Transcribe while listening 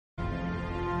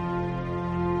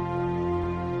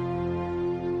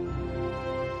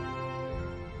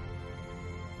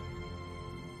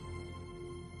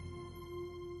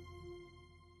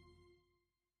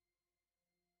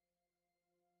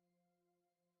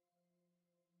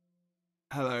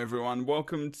Hello, everyone.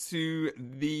 Welcome to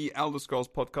the Elder Scrolls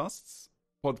podcast.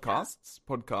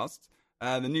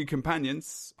 The new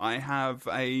companions. I have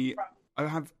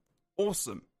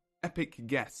awesome, epic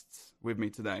guests with me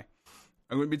today.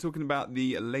 I'm going to be talking about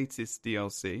the latest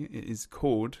DLC. It is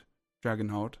called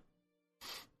Dragonhold.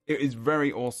 It is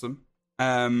very awesome.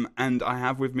 And I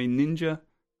have with me Ninja,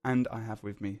 and I have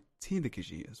with me T the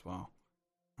Khajiit as well.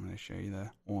 I'm going to show you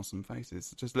their awesome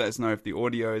faces. Just let us know if the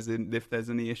audio is in, if there's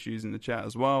any issues in the chat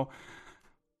as well.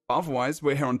 But otherwise,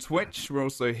 we're here on Twitch. We're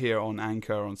also here on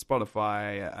Anchor, on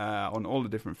Spotify, on all the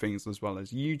different things, as well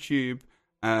as YouTube,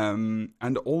 and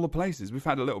all the places. We've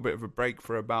had a little bit of a break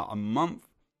for about a month.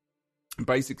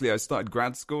 Basically, I started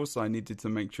grad school, so I needed to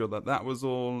make sure that that was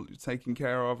all taken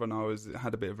care of, and I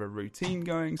had a bit of a routine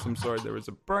going, so I'm sorry there was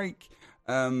a break.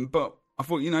 But I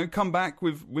thought, come back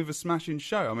with a smashing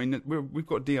show. I mean, we've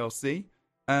got DLC,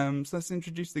 so let's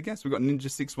introduce the guests. We've got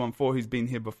Ninja614, who's been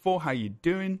here before. How you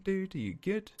doing, dude? Are you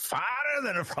good? Finer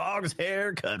than a frog's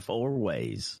hair cut 4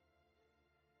 ways.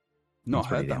 Not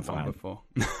heard that one before.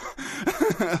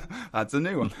 That's a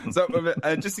new one. So,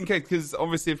 just in case, because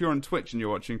obviously if you're on Twitch and you're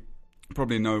watching, you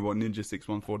probably know what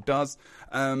Ninja614 does.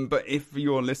 But if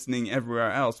you're listening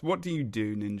everywhere else, what do you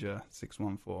do,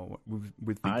 Ninja614?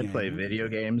 With the I game? play video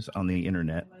games on the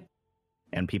internet,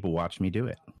 and people watch me do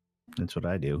it. That's what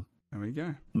I do. There we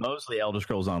go. Mostly Elder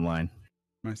Scrolls Online.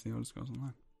 Mostly Elder Scrolls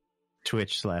Online.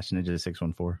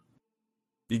 Twitch/Ninja614.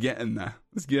 You get in there.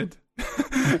 It's good.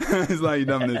 It's like you've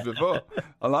done this before.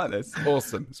 I like this.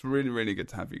 Awesome. It's really, really good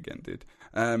to have you again, dude.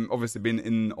 Obviously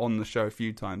been on the show a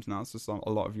few times now, so a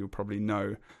lot of you probably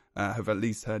know, have at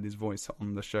least heard his voice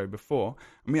on the show before.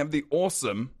 And we have the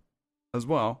awesome, as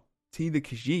well, T the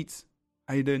Khajiit.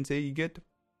 How you doing, T? You good?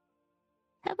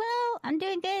 Hello, I'm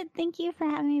doing good. Thank you for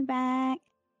having me back.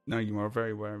 No, you are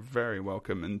very, very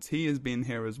welcome. And T has been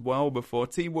here as well before.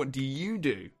 T, what do you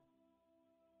do?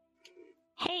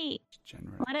 Hey,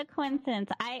 Generally. what a coincidence.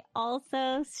 I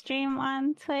also stream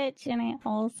on Twitch, and I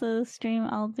also stream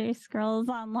Elder Scrolls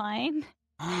Online. So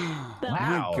Wow.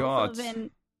 I've God. also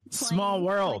been Small playing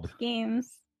world. Twitch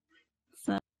games.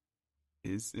 So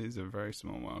It is a very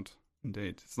small world.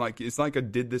 Indeed. It's like I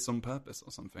did this on purpose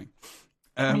or something.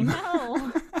 I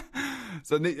know.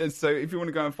 So if you want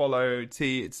to go and follow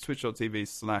T, it's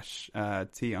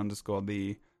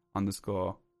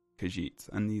twitch.tv/T_the_Khajiit.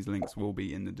 And these links will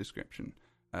be in the description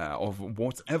of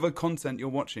whatever content you're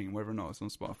watching, whether or not it's on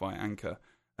Spotify, Anchor,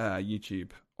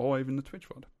 YouTube, or even the Twitch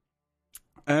world.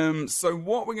 So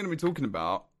what we're going to be talking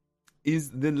about is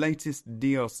the latest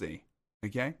DLC,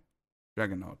 okay?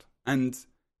 Dragonhold. And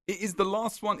it is the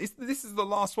last one. This is the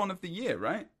last one of the year,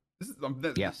 right?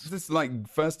 Yes. This is like,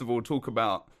 first of all, talk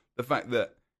about the fact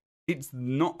that it's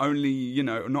not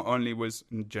only was,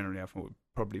 generally I would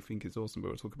probably think it's awesome, but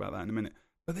we'll talk about that in a minute.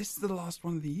 But this is the last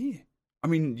one of the year. I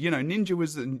mean, Ninja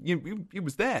was, he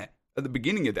was there at the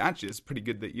beginning of it. Actually, it's pretty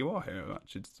good that you are here,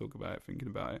 actually, to talk about it, thinking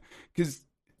about it. Because,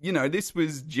 this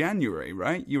was January,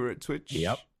 right? You were at Twitch.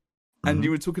 Yep. And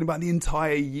you were talking about the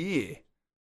entire year.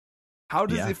 How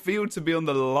does it feel to be on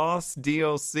the last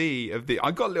DLC of the...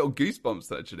 I got little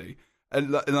goosebumps, actually.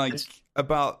 And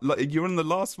you're on the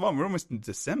last one. We're almost in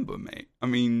December, mate. I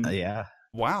mean... yeah.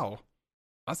 Wow.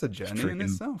 That's a journey in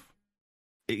itself.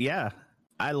 Yeah.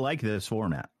 I like this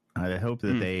format. I hope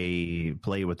that they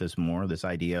play with this more, this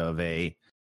idea of a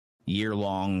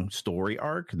year-long story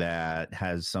arc that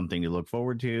has something to look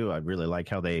forward to. I really like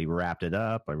how they wrapped it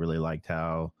up. I really liked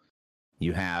how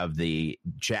you have the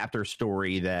chapter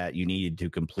story that you needed to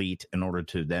complete in order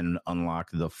to then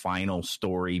unlock the final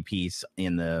story piece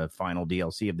in the final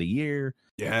DLC of the year.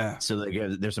 Yeah. So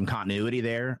there's some continuity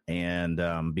there. And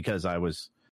because I was...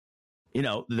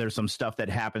 there's some stuff that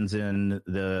happens in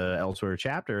the Elsewhere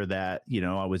chapter that,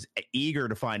 I was eager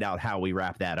to find out how we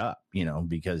wrap that up,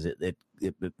 because it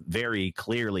very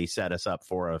clearly set us up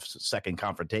for a second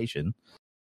confrontation.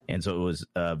 And so it was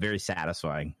very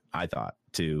satisfying, I thought,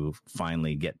 to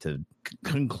finally get to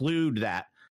conclude that.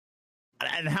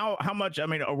 And how much,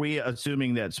 are we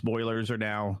assuming that spoilers are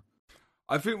now...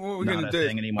 I think what we're going to do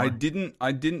is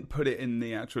I didn't put it in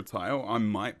the actual title. I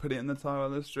might put it in the title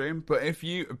of the stream, but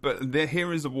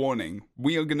here is a warning.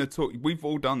 We are going to talk. We've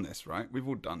all done this, right? We've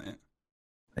all done it.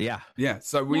 Yeah. Yeah.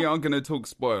 So we are going to talk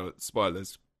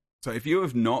spoilers. So if you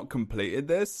have not completed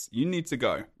this, you need to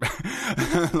go.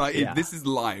 If this is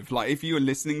live, if you are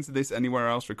listening to this anywhere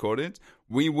else recorded,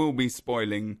 we will be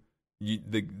spoiling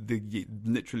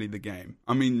literally the game.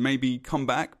 I mean, maybe come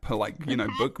back, bookmark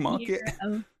it.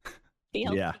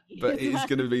 Yeah, but it's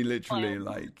going to be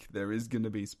literally there is going to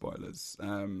be spoilers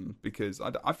because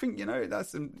I think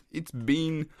it's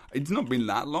not been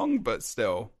that long, but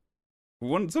still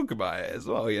want to talk about it as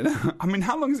well. You know, I mean,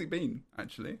 how long has it been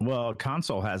actually? Well,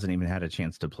 console hasn't even had a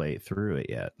chance to play through it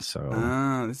yet. So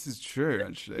this is true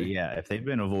actually. yeah, if they've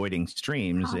been avoiding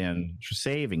streams and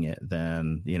saving it,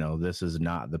 then this is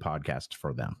not the podcast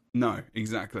for them. No,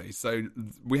 exactly. So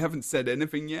we haven't said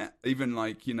anything yet, even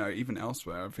even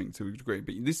elsewhere, I think, to a degree.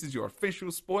 But this is your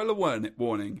official spoiler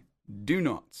warning. Do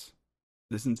not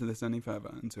listen to this any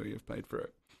further until you've played through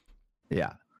it.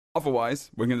 Yeah.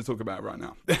 Otherwise, we're going to talk about it right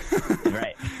now.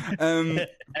 Right.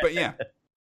 But yeah.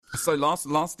 So last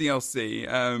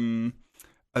DLC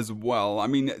as well. I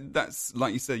mean, that's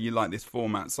like you said, you like this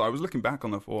format. So I was looking back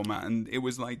on the format, and it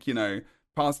was like,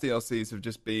 past DLCs have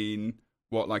just been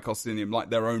like Orsinium, like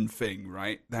their own thing,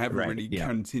 right? They haven't really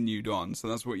continued on. So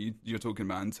that's what you're talking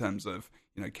about in terms of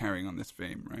carrying on this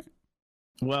theme, right?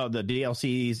 Well, the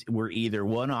DLCs were either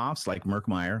one-offs like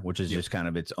Murkmire, which is just kind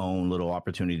of its own little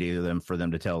opportunity for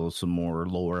them to tell some more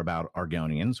lore about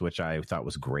Argonians, which I thought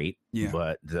was great. Yeah.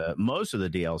 But most of the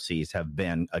DLCs have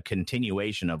been a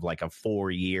continuation of like a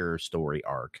 4-year story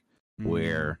arc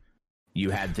where you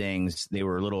had things,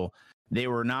 you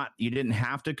didn't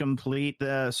have to complete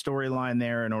the storyline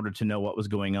there in order to know what was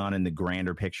going on in the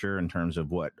grander picture in terms of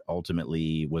what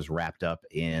ultimately was wrapped up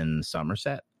in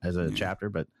Somerset as a chapter,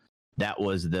 but that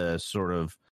was the sort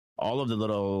of all of the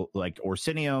little like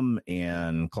Orsinium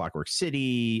and Clockwork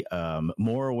City,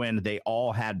 Morrowind. They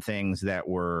all had things that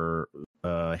were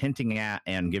hinting at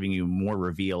and giving you more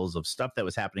reveals of stuff that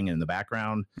was happening in the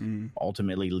background,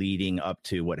 ultimately leading up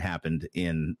to what happened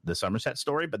in the Somerset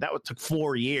story. But that took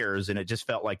 4 years, and it just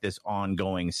felt like this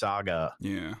ongoing saga.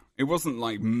 Yeah, it wasn't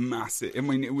like massive. I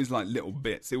mean, it was like little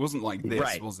bits. It wasn't like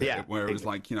this, was it? Yeah. Where it was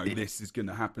like, this is going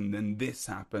to happen, then this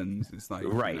happens. It's like,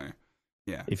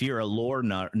 yeah. If you're a lore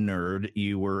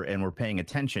nerd, were paying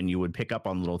attention, you would pick up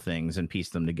on little things and piece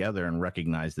them together and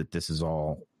recognize that this is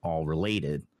all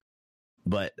related.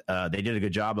 But they did a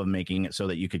good job of making it so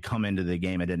that you could come into the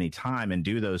game at any time and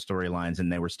do those storylines,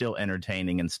 and they were still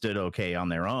entertaining and stood okay on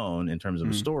their own in terms of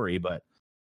a story, but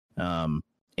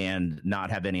and not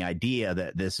have any idea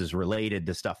that this is related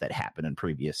to stuff that happened in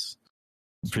previous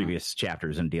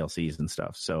chapters and DLCs and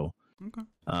stuff. So,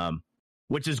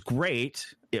 which is great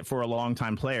for a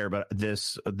long-time player, but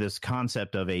this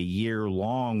concept of a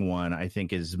year-long one, I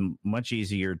think, is much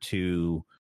easier to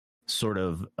sort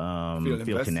of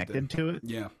feel connected to it.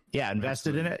 Yeah,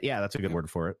 invested in it. Yeah, that's a good word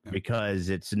for it, because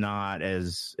it's not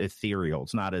as ethereal.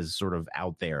 It's not as sort of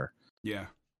out there. Yeah,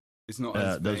 it's not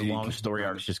as those long story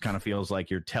arcs. Just kind of feels like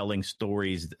you're telling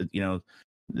stories.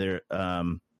 They're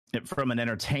from an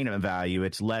entertainment value,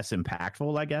 it's less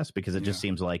impactful, I guess, because it just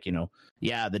seems like, the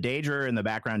Daedra in the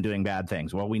background doing bad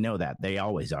things. Well, we know that. They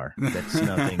always are. That's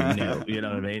nothing new. You know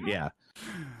what I mean? Yeah.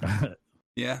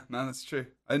 Yeah, no, that's true.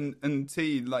 And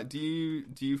T, like, do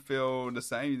you feel the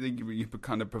same? You think you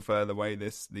kind of prefer the way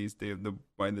the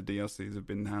way the DLCs have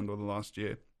been handled the last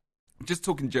year? Just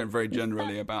talking very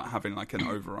generally about having like an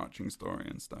overarching story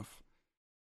and stuff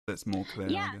that's more clear.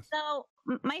 Yeah. I guess. So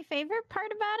my favorite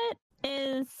part about it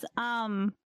is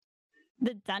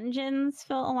the dungeons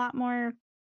feel a lot more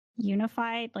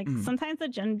unified. Like sometimes the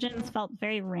dungeons felt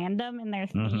very random in their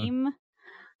theme,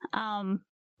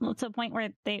 to a point where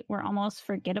they were almost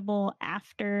forgettable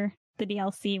after the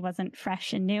DLC wasn't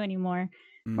fresh and new anymore.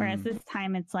 Whereas this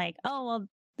time it's like, oh well,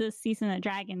 this Season of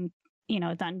Dragon,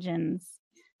 dungeons,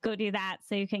 go do that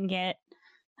so you can get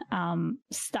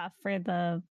stuff for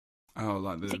to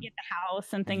get the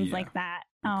house and things like that.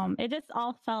 It just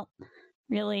all felt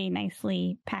really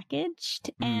nicely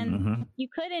packaged, and you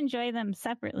could enjoy them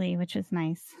separately, which was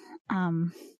nice.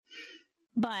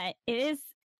 But it is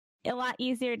a lot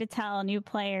easier to tell new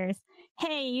players,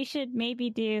 hey, you should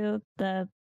maybe do the,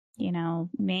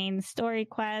 main story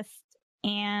quest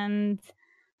and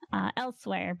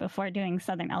Elsewhere before doing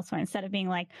Southern Elsewhere, instead of being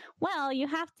like, well, you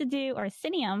have to do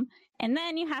Orsinium, and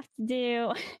then you have to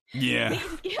do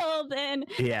these guilds and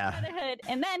Brotherhood,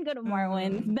 and then go to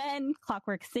Morrowind, then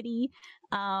Clockwork City,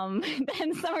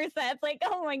 then Somerset. It's like,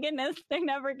 oh my goodness, they're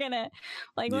never gonna,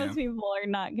 most people are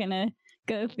not gonna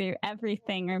go through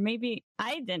everything. Or maybe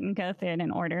I didn't go through it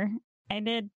in order. I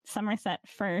did Somerset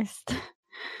first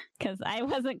because I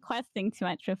wasn't questing too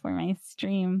much before my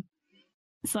stream.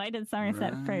 So I did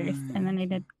Somerset first, and then I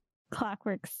did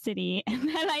Clockwork City, and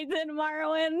then I did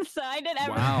Morrowind. So I did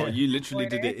everything. Wow, you literally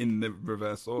did it in the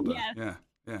reverse order. Yes.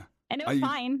 Yeah. And it was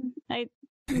fine. I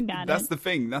got That's the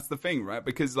thing, right?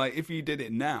 Because if you did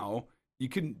it now, you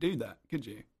couldn't do that, could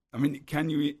you? I mean, can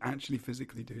you actually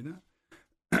physically do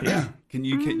that? Yeah.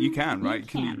 You can,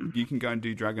 right? You can go and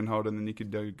do Dragonhold, and then you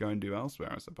could go and do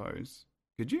Elsewhere, I suppose.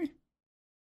 Could you?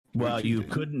 Well, you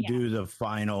couldn't do the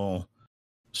final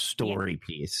story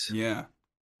piece. Yeah,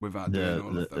 without doing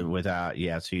all of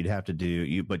them. So you'd have to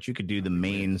do but you could do the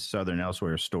main Southern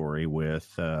Elsewhere story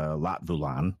with Lat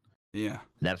Vulan. Yeah,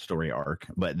 that story arc,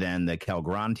 but then the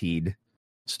Kelgrantid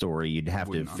story, you'd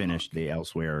have to finish the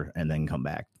Elsewhere and then come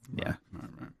back. Right.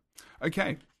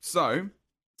 Okay, so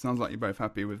sounds like you're both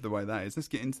happy with the way that is. Let's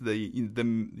get into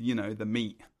the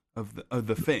meat of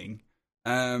the thing.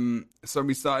 So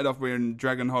we started off with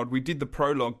Dragonhold. We did the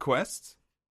prologue quest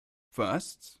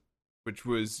first, which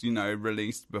was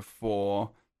released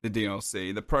before the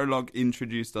DLC. The prologue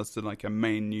introduced us to like a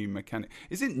main new mechanic.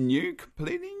 Is it new?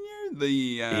 Completely new?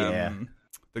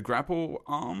 The grapple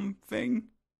arm thing.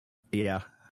 Yeah,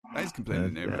 that is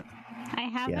completely new. Right? I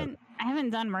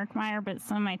haven't done Murkmire, but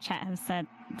some of my chat have said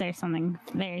there's something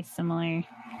very similar.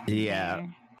 Yeah,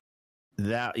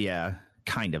 there.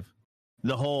 kind of.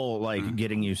 The whole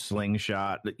getting you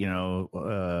slingshot,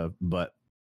 but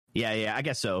yeah, I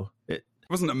guess so. It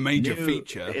wasn't a major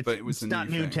feature, but it was not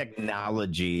new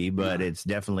technology, but it's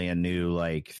definitely a new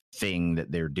thing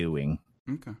that they're doing.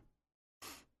 Okay.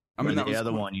 I mean, the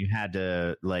other one you had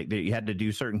to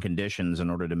do certain conditions in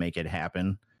order to make it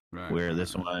happen. Right, where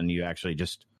this one you actually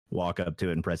just walk up to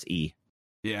it and press E.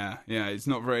 Yeah, it's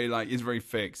not very it's very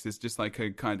fixed. It's just like a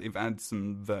kind of, it adds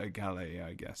some verticality,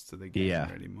 I guess, to the game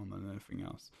really more than anything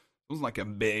else. It was like a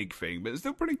big thing, but it's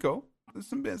still pretty cool. There's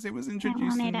some bits it was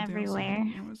introduced. I want it everywhere.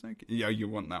 It was like, you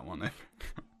want that one?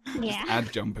 Yeah.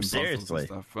 Add jumping puzzles and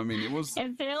stuff. I mean, it's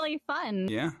really fun.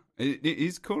 Yeah, it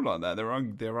is cool like that. There are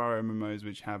MMOs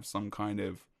which have some kind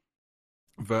of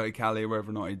verticality, whether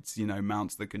or not it's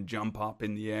mounts that can jump up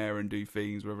in the air and do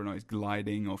things, whether or not it's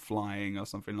gliding or flying or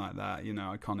something like that.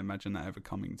 I can't imagine that ever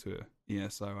coming to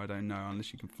ESO. I don't know,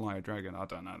 unless you can fly a dragon. I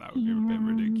don't know, that would be a bit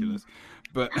ridiculous.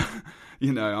 But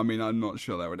I mean, I'm not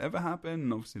sure that would ever happen,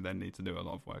 and obviously they need to do a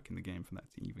lot of work in the game for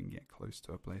that to even get close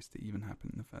to a place to even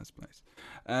happen in the first place.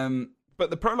 But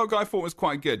the prologue I thought was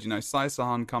quite good. Sai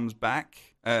Sahan comes back.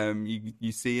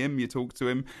 You see him, you talk to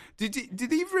him. Did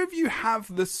either of you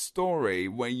have the story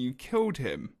where you killed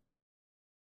him?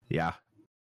 Yeah.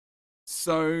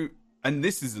 So, and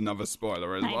this is another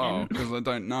spoiler as well, because I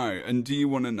don't know. And do you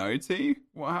want to know, T,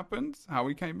 what happened? How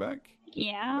he came back?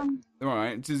 Yeah. All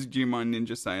right. Do you mind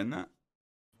Ninja saying that?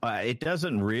 It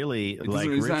doesn't really.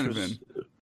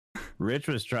 Rich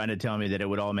was trying to tell me that it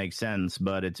would all make sense,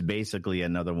 but it's basically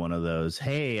another one of those,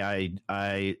 hey,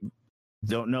 I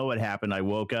don't know what happened. I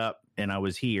woke up and I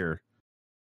was here.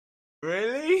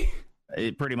 Really?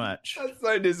 Pretty much. That's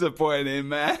so disappointing,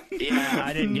 man. Yeah,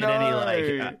 I didn't get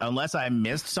any, unless I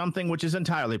missed something, which is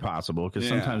entirely possible, because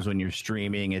sometimes when you're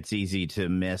streaming, it's easy to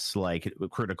miss,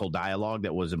 critical dialogue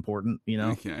that was important,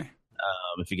 Okay.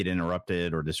 If you get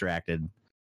interrupted or distracted.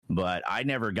 But I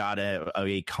never got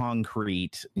a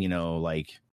concrete,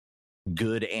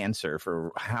 good answer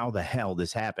for how the hell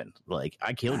this happened.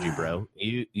 I killed you, bro.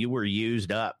 You were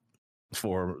used up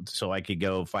so I could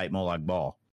go fight Molag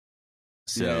Bal.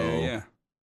 So, yeah.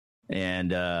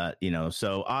 And,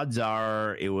 so odds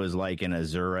are it was like an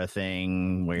Azura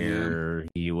thing where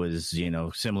he was,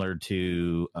 similar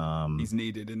to... he's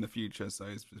needed in the future, so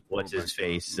he's... What's his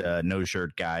face? No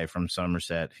shirt guy from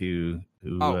Somerset who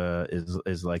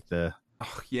is like the...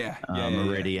 Oh, yeah.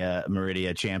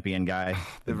 Meridia champion guy.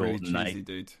 The really cheesy Knight.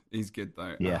 Dude. He's good,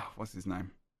 though. Yeah. What's his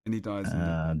name? And he dies.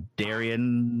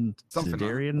 Darian. Something.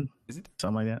 Darian? Is it?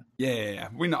 Something like that? Yeah.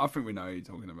 I think we know who you're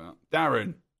talking about.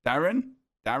 Darren?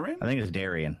 I think it's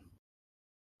Darian.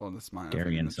 Well, the smile.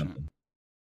 Darian something.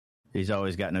 He's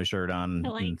always got no shirt on.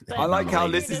 I like how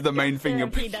this is the main thing.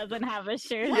 He doesn't have a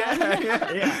shirt on.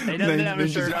 Yeah. He doesn't have a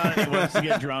shirt on. He wants to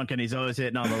get drunk, and he's always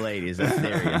hitting on the ladies. That's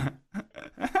Darian.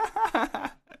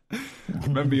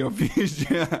 Remember your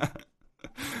future.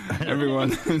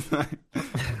 Everyone is like,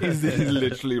 he's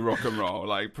literally rock and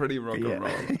roll, pretty rock and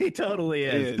roll. He totally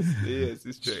is. He is.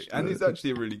 It's true, and he's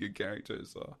actually a really good character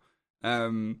as well.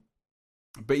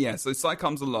 But yeah, so Sai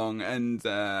comes along and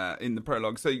in the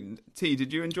prologue. So T,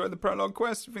 did you enjoy the prologue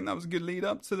quest? You think that was a good lead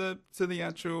up to the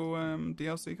actual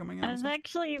DLC coming out? I was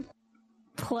actually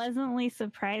pleasantly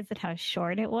surprised at how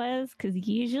short it was, because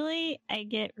usually I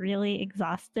get really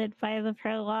exhausted by the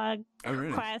prologue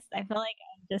quest. I feel like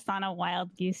I'm just on a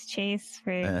wild goose chase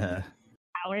for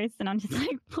hours, and I'm just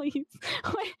like, please,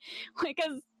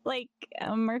 because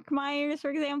Murkmire's, for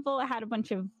example, had a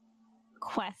bunch of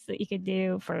quests that you could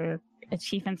do for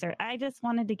achievements, or I just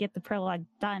wanted to get the prologue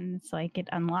done so I could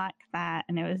unlock that,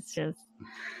 and it was just,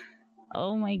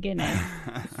 oh my goodness,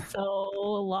 so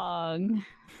long.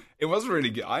 It was really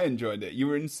good. I enjoyed it. You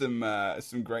were in some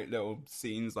great little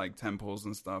scenes, like temples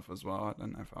and stuff as well. I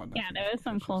don't know if I would. Yeah, there was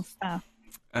some cool stuff.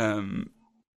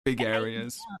 Big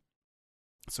areas.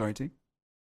 Sorry, T.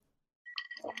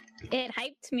 It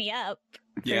hyped me up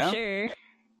for sure.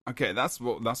 Okay, that's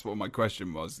what my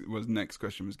question was. Next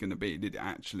question was going to be, did it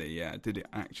actually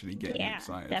get you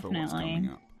excited for what's coming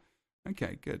up?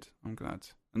 Okay, good. I'm glad.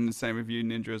 And the same with you,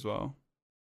 Ninja, as well.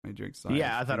 Made you excited?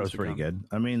 Yeah, I thought it was pretty good.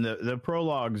 I mean, the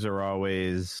prologues are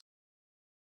always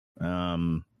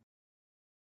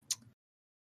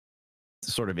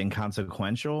sort of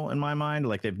inconsequential in my mind.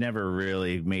 Like, they've never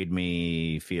really made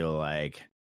me feel like,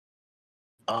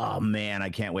 oh man, I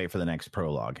can't wait for the next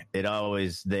prologue.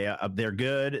 They're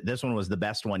good. This one was the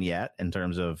best one yet in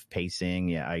terms of pacing.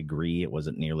 Yeah, I agree. It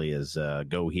wasn't nearly as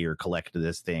go here, collect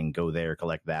this thing, go there,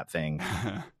 collect that thing.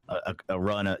 a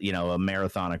run, a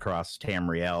marathon across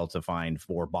Tamriel to find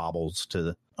 4 baubles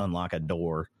to unlock a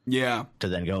door. Yeah, to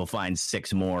then go find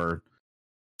 6 more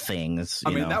things.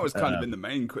 I mean, that was kind of in the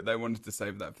main. They wanted to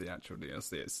save that for the actual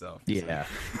DLC itself. Yeah.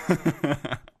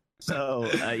 So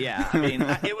yeah, I mean,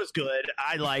 it was good.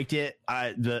 I liked it.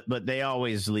 But they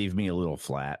always leave me a little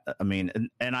flat. I mean,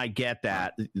 and I get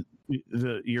that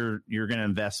you're going to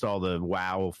invest all the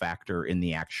wow factor in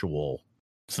the actual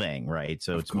thing, right?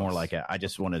 So it's more like I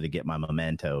just wanted to get my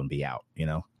memento and be out,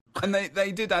 And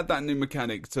they did add that new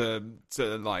mechanic to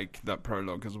like that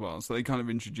prologue as well. So they kind of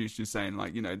introduced you saying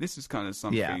like, this is kind of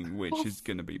something which is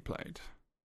going to be played.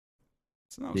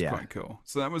 So that was quite cool.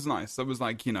 So that was nice. That was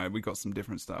like, we got some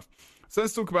different stuff. So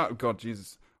let's talk about, God,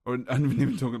 Jesus. Or I haven't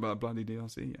even talking about bloody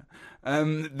DLC yet.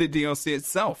 The DLC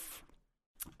itself.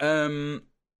 It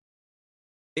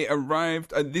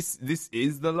arrived. This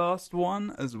is the last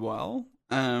one as well.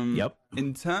 Yep.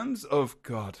 In terms of,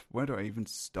 God, where do I even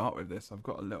start with this? I've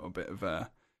got a little bit of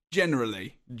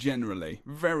generally,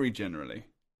 very generally,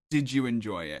 did you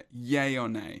enjoy it? Yay or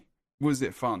nay? Was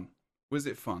it fun? Was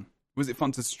it fun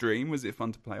to stream? Was it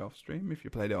fun to play off stream? If you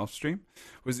played it off stream,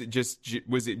 was it just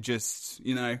was it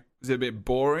a bit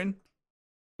boring?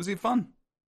 Was it fun?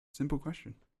 Simple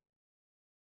question.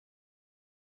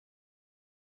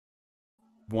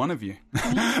 One of you.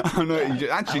 Oh no!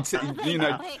 Actually,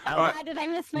 Why did I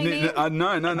miss my name? No.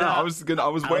 I was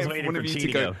waiting for one of you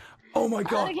to go. Oh my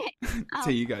God! Okay.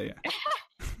 Till you go, yeah.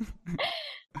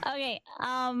 Okay.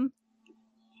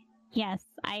 Yes,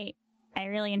 I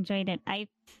really enjoyed it. I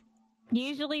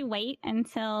usually wait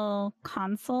until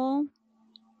console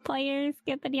players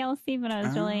get the DLC, but I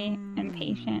was really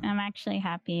impatient. I'm actually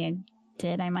happy I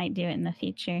did. I might do it in the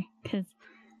future because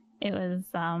it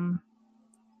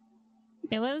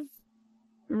was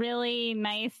really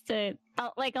nice to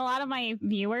like a lot of my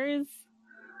viewers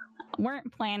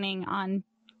weren't planning on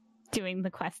doing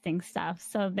the questing stuff,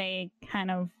 so they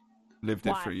kind of lived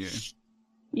it for you.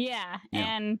 Yeah.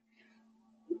 And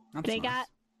that's they got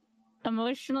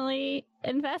emotionally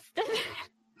invested.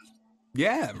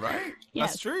 Yeah, right?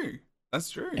 Yes. That's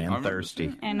true. And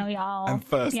thirsty. And we all... And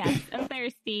thirsty. Yes, and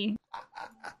thirsty.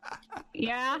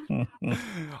 Yeah.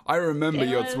 I remember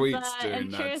your tweets doing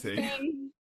that, T.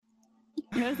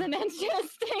 It was an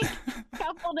interesting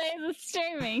couple days of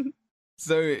streaming.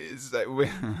 So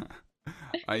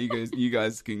you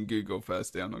guys can Google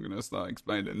first. I'm not going to start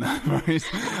explaining that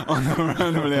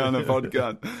randomly on the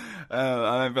podcast.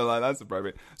 I don't feel like that's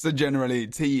appropriate. So generally,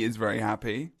 T is very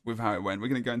happy with how it went. We're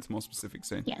going to go into more specifics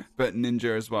soon. Yes. But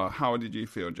Ninja as well. How did you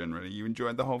feel generally? You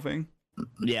enjoyed the whole thing?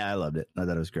 Yeah, I loved it. I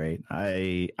thought it was great.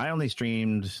 I only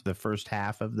streamed the first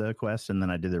half of the quest, and then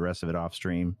I did the rest of it off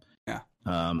stream. Yeah.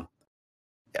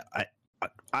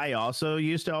 I also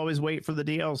used to always wait for the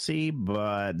DLC,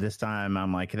 but this time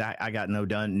I'm like, I got no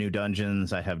new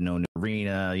dungeons. I have no new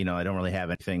arena. I don't really have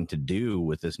anything to do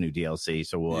with this new DLC,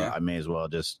 so I may as well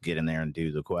just get in there and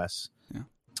do the quests. Yeah.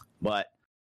 But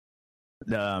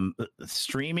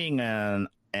streaming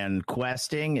and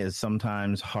questing is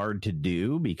sometimes hard to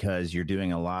do because you're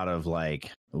doing a lot of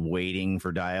like waiting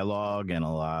for dialogue and a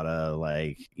lot of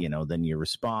like, then you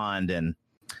respond. And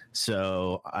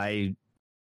so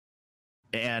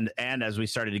And as we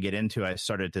started to get into, I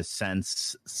started to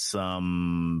sense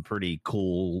some pretty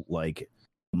cool like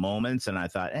moments, and I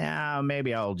thought,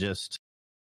 maybe I'll just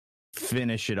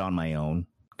finish it on my own,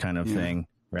 kind of thing,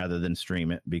 rather than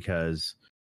stream it, because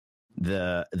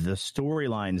the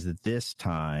storylines that this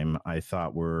time I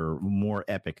thought were more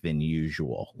epic than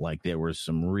usual. Like there were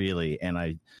some really,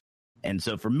 and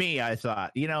so for me, I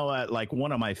thought, like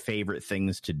one of my favorite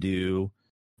things to do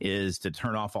is to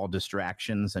turn off all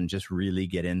distractions and just really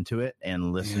get into it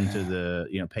and listen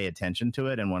to pay attention to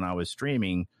it. And when I was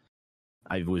streaming,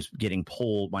 I was getting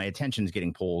pulled, my attention's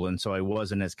getting pulled, and so I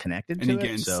wasn't as connected to it. And you're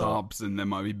getting sobs, and there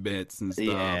might be bits and stuff.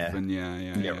 Yeah. And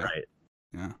yeah, right.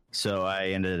 Yeah. So I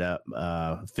ended up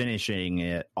finishing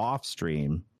it off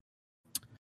stream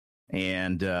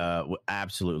and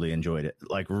absolutely enjoyed it.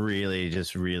 Like really,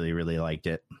 just really, really liked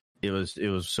it. It was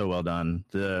so well done.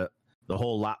 The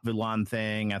whole Latvilan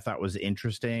thing I thought was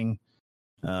interesting.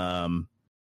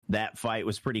 That fight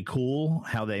was pretty cool.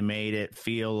 How they made it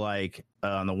feel like,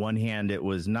 on the one hand, it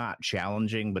was not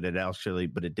challenging, but it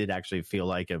did actually feel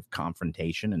like a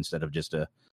confrontation instead of just a,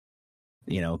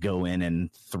 go in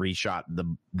and 3-shot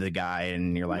the guy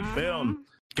and you're like, boom,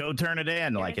 go turn it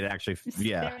in. Like it actually,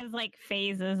 There was like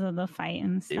phases of the fight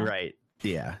and stuff. Right.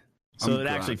 Yeah. So it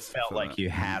actually felt like you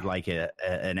had like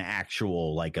an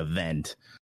actual like event.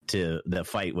 The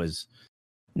fight was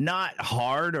not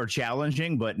hard or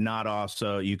challenging, but not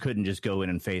also, you couldn't just go in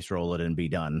and face roll it and be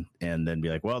done and then be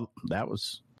like, well,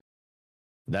 that's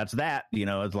that.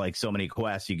 It's like so many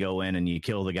quests, you go in and you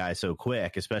kill the guy so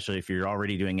quick, especially if you're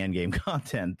already doing endgame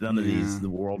content. None of the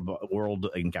world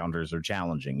encounters are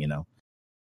challenging,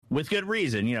 with good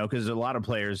reason, because a lot of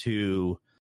players who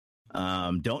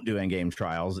don't do endgame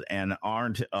trials and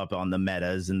aren't up on the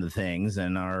metas and the things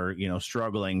and are,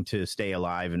 struggling to stay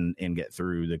alive and get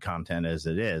through the content as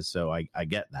it is. So I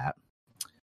get that.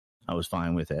 I was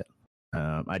fine with it.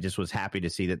 I just was happy to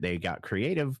see that they got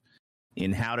creative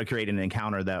in how to create an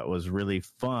encounter that was really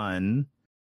fun,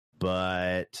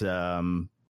 but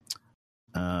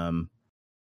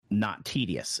not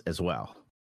tedious as well.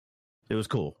 It was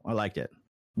cool. I liked it.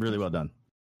 Really well done.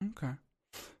 Okay.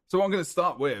 So what I'm going to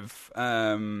start with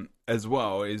as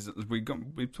well is we've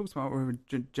talked about where we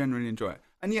generally enjoy it.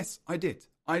 And yes, I did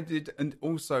and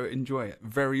also enjoy it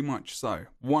very much so.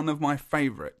 One of my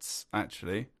favourites,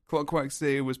 actually. Clockwork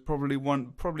City was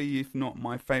probably if not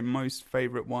my most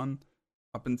favourite one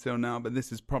up until now, but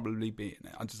this is probably beating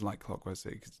it. I just like Clockwork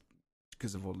City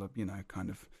because of all the, kind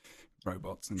of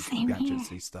robots and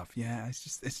gadgetsy stuff. Yeah,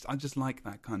 I just like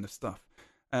that kind of stuff.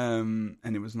 And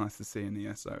it was nice to see in the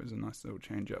ESO. It was a nice little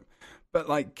change up. But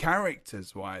like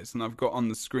characters wise, and I've got on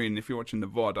the screen, if you're watching the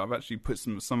VOD, I've actually put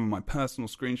some of my personal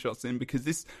screenshots in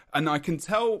because and I can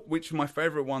tell which of my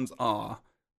favorite ones are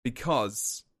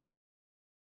because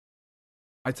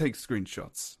I take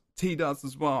screenshots. T does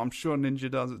as well. I'm sure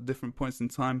Ninja does at different points in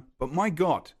time. But my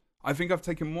God, I think I've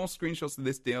taken more screenshots of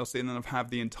this DLC than I've had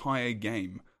the entire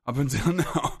game. Up until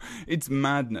now, it's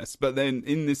madness. But then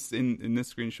in this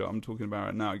screenshot I'm talking about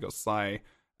right now, I got Sai,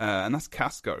 and that's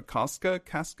Casca. Can't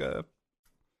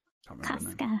remember her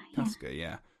name. Casca,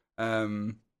 yeah. I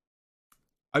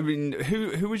mean,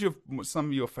 who was some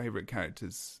of your favorite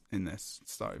characters in this?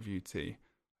 Start with you, T.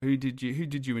 Who did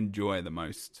you enjoy the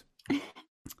most? Who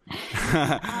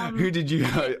did you?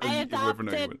 I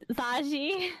adopted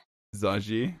Zaji.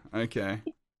 Zaji, okay.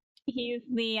 He's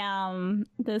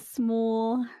the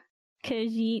small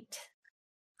Khajiit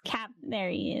cap.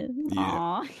 There he is. Yeah.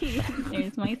 Aw,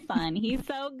 there's my son. He's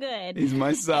so good. He's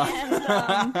my son.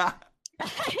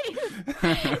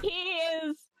 And,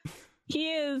 he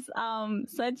is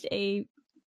such a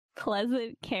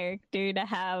pleasant character to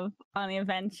have on the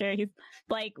adventure. He's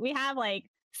like, we have like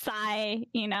Sai,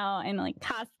 and like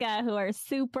Casca, who are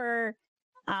super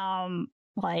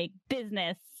like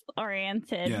business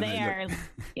oriented. They are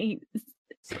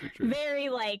so very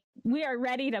like, we are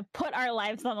ready to put our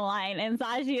lives on the line. And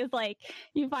Zaji is like,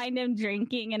 you find him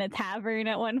drinking in a tavern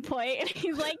at one point and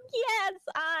he's like, yes,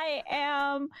 I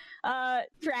am a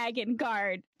dragon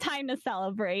guard, time to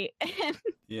celebrate.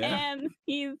 And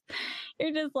you're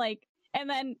just like, and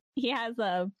then he has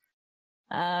you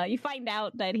find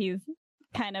out that he's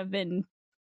kind of been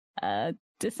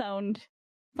disowned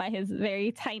by his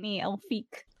very tiny elfic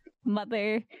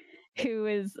mother, who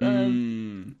is a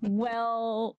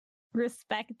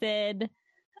well-respected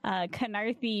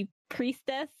Canarthi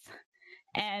priestess,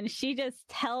 and she just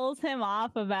tells him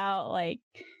off about like,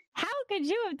 how could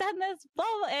you have done this? Blah,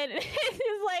 blah. And he's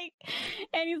like,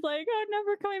 oh,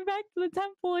 never coming back to the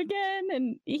temple again.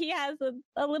 And he has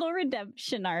a little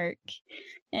redemption arc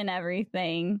and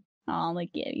everything. Oh, look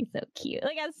at, he's so cute.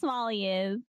 Look how small he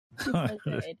is. He's so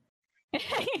good.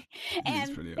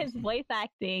 And his voice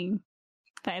acting,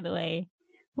 by the way,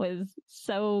 was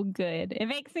so good. It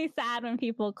makes me sad when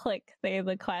people click Save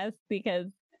the Quest because,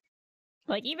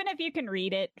 like, even if you can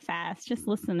read it fast, just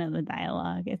listen to the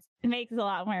dialogue. It makes it a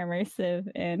lot more immersive,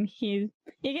 and you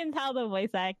can tell the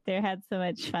voice actor had so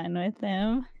much fun with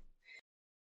him.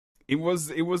 It was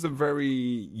a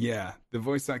very, the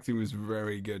voice acting was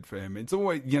very good for him. It's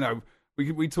always,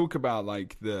 we talk about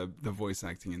like the voice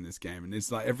acting in this game, and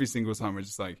it's like every single time we're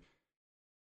just like,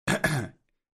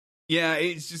 yeah,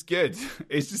 it's just good.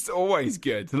 It's just always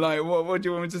good. Like, what do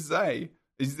you want me to say?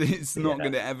 It's not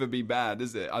going to ever be bad,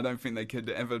 is it? I don't think they could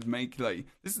ever make, like,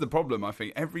 this is the problem. I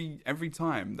think every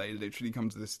time they literally come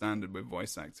to this standard with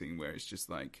voice acting where it's just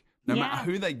like No matter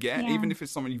who they get, Yeah. even if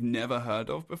it's someone you've never heard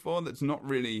of before, that's not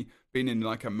really been in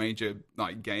like a major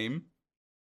like game,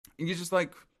 and you're just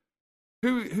like,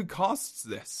 who casts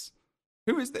this?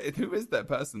 Who is that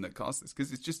person that casts this?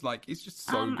 Because it's just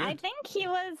so good. I think he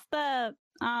was the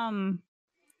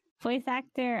voice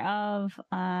actor of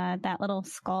that little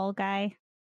skull guy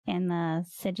in the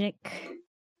Sijic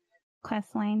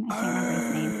quest line. I can't remember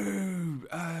his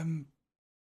name.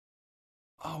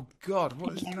 Oh God,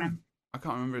 what is his name? I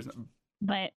can't remember his name.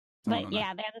 But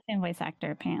yeah, they're the same voice actor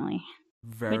apparently.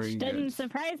 Which didn't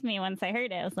surprise me once I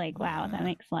heard it. I was like, wow, that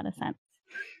makes a lot of sense.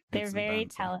 They're very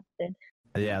talented.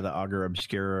 Yeah, the Augur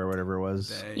Obscura or whatever it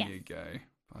was. There you go.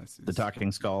 The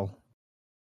talking skull.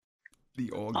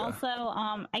 The Augur. Also,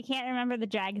 I can't remember the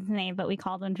dragon's name, but we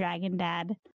called him Dragon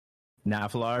Dad.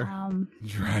 Nafalar.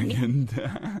 Dragon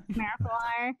Dad.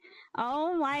 Nafalar.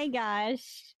 Oh my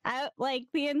gosh! I like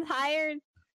the entire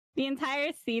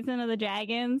season of the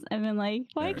dragons. I've been like,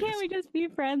 why can't we just be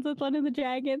friends with one of the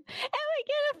dragons? And we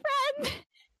get a friend.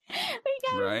 We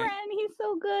got a friend. He's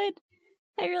so good.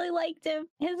 I really liked him.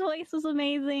 His voice was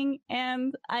amazing,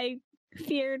 and I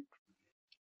feared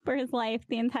for his life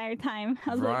the entire time.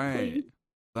 I was like, please,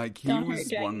 like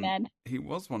he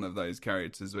was one of those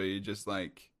characters where you're just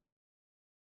like,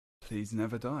 please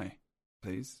never die,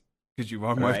 please, because you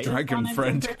are my dragon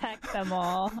friend. To protect them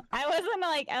all. I was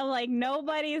like,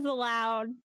 nobody's allowed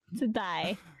to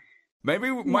die. Maybe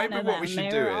what we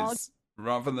should do is,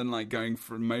 rather than like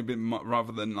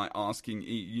asking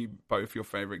you both your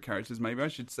favorite characters, maybe I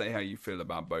should say how you feel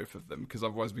about both of them, because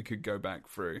otherwise we could go back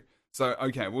through. So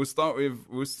okay, we'll start with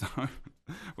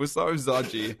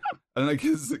Zaji, and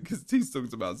because T's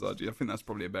talked about Zaji, I think that's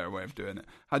probably a better way of doing it.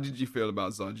 How did you feel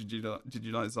about Zaji? Did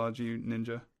you like Zaji,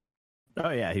 Ninja?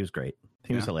 Oh yeah, he was great.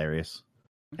 He was hilarious.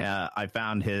 I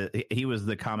found he was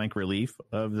the comic relief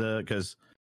of because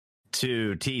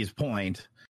to T's point,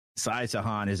 Sai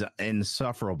Sahan is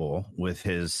insufferable with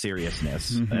his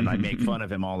seriousness, and I make fun of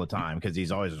him all the time because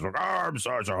he's always like, I'm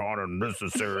Sai Sahan and this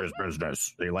is serious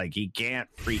business. Like, he can't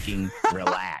freaking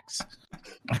relax.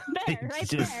 There, right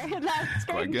there. That's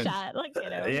screenshot. Look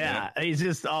at him. Yeah, he's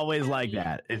just always like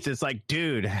that. It's just like,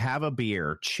 dude, have a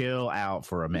beer. Chill out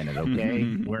for a minute,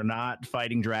 okay? We're not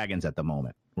fighting dragons at the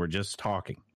moment. We're just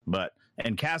talking.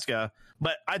 And Casca,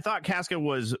 but I thought Casca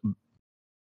was...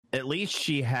 At least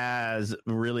she has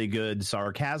really good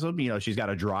sarcasm. You know, she's got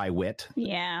a dry wit.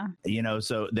 Yeah. You know,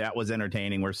 so that was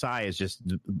entertaining, where Sai is just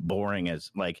boring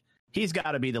as, like, he's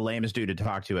got to be the lamest dude to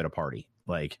talk to at a party.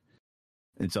 Like,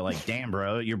 and so, like, damn,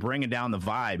 bro, you're bringing down the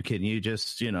vibe. Can you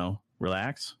just, you know,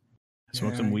 relax?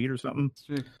 Smoke some weed or something?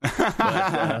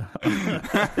 But,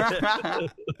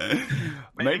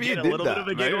 maybe get a little bit of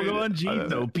a giggle going. Jeez,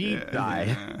 no, Pete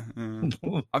die.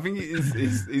 I think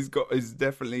he's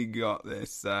definitely got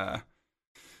this.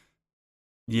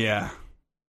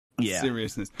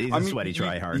 Seriousness. He's a sweaty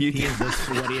tryhard. He is the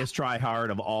sweatiest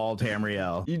tryhard of all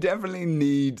Tamriel. You definitely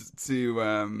need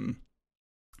to.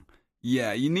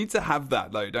 You need to have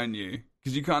that though, don't you?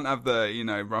 Because you can't have the, you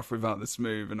know, rough without the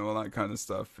smooth and all that kind of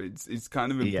stuff. It's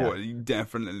kind of important. You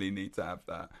definitely need to have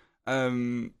that.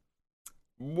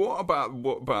 What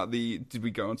about the? Did we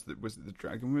go on to was it the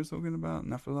dragon we were talking about?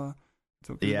 Nafalar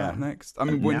talking about next. I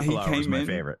mean, when Nafalar he came was my in,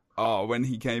 favorite. Oh, when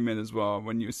he came in as well.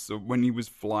 When he was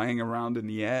flying around in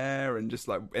the air and just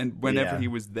like, and whenever he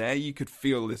was there, you could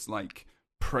feel this like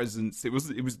presence. It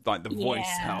was like the voice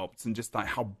helped, and just like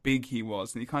how big he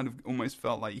was, and he kind of almost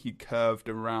felt like he curved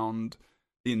around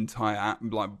the entire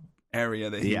like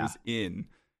area that he was in.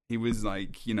 He was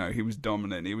like, you know, he was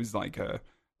dominant. He was like I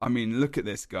mean, look at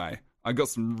this guy. I got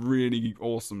some really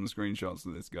awesome screenshots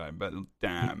of this guy, but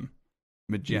damn,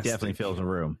 majestic. He definitely fills a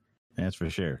room. That's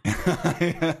for sure. So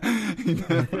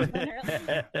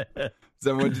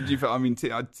what did you feel? I mean,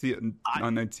 I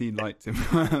know T liked him.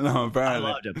 No, I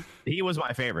loved him. He was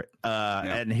my favorite.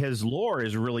 And his lore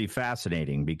is really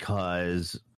fascinating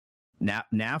because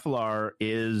Nafalar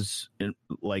is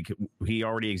like, he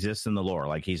already exists in the lore.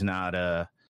 Like, he's not a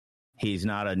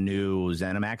new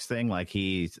ZeniMax thing. Like,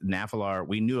 Nafalar,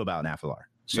 we knew about Nafalar.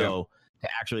 So to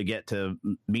actually get to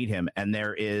meet him, and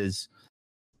there is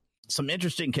some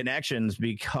interesting connections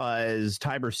because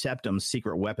Tiber Septim's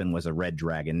secret weapon was a red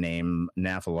dragon named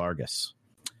Nafalargus,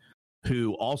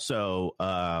 who also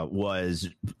was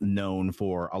known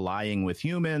for allying with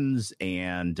humans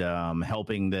and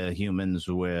helping the humans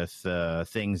with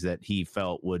things that he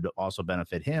felt would also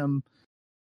benefit him.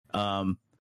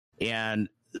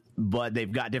 But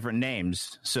they've got different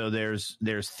names. So there's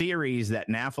theories that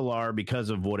Nafalar, because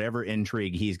of whatever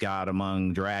intrigue he's got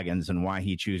among dragons and why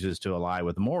he chooses to ally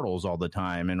with mortals all the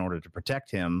time in order to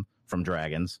protect him from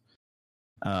dragons,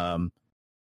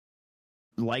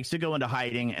 likes to go into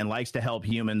hiding and likes to help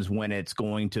humans when it's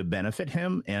going to benefit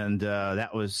him. And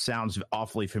sounds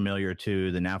awfully familiar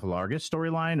to the Naphalargus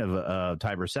storyline of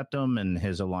Tiber Septim and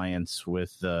his alliance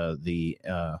with the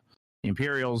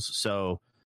Imperials. So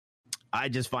I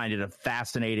just find it a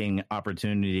fascinating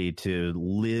opportunity to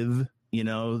live,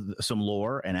 some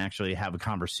lore and actually have a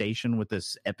conversation with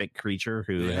this epic creature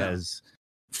who has,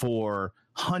 for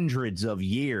hundreds of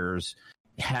years,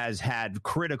 has had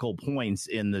critical points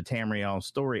in the Tamriel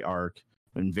story arc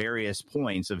in various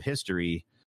points of history,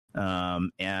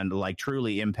 and like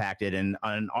truly impacted and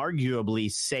arguably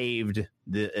saved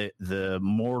the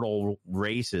mortal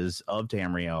races of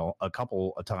Tamriel a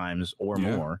couple of times or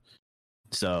more.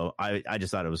 So I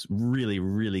just thought it was really,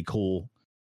 really cool.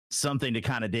 Something to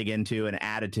kind of dig into and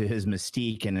add it to his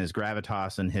mystique and his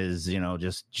gravitas and his,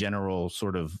 just general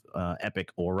sort of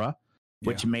epic aura,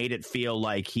 which made it feel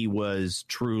like he was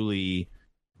truly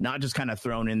not just kind of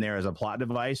thrown in there as a plot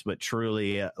device, but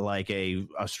truly like a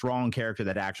strong character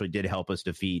that actually did help us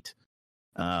defeat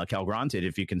Calgronted,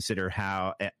 if you consider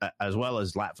how, as well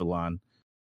as Latvilon.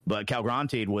 But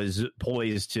Calgronted was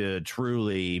poised to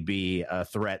truly be a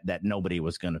threat that nobody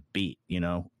was going to beat,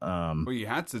 Well, you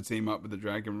had to team up with the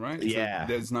dragon, right? Yeah.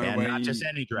 So there's no and way. Not just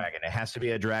any dragon. It has to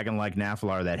be a dragon like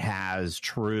Nafalar that has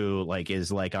true,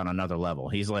 is on another level.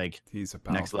 He's a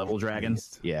next level dragon.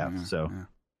 Yeah.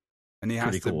 And he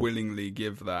has to cool. willingly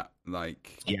give that,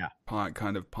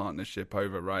 kind of partnership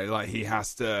over, right? Like he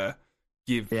has to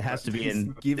give. It has to be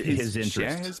in his interest.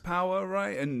 Share his power,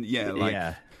 right? And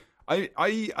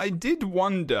I did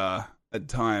wonder at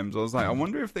times. I was like, I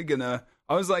wonder if they're gonna.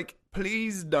 I was like,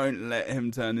 please don't let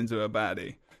him turn into a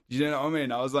baddie. You know what I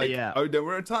mean? I was like, there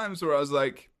were times where I was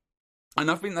like,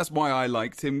 and I think that's why I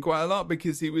liked him quite a lot,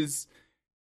 because it was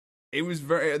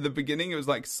very, at the beginning, it was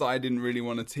like Sai didn't really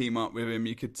want to team up with him.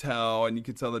 You could tell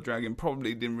the dragon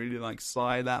probably didn't really like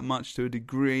Sai that much to a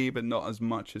degree, but not as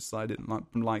much as Sai didn't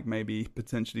like maybe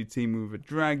potentially teaming with a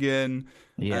dragon.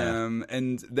 Yeah.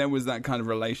 And there was that kind of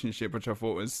relationship, which I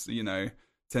thought was,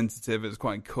 tentative. It was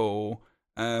quite cool.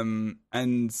 And,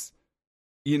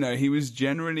 he was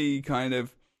generally he kind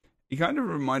of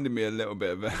reminded me a little bit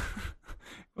of it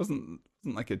wasn't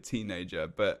like a teenager,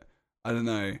 but I don't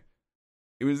know.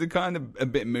 It was a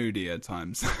bit moody at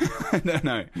times. I don't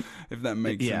know if that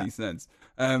makes any sense.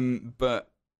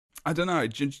 But I don't know.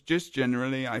 Just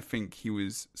generally, I think he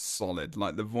was solid.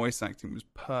 Like the voice acting was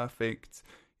perfect.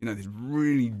 This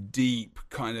really deep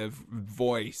kind of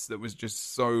voice that was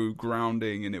just so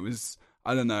grounding, and it was,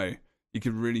 I don't know. You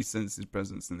could really sense his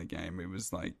presence in the game.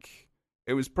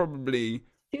 It was probably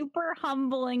super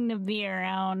humbling to be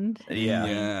around.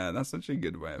 Yeah, that's such a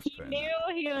good way of putting it. He knew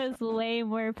he was way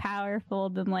more powerful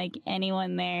than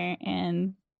anyone there,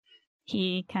 and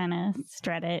he kind of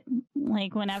strutted.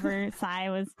 Whenever Sai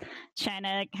was trying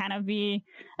to kind of be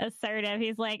assertive,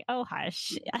 he's like, "Oh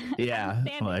hush, yeah, I'm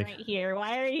standing right here.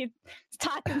 Why are you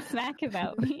talking smack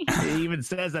about me?" He even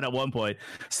says that at one point.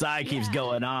 Sai keeps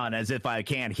going on as if I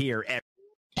can't hear everything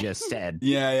just said.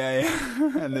 Yeah.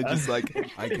 And they're just like,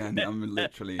 I'm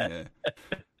literally here.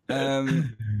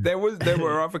 There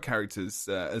were other characters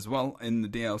as well in the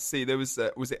DLC. There was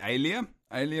it Aelia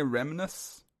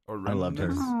Remnus, or Remnus? I loved her.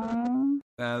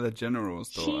 The general's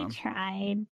daughter. She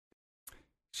tried.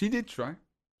 She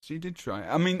did try.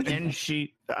 I mean, and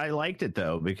I liked it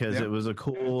though, because it was a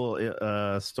cool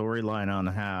storyline on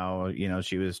how,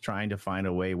 she was trying to find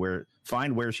a way where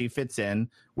she fits in,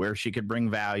 where she could bring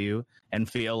value and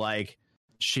feel like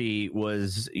she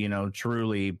was,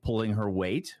 truly pulling her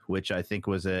weight, which I think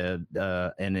was an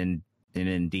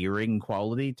endearing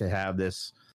quality to have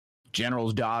this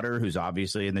general's daughter who's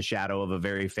obviously in the shadow of a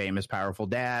very famous, powerful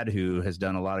dad who has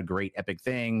done a lot of great epic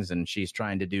things, and she's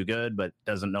trying to do good but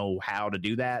doesn't know how to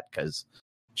do that because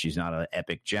she's not an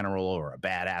epic general or a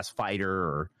badass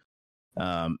fighter.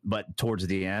 But towards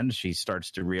the end, she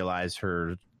starts to realize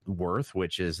her worth,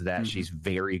 which is that she's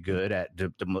very good at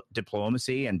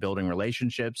diplomacy and building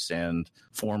relationships and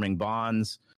forming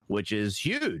bonds, which is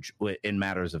huge in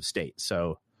matters of state.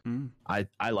 So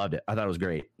I loved it. I thought it was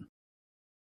great.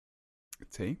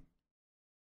 T.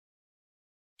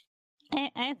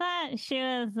 I thought she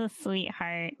was a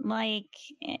sweetheart.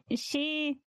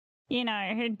 She,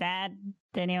 her dad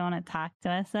didn't want to talk to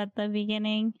us at the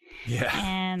beginning. Yeah.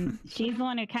 And she's the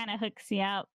one who kind of hooks you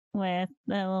up with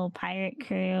the little pirate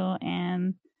crew.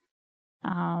 And,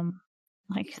 the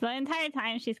entire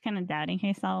time she's kind of doubting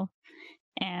herself.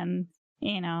 And,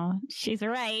 she's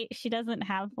right. She doesn't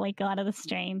have, a lot of the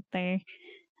strength or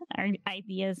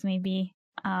ideas, maybe.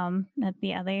 That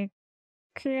the other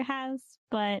crew has,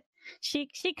 but she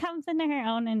comes into her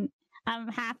own, and I'm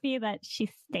happy that she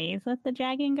stays with the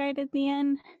Dragon Guard at the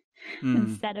end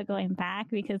instead of going back,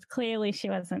 because clearly she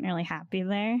wasn't really happy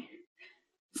there.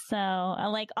 So,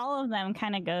 like, all of them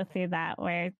kind of go through that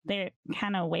where they're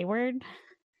kind of wayward.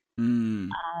 The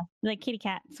kitty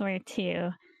cats were too.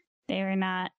 They were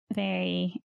not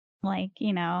very, like,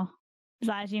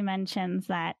 Zaji mentions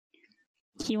that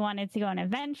he wanted to go on an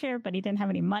adventure, but he didn't have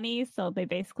any money, so they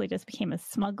basically just became a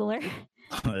smuggler.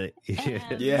 That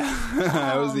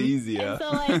was easier.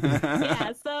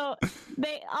 So, so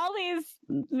all these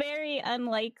very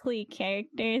unlikely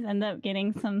characters end up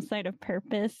getting some sort of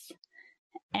purpose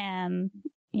and,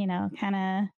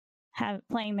 kind of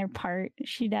playing their part.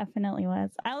 She definitely was.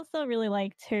 I also really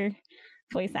liked her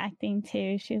voice acting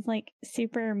too. She's like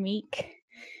super meek,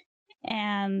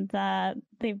 and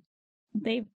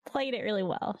they played it really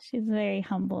well. She's a very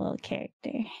humble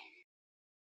character.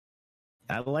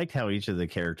 I liked how each of the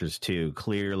characters too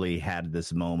clearly had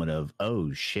this moment of,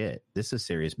 oh shit, this is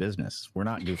serious business. We're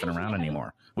not goofing around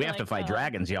anymore. We have to fight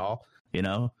dragons, y'all.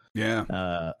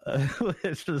 Yeah.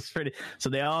 It's just pretty. So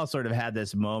they all sort of had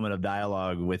this moment of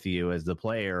dialogue with you as the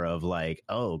player of like,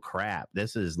 oh crap,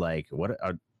 this is like, what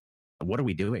are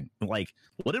we doing? Like,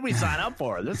 what did we sign up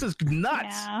for? This is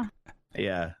nuts.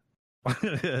 Yeah.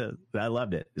 I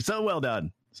loved it. So well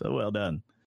done. So well done.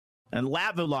 And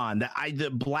Lavulon, the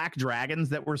black dragons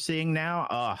that we're seeing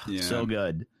now, so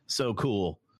good. So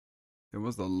cool. It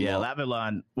was a lot. Yeah,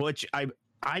 Lavulon, which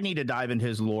I need to dive into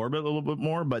his lore a little bit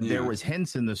more, but there was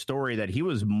hints in the story that he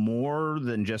was more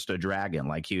than just a dragon.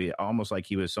 Like he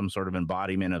was some sort of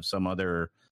embodiment of some other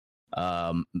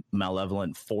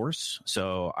malevolent force.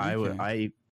 So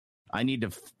I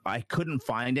couldn't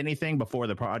find anything before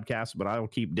the podcast, but I will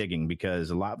keep digging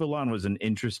because Lavulon was an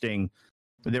interesting.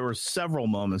 There were several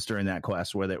moments during that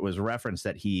quest where it was referenced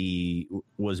that he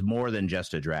was more than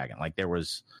just a dragon. Like there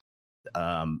was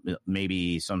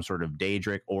maybe some sort of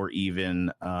Daedric or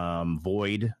even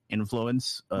void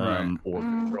influence or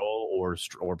control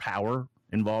or power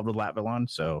involved with Lavulon.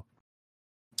 So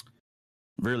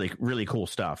really, really cool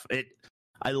stuff.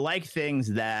 I like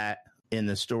things that in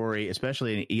the story,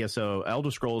 especially in ESO,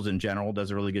 Elder Scrolls in general does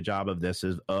a really good job of this,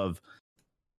 of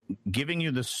giving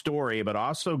you the story, but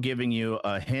also giving you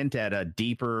a hint at a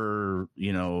deeper,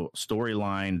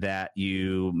 storyline that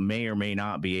you may or may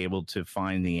not be able to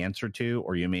find the answer to,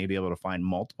 or you may be able to find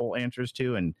multiple answers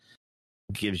to, and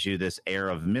gives you this air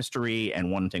of mystery and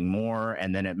wanting more.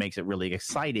 And then it makes it really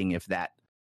exciting if that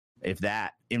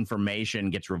information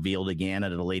gets revealed again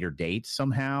at a later date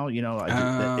somehow,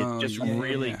 it just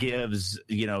really gives,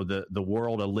 the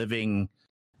world a living,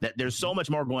 that there's so much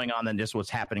more going on than just what's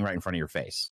happening right in front of your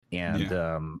face. And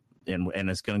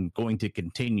it's going to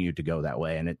continue to go that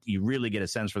way. And you really get a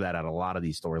sense for that out of a lot of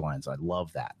these storylines. I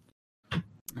love that. I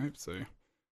hope so.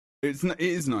 It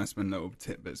is nice when little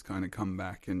tidbits kind of come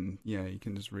back, and you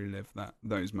can just relive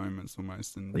those moments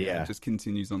almost, and it just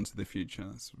continues on to the future.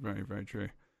 That's very, very true.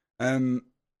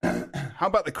 How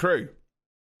about the crew?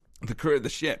 The crew of the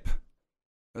ship.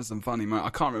 There's some funny moments.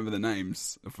 I can't remember the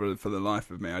names for the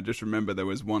life of me. I just remember there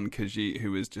was one Khajiit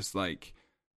who was just like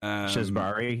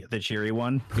Shizbari, the cheery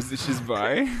one. Was it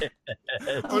Shizbari?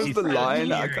 What was the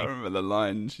line? I can't remember the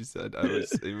line she said.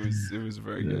 It was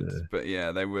very good. But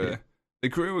yeah, the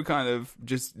crew were kind of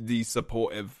just the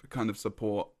supportive kind of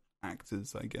support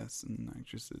actors, I guess, and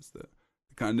actresses that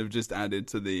kind of just added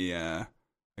to the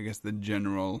I guess the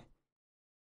general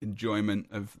enjoyment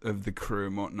of the crew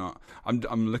and whatnot.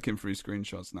 I'm looking through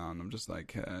screenshots now, and I'm just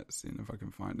like seeing if I can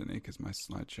find any, because my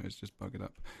slideshow's just buggered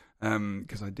up.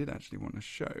 Because I did actually want to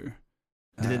show.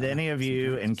 Did any of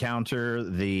you encounter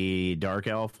the dark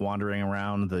elf wandering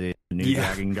around the new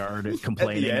Dragon Guard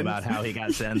complaining about how he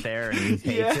got sent there and he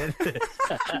hates it?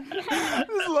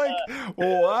 It's like,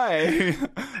 why?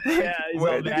 Yeah, he's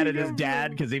all mad at his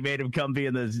dad because he made him come be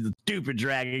in the stupid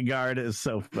Dragon Guard. It's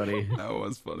so funny. That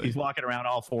was funny. He's walking around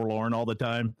all forlorn all the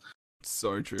time.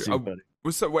 So true. Funny.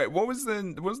 So wait, what was the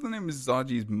name of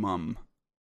Zaji's mum?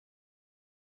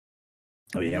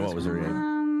 Oh yeah, what was her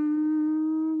name?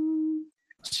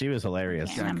 She was hilarious.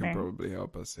 Jack can probably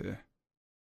help us here.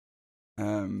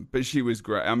 But she was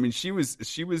great. I mean, she was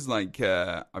like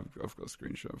I've got a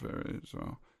screenshot of her as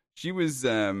well. She was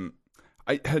after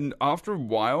a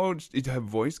while, her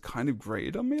voice kind of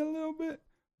grated on me a little bit,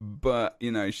 but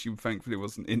she thankfully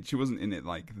wasn't in it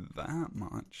like that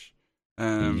much.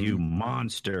 You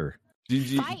monster.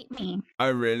 Fight me.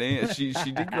 Oh, really? She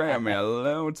did grate on me a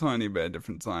little tiny bit at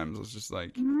different times. I was just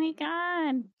like, oh my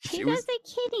god, she does a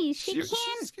kitty. She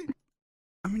can't.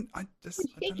 I mean,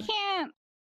 She can't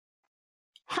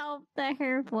help that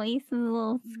her voice is a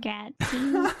little scratchy.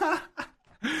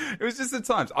 It was just the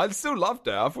times. I still loved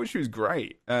her. I thought she was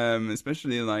great.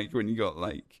 Especially like when you got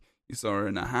like you saw her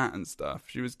in a hat and stuff.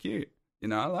 She was cute. You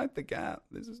know, I like the cat.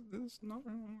 There's nothing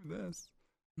wrong with this.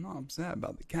 I'm not upset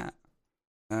about the cat.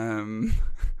 Don't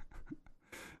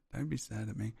be sad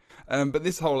at me. But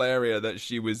this whole area that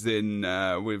she was in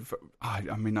with,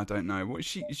 I mean, I don't know what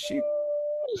she.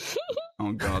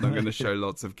 Oh God, I'm going to show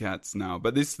lots of cats now.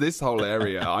 But this whole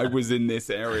area, I was in this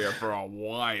area for a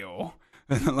while.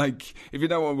 Like, if you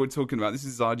know what we're talking about, this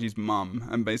is Zaji's mum,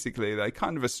 and basically they're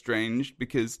kind of estranged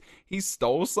because he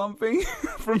stole something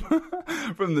from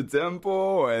the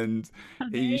temple, and a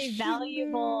very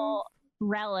valuable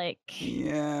relic.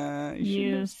 Yeah,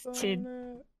 used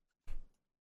to.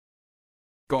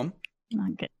 Go on.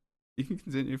 Not good. You can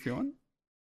continue if you want.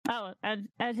 Oh, I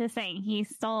was just saying, he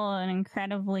stole an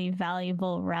incredibly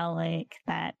valuable relic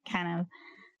that kind of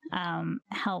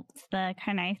helped the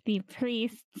Carnathy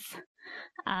priests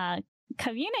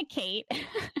communicate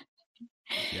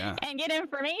and get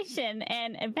information,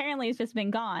 and apparently it's just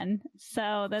been gone.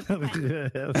 So that's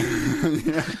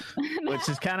which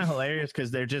is kind of hilarious because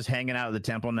they're just hanging out at the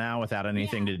temple now without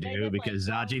anything to do because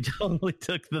like, Zaji totally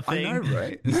took the thing. I know,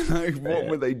 right? Like, what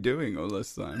were they doing all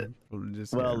this time?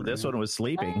 This one was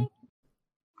sleeping.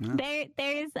 Yeah.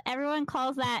 There's everyone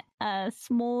calls that a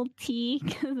small T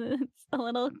because it's a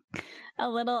little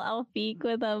elfique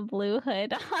with a blue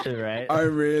hood on. Right? Oh,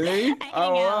 really? I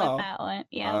hang out with that one.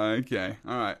 Yeah. Okay.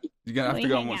 All right. You're gonna have to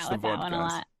go and watch the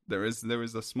podcast. There is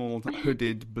a small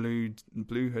hooded blue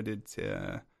hooded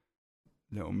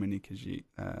little mini Khajiit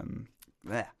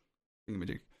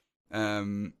thingamajig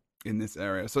in this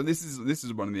area. So this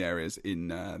is one of the areas in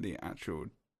the actual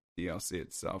DLC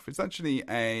itself. It's actually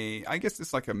I guess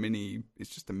it's like it's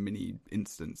just a mini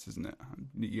instance, isn't it?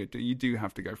 You do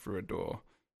have to go through a door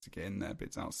to get in there, but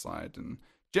it's outside, and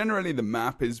generally the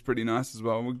map is pretty nice as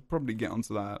well. We'll probably get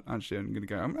onto that. Actually,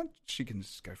 I'm actually can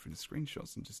just go through the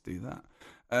screenshots and just do that.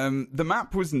 The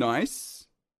map was nice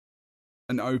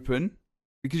and open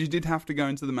because you did have to go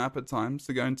into the map at times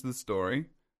to go into the story.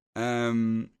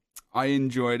 I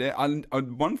enjoyed it.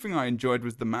 One thing I enjoyed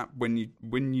was the map when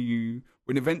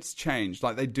events change,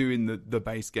 like they do in the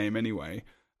base game anyway.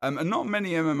 And not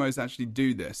many MMOs actually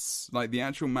do this. Like the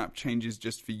actual map changes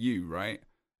just for you, right?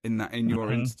 In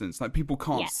your instance, like people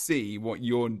can't see what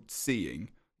you're seeing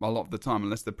a lot of the time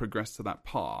unless they progress to that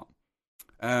part.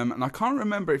 And I can't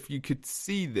remember if you could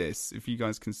see this. If you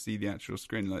guys can see the actual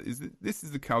screen, like this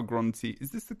is the Calgronti?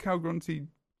 Is this the Calgronti?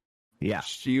 Yeah,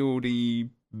 shieldy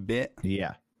bit.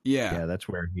 Yeah. That's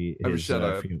where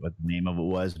I forget what the name of it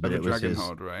was, but it was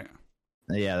Dragonhold, right?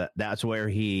 Yeah, that's where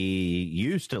he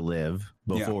used to live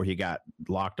before he got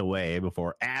locked away.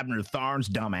 Before Abner Tharn's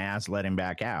dumbass let him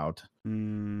back out.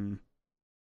 That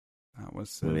was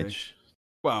silly.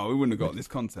 Well, we wouldn't have got this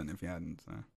content if he hadn't.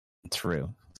 So.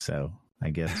 True. So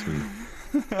I guess we.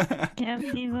 Guess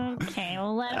he's okay.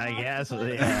 We'll let him I guess.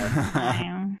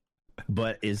 Yeah.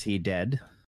 But is he dead?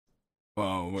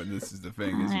 Well, this is the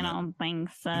thing, isn't it? I don't think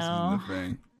so. This is the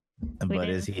thing. But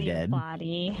is he dead?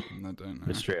 Body. I don't know.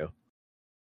 It's true.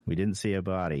 We didn't see a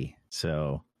body,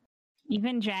 so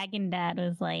even Dragon Dad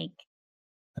was like,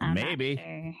 maybe. Not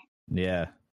sure. Yeah.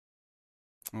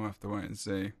 We'll have to wait and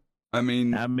see. I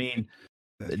mean,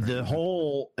 the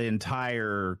whole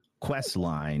entire quest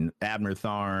line, Abner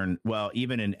Tharn, well,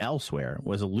 even in Elsewhere,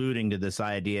 was alluding to this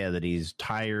idea that he's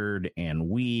tired and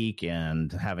weak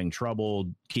and having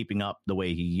trouble keeping up the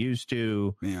way he used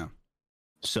to. Yeah.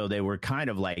 So they were kind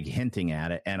of like hinting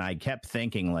at it. And I kept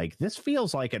thinking, like, this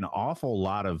feels like an awful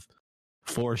lot of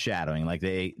foreshadowing. Like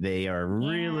they are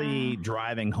really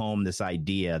driving home this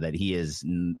idea that he is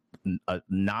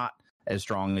not as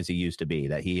strong as he used to be,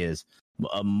 that he is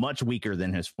much weaker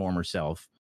than his former self.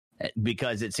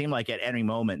 Because it seemed like at any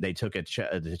moment they took an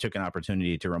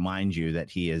opportunity to remind you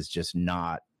that he is just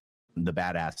not the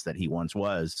badass that he once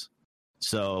was.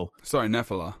 So sorry,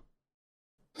 Nephila.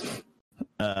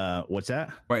 What's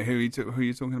that? Wait, who are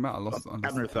you talking about? I lost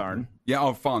Abner Tharn. Yeah,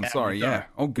 Tharn. Sorry, yeah.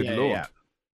 Oh, good lord.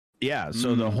 Yeah.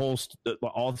 So the whole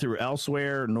all through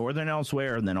Elsewhere, Northern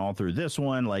Elsewhere, and then all through this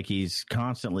one, like he's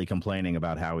constantly complaining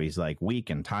about how he's like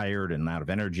weak and tired and out of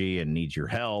energy and needs your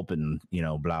help and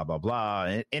blah blah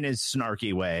blah in his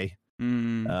snarky way.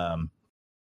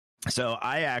 So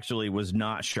I actually was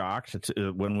not shocked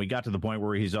when we got to the point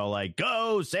where he's all like,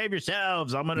 "Go save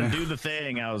yourselves! I'm gonna do the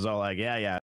thing." I was all like,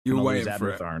 "Yeah." You were waiting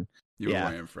for it. Tharn. You were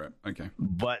waiting for it. Okay.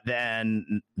 But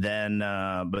then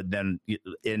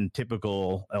in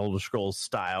typical Elder Scrolls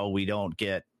style, we don't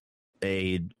get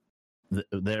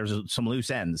there's some loose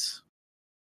ends.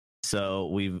 So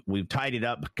we've tidied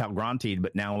up Calgrantied,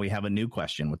 but now we have a new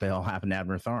question. What the hell happened to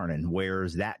Abner Tharn, and where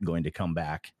is that going to come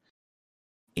back?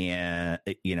 And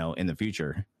in the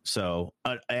future. So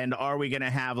and are we going to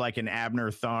have like an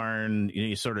Abner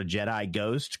Tharn sort of Jedi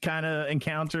ghost kind of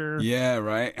encounter? Yeah,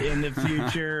 right. In the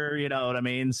future, you know what I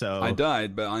mean? So I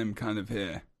died, but I'm kind of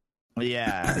here.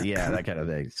 Yeah, that kind of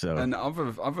thing. So and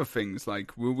other things,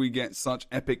 like, will we get such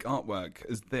epic artwork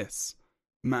as this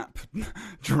map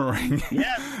drawing?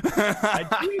 Yes, I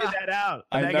tweeted that out.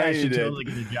 That guy should totally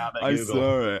get a job at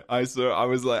Google. I saw it. I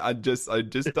was like, I just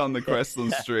done the quest on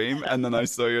stream, and then I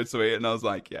saw your tweet, and I was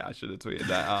like, yeah, I should have tweeted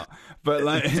that out. But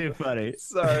like, it's too funny.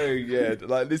 So good.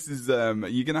 Like, this is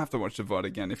you're gonna have to watch the VOD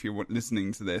again if you're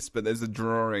listening to this. But there's a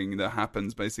drawing that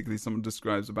happens. Basically, someone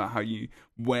describes about how you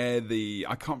wear the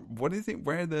I can't remember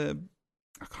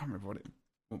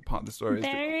what part of the story is.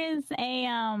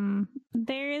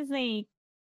 There is a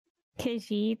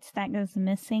Khajiit that goes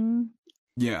missing.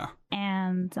 Yeah.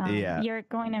 And you're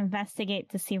going to investigate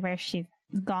to see where she's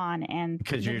gone, and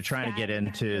because you're trying to get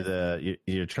into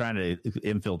you're trying to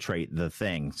infiltrate the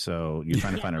thing, so you're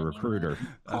trying to find a recruiter.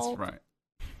 That's right.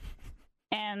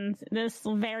 And this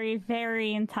very,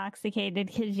 very intoxicated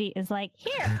Khajiit is like,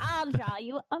 here, I'll draw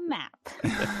you a map.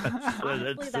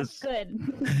 Honestly, that's good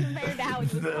compared to how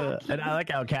he was talking. And I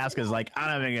like how Casca's like, I'm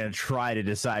not even going to try to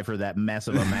decipher that mess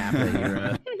of a map that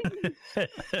you're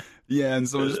Yeah, and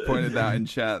someone just pointed out in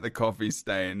chat the coffee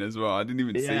stain as well. I didn't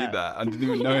even see that. I didn't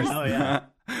even notice that.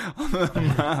 On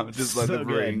the map, just like the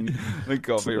ring, the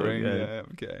coffee ring. Good. Yeah,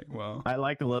 okay. Well, I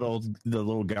like the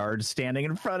little guards standing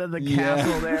in front of the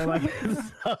castle there. Like,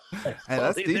 hey,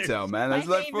 that's detail, man. That's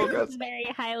like very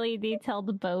highly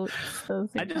detailed boats. Those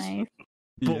are nice.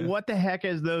 But what the heck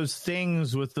is those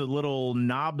things with the little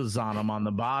knobs on them on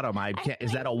the bottom?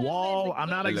 Is that a wall? I'm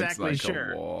not exactly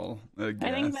sure. A wall, I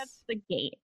think that's the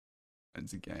gate.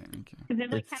 It's a gate.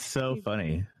 Okay. It's so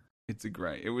funny. It's a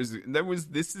great.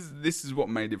 This is what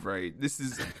made it very.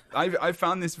 I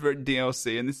found this very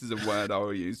DLC, and this is a word I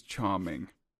will use. Charming,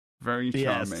 very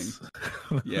charming.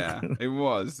 Yes. Yeah, it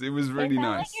was really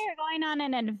nice. Like you're going on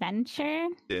an adventure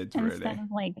instead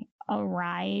of like a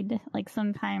ride. Like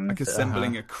sometimes like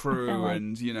assembling a crew,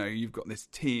 and you've got this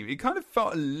team. It kind of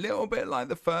felt a little bit like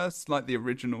the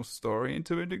original story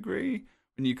to a degree,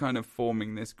 when you're kind of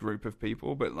forming this group of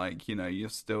people, but like you're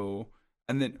still.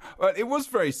 And then it was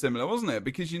very similar, wasn't it?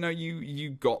 Because you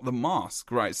got the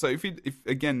mask, right? So if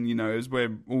again, as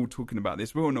we're all talking about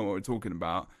this, we all know what we're talking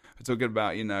about. We're talking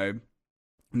about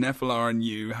Nephila and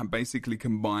you have basically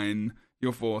combine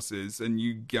your forces, and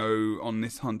you go on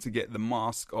this hunt to get the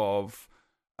mask of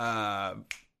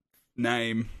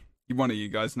name. One of you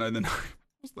guys know the name.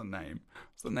 What's the name?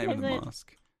 What's the name of the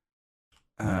mask?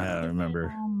 I don't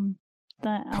remember.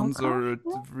 The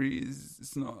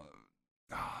it's not.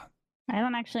 I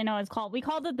don't actually know what it's called. We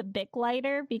called it the Bic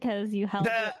Lighter because you held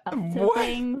it up to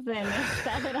things and it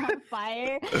set it on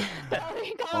fire. So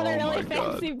we called it a really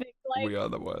fancy Bic Lighter. We are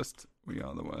the worst.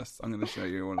 I'm going to show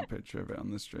you a picture of it on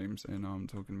the stream so you know I'm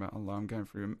talking about. Allah, I'm going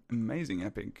through amazing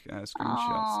epic screenshots.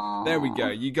 Aww. There we go.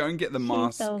 You go and get the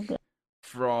mask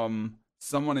from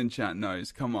someone in chat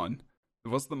knows. Come on.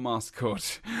 What's the mask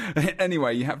called?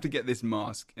 Anyway, you have to get this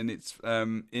mask, and it's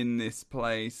in this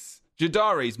place.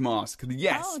 Jadari's mask.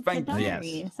 Yes, thank you.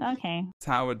 Yes. Okay.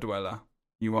 Tower Dweller.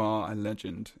 You are a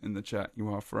legend in the chat.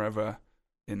 You are forever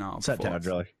in our What's up, Tower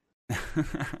Dweller?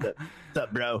 What's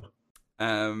up, bro?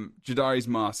 Jadari's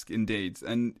mask, indeed.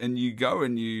 And you go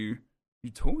and you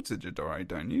talk to Jadari,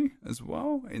 don't you, as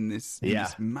well, in this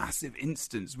massive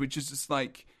instance, which is just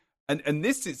like... And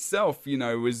this itself,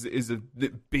 is a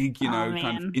big, kind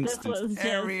of instance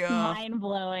area. Mind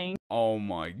blowing. Oh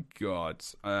my god!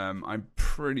 I'm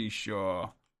pretty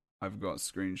sure I've got a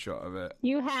screenshot of it.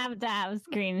 You have to have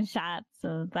screenshots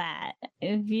of that.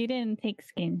 If you didn't take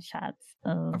screenshots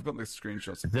of... I've got the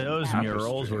screenshots. Those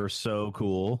murals were so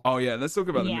cool. Oh yeah, let's talk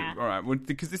about the murals. All right, well,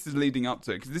 because this is leading up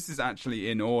to it. Because this is actually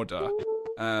in order.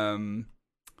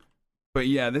 But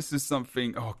yeah, this is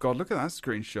something. Oh god, look at that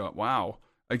screenshot! Wow.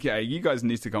 Okay, you guys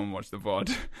need to come and watch the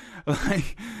VOD.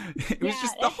 It was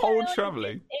just the whole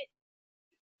traveling.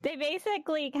 They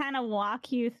basically kind of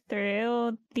walk you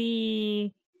through the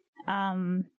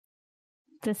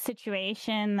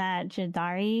situation that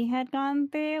Jadari had gone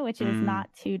through, which is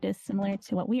not too dissimilar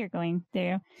to what we are going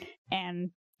through,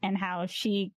 and how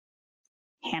she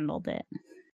handled it.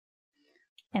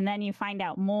 And then you find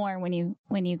out more when you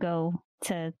go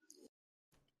to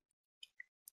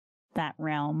that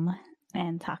realm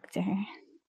and talk to her.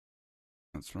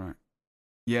 That's right.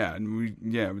 Yeah, and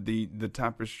the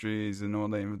tapestries and all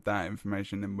that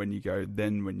information, and when you go to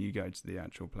the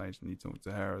actual place and you talk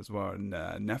to her as well, and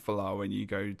Nephilah, when you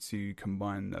go to do you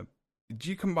combine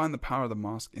the power of the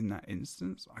mask in that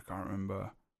instance? I can't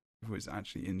remember if it was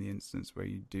actually in the instance where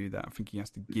you do that. I think he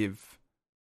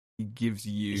gives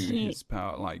you his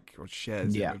power, like, or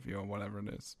shares it with you, or whatever it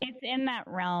is. It's in that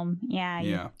realm.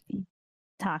 Yeah. You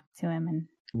talk to him and.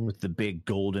 With the big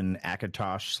golden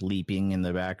Akatosh sleeping in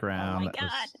the background. Oh my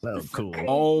god, so cool.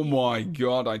 Oh my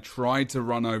god, I tried to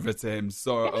run over to him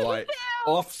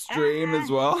off stream as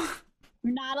well.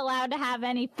 Not allowed to have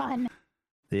any fun.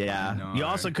 Yeah. You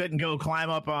also couldn't go climb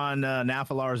up on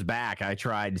Nafalar's back. I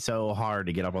tried so hard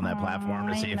to get up on that platform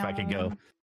to see if I could go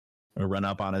or run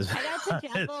up on his. I got to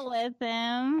juggle with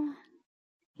him.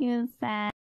 He was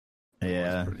sad.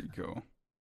 Yeah. That's pretty cool.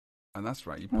 And that's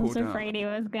right. I was afraid he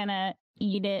was gonna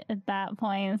eat it at that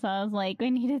point, so I was like, we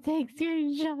need to take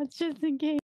screenshots just in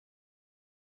case.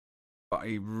 But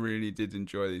I really did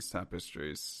enjoy these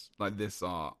tapestries. Like, this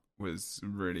art was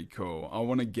really cool. I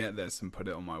want to get this and put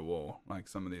it on my wall, like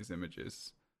some of these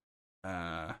images.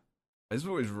 It's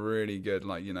always really good.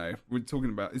 Like, we're talking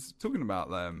about it's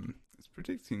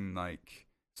predicting, like,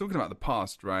 talking about the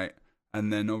past, right?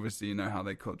 And then obviously how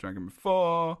they caught Dragon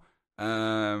before.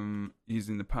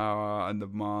 Using the power and the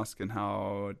mask, and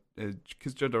how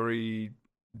because Jodori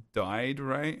died,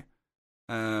 right?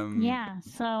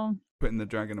 So putting the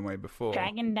dragon away before.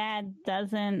 Dragon Dad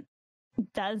doesn't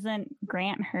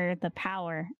grant her the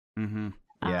power. Mm-hmm.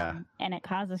 And it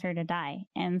causes her to die,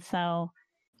 and so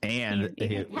you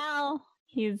can tell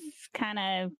he's kind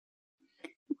of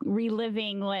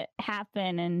reliving what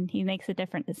happened, and he makes a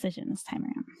different decision this time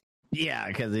around. Yeah,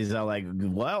 because he's all like,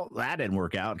 well, that didn't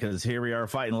work out because here we are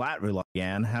fighting Latvia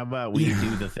again. How about we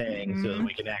do the thing so that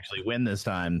we can actually win this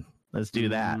time? Let's do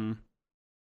that.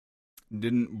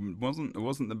 It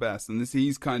wasn't the best, and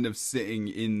he's kind of sitting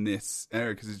in this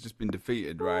area because he's just been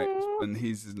defeated, right? And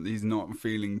he's not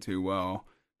feeling too well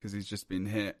because he's just been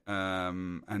hit.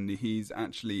 And he's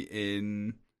actually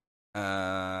in.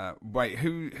 Wait,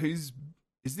 who's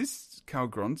is this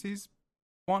Calgronti's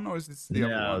one, or is this the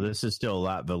other one? No, this is still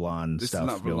Latvilan stuff.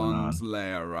 This is Latvilan's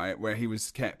lair, right? Where he was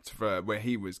kept for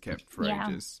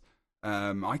ages.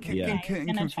 I keep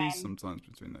getting confused sometimes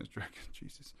between those dragons.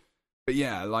 Jesus. But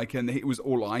yeah, like, and it was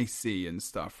all icy and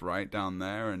stuff, right, down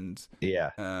there, and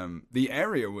the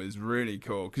area was really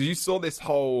cool because you saw this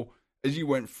whole, as you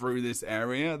went through this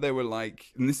area, they were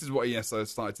like, and this is what ESO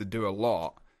started to do a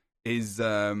lot, is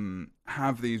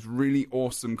have these really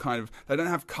awesome kind of, they don't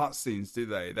have cutscenes, do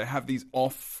they? They have these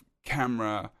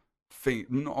off-center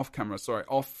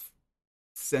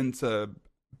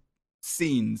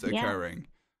scenes occurring.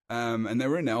 And they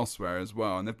were in Elsewhere as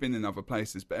well, and they've been in other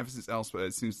places, but ever since Elsewhere,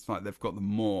 it seems like they've got them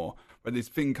more, where this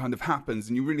thing kind of happens,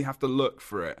 and you really have to look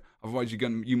for it, otherwise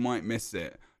you might miss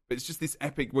it. But it's just this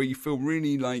epic where you feel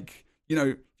really like,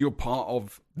 you're part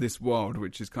of this world,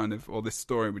 which is kind of, or this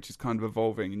story, which is kind of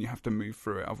evolving, and you have to move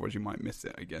through it, otherwise you might miss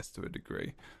it, I guess, to a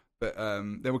degree. But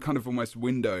there were kind of almost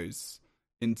windows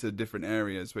into different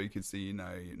areas where you could see,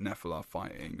 Nephilah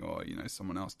fighting, or,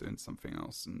 someone else doing something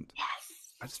else, and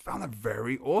I just found that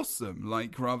very awesome,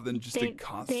 like, rather than just a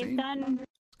cutscene.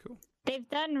 Cool. They've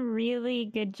done really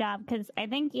good job, because I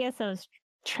think ESO's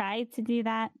tried to do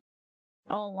that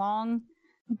all along,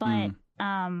 but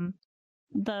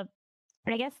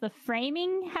I guess the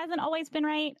framing hasn't always been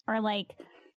right, or like,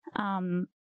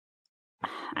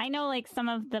 I know like some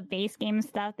of the base game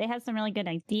stuff, they have some really good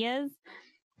ideas,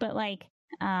 but like,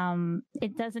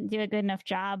 it doesn't do a good enough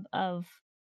job of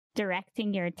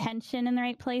directing your attention in the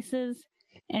right places,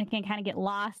 and it can kind of get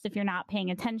lost if you're not paying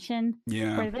attention.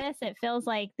 Yeah. For this, it feels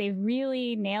like they've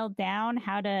really nailed down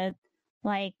how to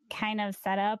like kind of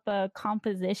set up a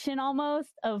composition almost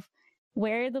of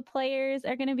where the players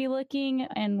are going to be looking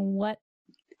and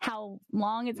how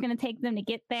long it's going to take them to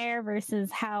get there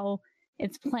versus how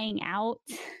it's playing out.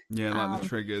 Yeah, like the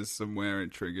triggers and where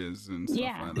it triggers and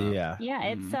stuff like that.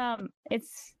 Yeah,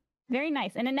 it's very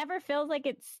nice, and it never feels like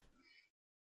it's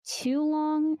too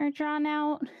long or drawn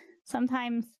out.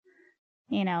 Sometimes,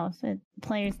 the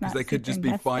players not. They could just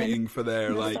be fighting for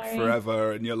their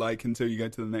forever, and you're like, until you go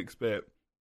to the next bit.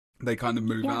 They kind of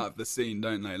move out of the scene,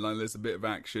 don't they? Like, there's a bit of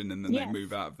action, and then they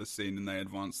move out of the scene, and they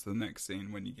advance to the next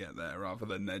scene when you get there, rather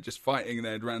than they're just fighting.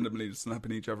 They're randomly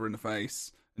slapping each other in the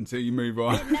face until you move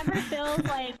on. It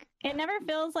never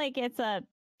feels like it's a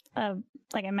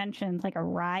like I mentioned, like a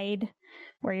ride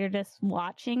where you're just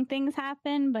watching things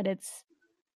happen, but it's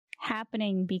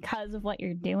happening because of what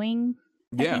you're doing.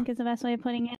 I think is the best way of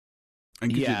putting it.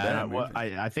 And gives you Yeah, better well,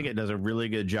 moving. I think it does a really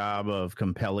good job of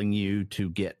compelling you to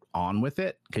get on with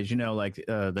it because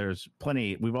there's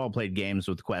plenty. We've all played games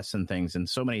with quests and things, and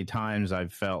so many times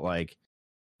I've felt like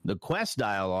the quest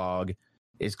dialogue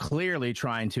is clearly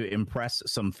trying to impress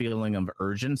some feeling of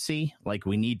urgency, like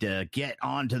we need to get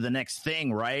on to the next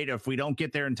thing, right? If we don't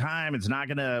get there in time, it's not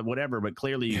gonna whatever. But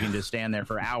clearly, you can just stand there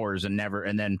for hours and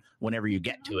then whenever you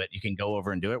get to it, you can go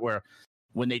over and do it. Where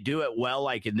when they do it well,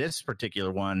 like in this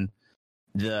particular one,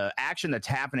 the action that's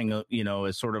happening,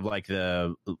 is sort of like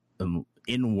the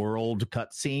in-world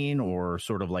cutscene or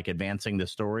sort of like advancing the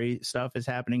story stuff is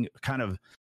happening, kind of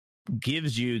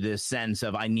gives you this sense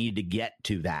of I need to get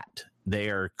to that. They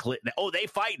are they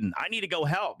fighting. I need to go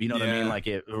help. You know what I mean? Like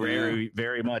it very,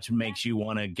 very much makes you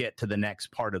want to get to the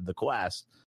next part of the quest,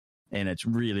 and it's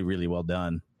really, really well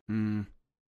done.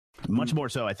 Much more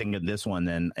so, I think, in this one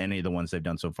than any of the ones they've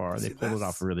done so far. They pulled it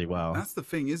off really well. That's the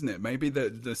thing, isn't it? Maybe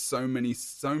there's so many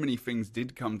things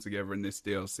did come together in this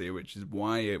DLC, which is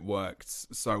why it worked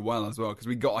so well as well. Because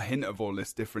we got a hint of all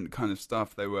this different kind of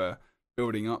stuff they were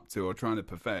building up to or trying to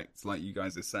perfect, like you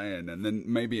guys are saying. And then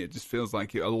maybe it just feels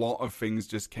like a lot of things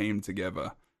just came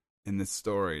together in this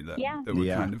story that were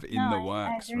kind of in the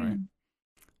works, right?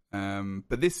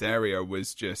 But this area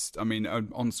was just, I mean,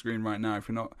 on screen right now, if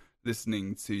you're not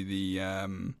listening to the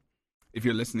if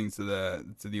you're listening to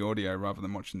the audio rather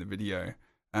than watching the video,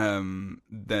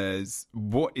 there's,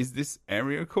 what is this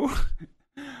area called?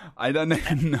 I don't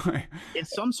even know.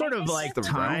 It's some sort of like the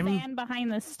time sand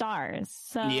behind the stars.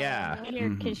 So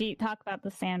because you talk about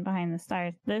the sand behind the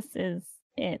stars, this is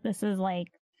it. This is like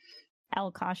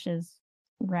Elkosh's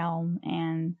realm,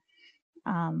 and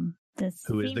this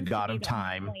who is the god of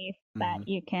time that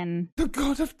you can the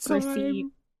god of time. Receive.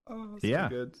 Oh, so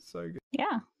good, so good.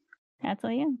 Yeah, that's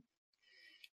what you.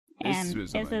 And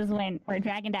this is where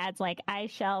Dragon Dad's like, I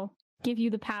shall give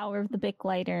you the power of the Bic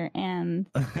lighter, and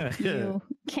you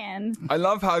can. I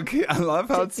love how T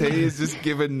is just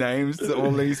giving names to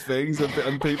all these things,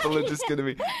 and people are just gonna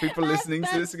be listening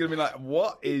to this are gonna be like,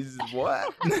 what?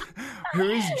 Who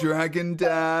is Dragon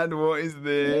Dad? What is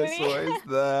this? What is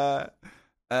that?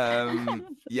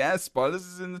 Spoilers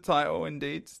is in the title.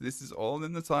 Indeed, this is all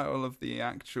in the title of the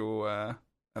actual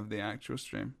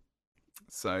stream.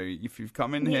 So if you've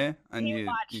come in here and you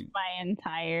watched my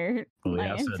entire,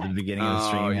 at the beginning of the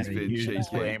stream, he's been huge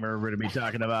disclaimer. We're going to be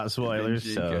talking about spoilers.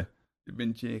 You've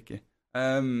been cheeky. But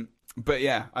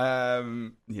I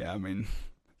mean,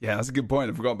 that's a good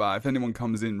point. I forgot about it. If anyone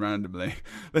comes in randomly,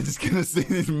 they're just going to see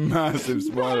this massive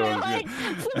spoiler. Like,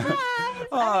 surprise!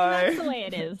 I mean, that's the way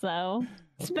it is, though.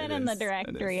 It's been in the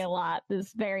directory a lot,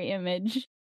 this very image.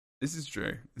 This is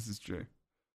true.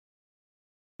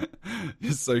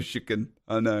 You're so shooken.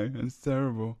 I know. It's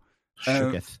terrible.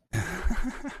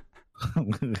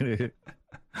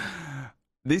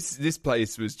 This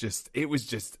place was just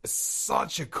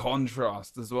such a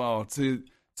contrast as well to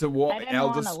what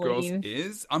Elder Scrolls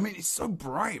is. I mean, it's so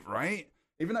bright, right?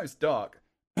 Even though it's dark.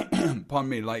 Pardon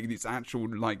me, like it's actual,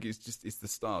 like it's the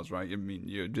stars, right? I mean,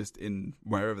 you're just in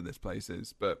wherever this place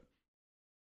is, but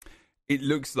it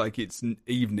looks like it's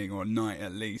evening or night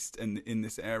at least in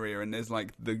this area, and there's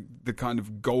like the kind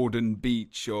of golden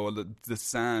beach or the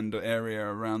sand area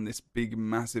around this big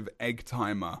massive egg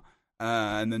timer,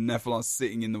 and the Nephilim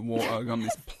sitting in the water on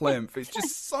this plinth. It's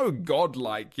just so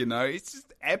godlike, it's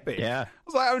just epic. Yeah. I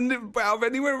was like, out of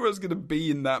anywhere I was going to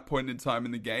be in that point in time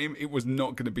in the game, it was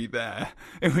not going to be there.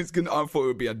 I thought it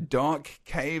would be a dark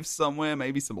cave somewhere,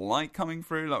 maybe some light coming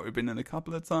through like we've been in a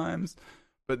couple of times,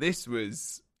 but this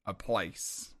was a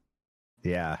place.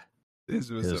 Yeah. This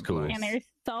was a cool. place. And there's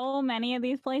so many of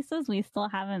these places we still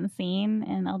haven't seen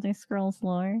in Elder Scrolls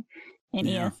lore in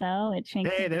ESO.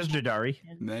 Hey, there's Jadari.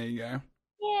 There you go.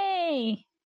 Yay!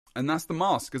 And that's the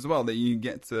mask as well that you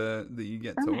get to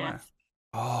wear.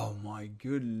 Oh my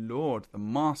good lord, the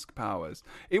mask powers.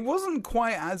 It wasn't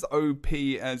quite as OP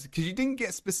as, because you didn't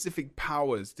get specific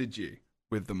powers, did you,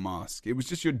 with the mask? It was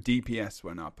just your DPS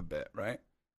went up a bit, right?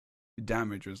 The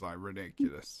damage was like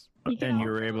ridiculous. And you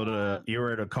were able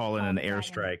to call in an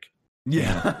airstrike.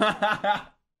 Yeah.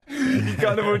 You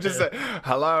kind of would just say,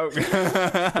 hello.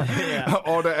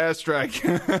 Order airstrike.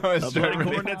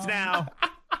 Coordinates now.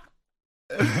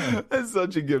 That's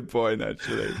such a good point,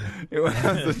 actually. It was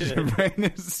such a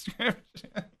brain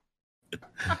description.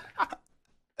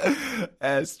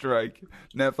 Airstrike.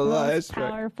 Nephilim airstrike.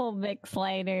 Powerful Vic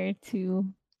slider to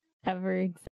ever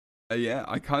exist.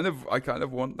 I kind of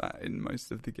want that in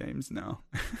most of the games now.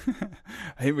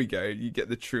 Here we go. You get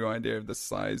the true idea of the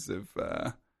size of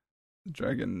the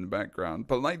dragon in the background.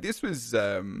 But like this was,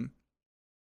 I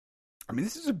I mean,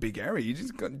 this is a big area. You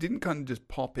just didn't kind of just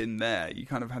pop in there. You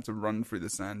kind of had to run through the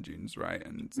sand dunes, right?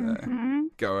 And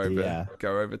go over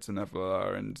to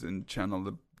Neverlar and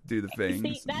do the things.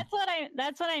 See, that's what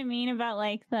I mean about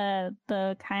like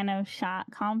the kind of shot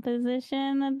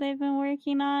composition that they've been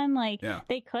working on. Like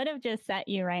they could have just set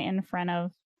you right in front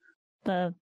of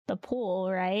the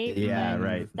pool, right? Yeah, but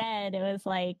right. Instead, it was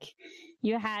like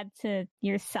you had to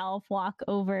yourself walk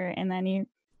over, and then you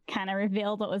kind of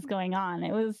revealed what was going on.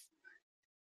 It was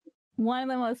one of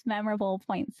the most memorable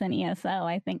points in ESO,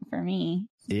 I think, for me.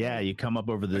 Yeah, you come up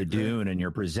over the dune and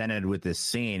you're presented with this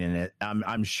scene, and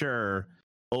I'm sure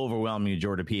overwhelming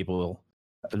majority of people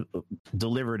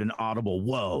delivered an audible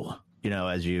 "whoa,"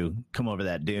 as you come over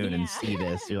that dune and see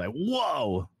this. You're like,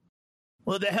 "Whoa,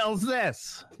 what the hell's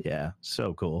this?" Yeah,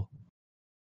 so cool.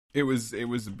 It was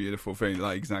a beautiful thing.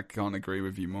 Like, Zach, can't agree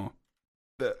with you more.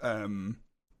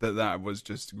 That was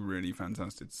just really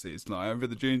fantastic to see. It's like over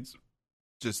the dunes.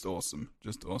 Just awesome.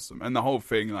 And the whole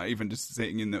thing, like even just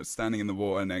standing in the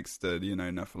water next to,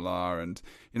 Nefalar and,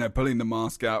 pulling the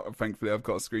mask out. Thankfully, I've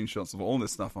got screenshots of all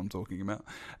this stuff I'm talking about.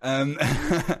 And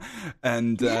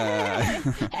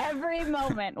every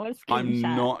moment was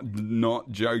screenshot. I'm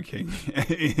not joking.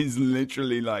 It is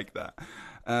literally like that.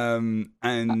 And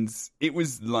it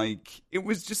was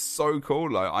just so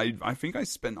cool. Like I think I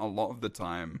spent a lot of the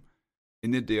time in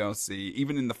the DLC,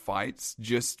 even in the fights,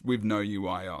 just with no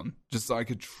UI on, just so I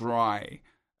could try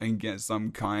and get some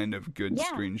kind of good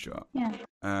screenshot. Yeah.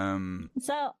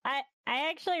 So I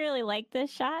actually really like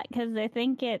this shot because I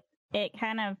think it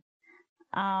kind of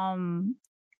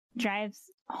drives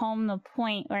home the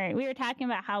point where we were talking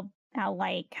about how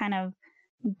like kind of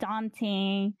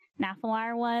daunting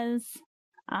Nefalar was.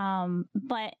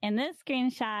 But in this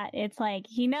screenshot, it's like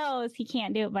he knows he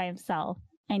can't do it by himself.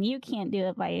 And you can't do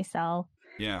it by yourself.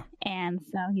 Yeah. And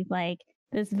so he's like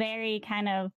this very kind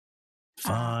of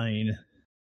fine,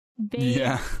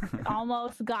 big,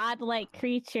 almost godlike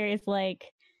creature is like,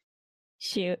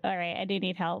 shoot, all right, I do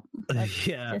need help. Let's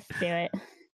just do it.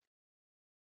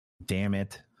 Damn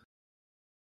it.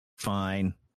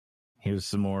 Fine. Here's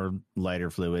some more lighter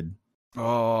fluid.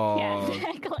 Oh, yeah,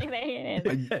 exactly. There it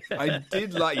is. I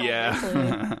did like,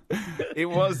 it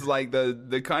was like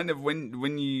the kind of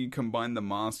when you combine the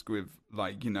mask with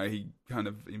like, he kind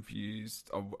of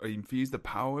infused the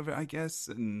power with it, I guess,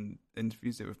 and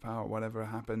infused it with power, whatever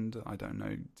happened. I don't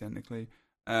know technically.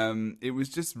 It was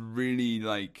just really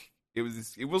like it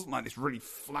wasn't like this really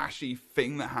flashy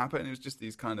thing that happened. It was just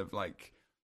these kind of like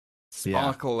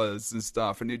sparklers and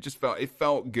stuff, and it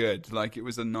felt good. Like it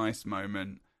was a nice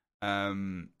moment.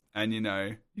 And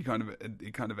it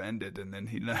kind of ended, and then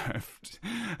he left.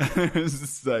 It was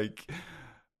just like,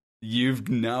 you've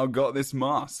now got this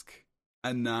mask,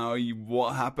 and now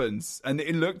what happens? And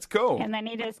it looked cool. And then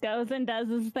he just goes and does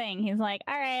his thing. He's like,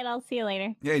 "All right, I'll see you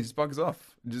later." Yeah, he just bugs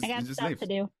off. I got stuff to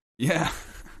do. Yeah.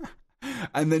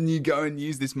 And then you go and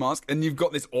use this mask, and you've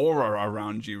got this aura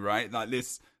around you, right? Like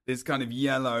this kind of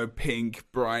yellow, pink,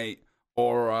 bright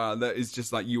aura that is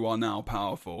just like, you are now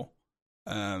powerful.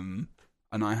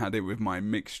 And I had it with my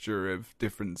mixture of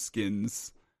different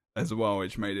skins as well,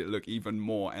 which made it look even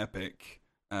more epic.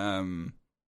 And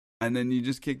then you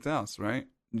just kicked ass, right?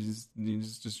 You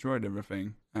just destroyed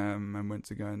everything, and went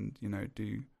to go and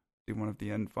do one of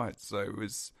the end fights. So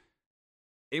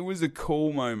it was a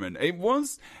cool moment. It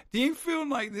was. Do you feel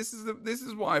like this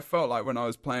is what I felt like when I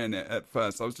was playing it at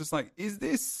first? I was just like, is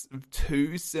this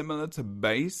too similar to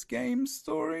base game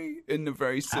story in a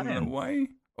very similar way?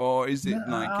 Or is it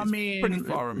pretty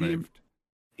far removed?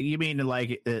 You mean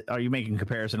like, are you making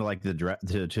comparison to like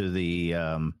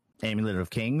the Amulet of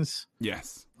Kings?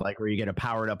 Yes. Like where you get a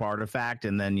powered up artifact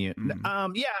and then you, I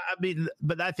mean,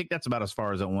 but I think that's about as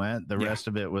far as it went. The rest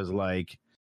of it was like,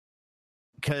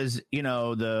 because,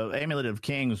 the Amulet of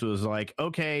Kings was like,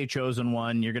 okay, chosen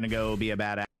one, you're going to go be a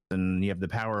badass and you have the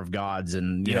power of gods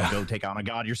and, go take on a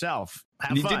god yourself.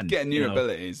 Have you fun. Did get new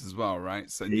abilities as well, right?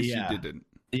 So this you didn't.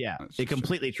 Yeah, it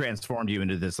completely transformed you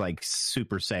into this like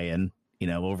Super Saiyan,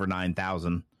 over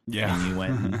 9,000. Yeah, and you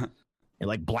went and, you're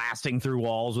like blasting through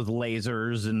walls with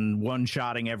lasers and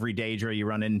one-shotting every Daedra you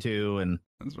run into, and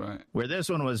that's right. Where this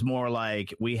one was more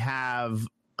like, we have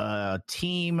a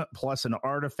team plus an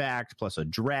artifact plus a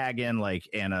dragon, like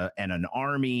and an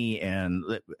army, and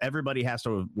everybody has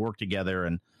to work together.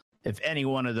 And if any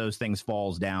one of those things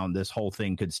falls down, this whole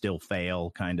thing could still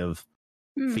fail. Kind of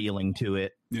feeling to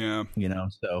it. Yeah.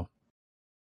 So.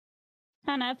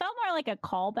 I don't know, it felt more like a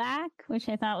callback, which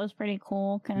I thought was pretty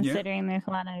cool, considering there's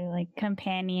a lot of like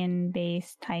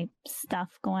companion-based type stuff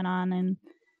going on in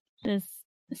this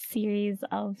series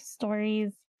of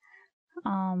stories.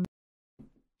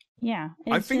 Yeah,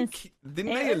 I it's think just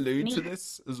didn't it they was allude to neat.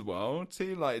 this as well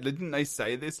too? Like, didn't they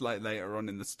say this like later on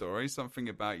in the story? Something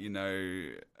about I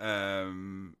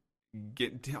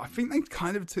think they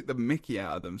kind of took the Mickey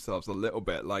out of themselves a little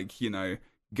bit, like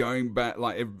going back,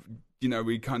 like if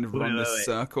we kind of Wait, run wait, this wait.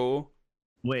 circle.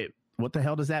 Wait, what the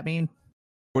hell does that mean?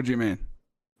 What do you mean?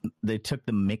 They took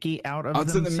the Mickey out of I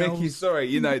took the Mickey. themselves?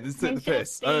 Sorry, this took the It's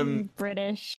piss. just being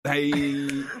British.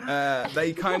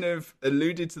 They kind of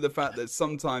alluded to the fact that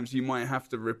sometimes you might have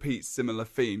to repeat similar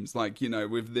themes, like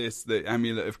with this, the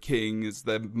Amulet of Kings,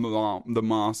 the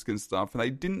mask and stuff.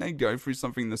 And they go through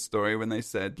something in the story when they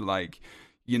said like,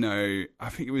 I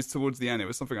think it was towards the end. It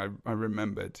was something I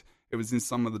remembered. It was in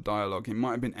some of the dialogue. It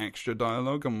might have been extra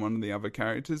dialogue on one of the other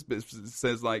characters, but it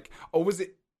says like, oh, was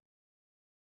it?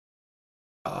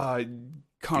 I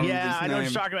can't remember his I know what name.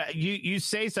 you're talking about. You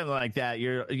say something like that.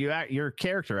 Your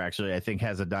character actually, I think,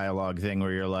 has a dialogue thing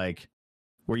where you're like,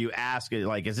 where you ask it,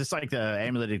 like, is this like the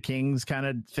Amulet of Kings kind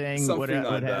of thing? Something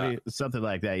like that. Something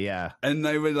like that. Yeah. And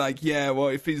they were like, yeah, well,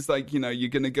 if he's like, you're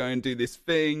going to go and do this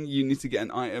thing, you need to get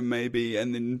an item maybe.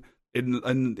 And then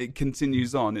it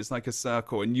continues on. It's like a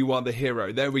circle and you are the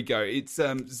hero. There we go. It's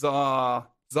Zar.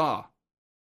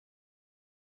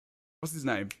 What's his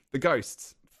name? The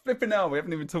ghost. Flipping hell, we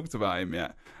haven't even talked about him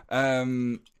yet.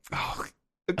 The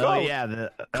gold. Yeah.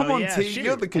 Come on, yeah, T. shoot.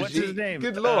 You're the What's his name?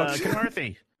 Good lord.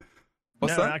 Canarthy.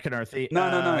 What's no, that? not Canarthy.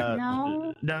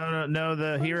 No.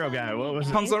 The hero guy. What was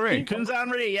it? Kunzari.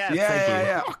 Kunzanri. Yes. Yeah, thank you.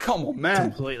 yeah. Oh, come on, man.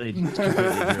 Completely drew a I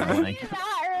blank. did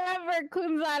not remember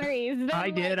Kunzanri's. I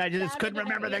did. I just couldn't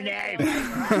remember their name.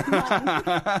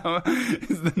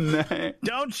 Is the name?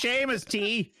 Don't shame us,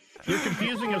 T. You're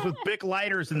confusing us with Bic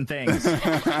lighters and things.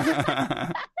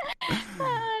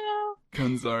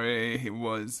 Kunzari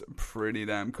was pretty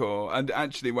damn cool. And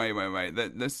actually, wait.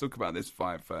 Let's talk about this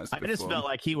fight first. I just felt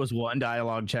like he was one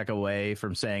dialogue check away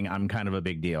from saying I'm kind of a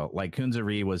big deal. Like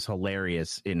Kunzari was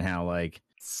hilarious in how like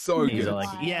so he's good. like,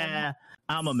 yeah,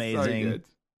 I'm amazing.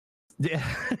 Yeah.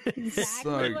 Exactly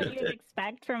So what good. you'd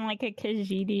expect from like a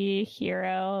Khajiit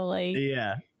hero. Like,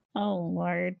 Yeah. oh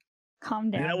Lord,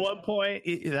 calm down. And at one point,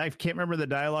 I can't remember the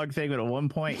dialogue thing, but at one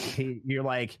point, you're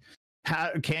like,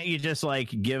 "How can't you just like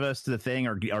give us the thing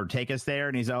or take us there?"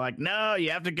 And he's all like, "No,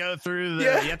 you have to go through you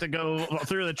have to go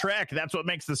through the trek. That's what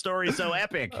makes the story so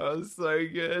epic." Oh, so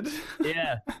good.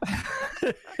 Yeah.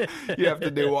 You have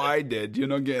to do what I did. You're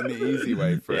not getting the easy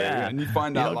way through. Yeah. And you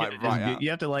find out like you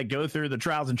have to like go through the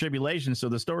trials and tribulations so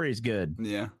the story is good.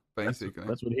 Yeah, basically.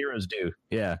 That's what heroes do.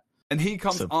 Yeah. And he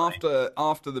comes So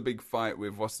after the big fight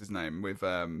with what's his name? With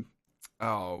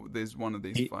there's one of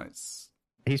these fights.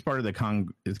 He's part of the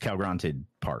Calgranted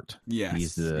part.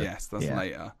 Yes, that's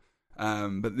later.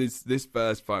 But this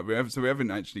first fight, we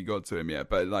haven't actually got to him yet.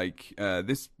 But like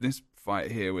this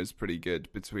fight here was pretty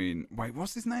good between. Wait,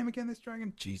 what's his name again? This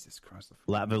dragon? Jesus Christ!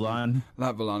 Latvilon.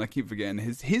 I keep forgetting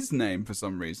his name for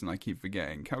some reason. I keep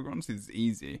forgetting. Calgranted is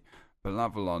easy. But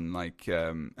Latvilon, like,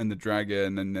 and the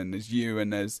dragon, and then there's you,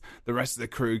 and there's the rest of the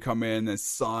crew come in. There's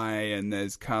Sai, and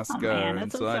there's Casca,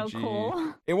 and so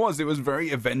cool. It was very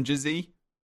Avengers-y.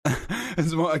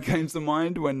 Is what came to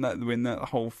mind when that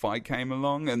whole fight came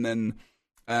along, and then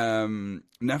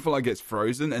Nephilah gets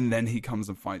frozen, and then he comes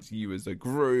and fights you as a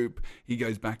group. He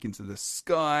goes back into the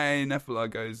sky.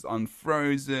 Nephilah goes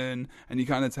unfrozen, and you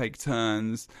kind of take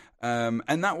turns.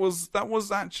 And that was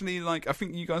actually like, I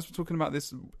think you guys were talking about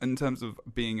this in terms of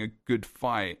being a good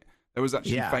fight. There was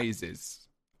actually phases,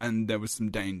 and there was some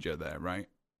danger there, right?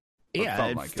 Yeah,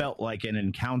 it felt like an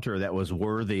encounter that was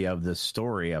worthy of the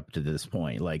story up to this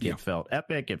point. Like it felt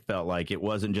epic. It felt like it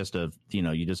wasn't just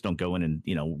you just don't go in and,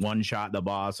 one shot the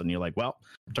boss and you're like, well,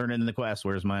 turn in the quest.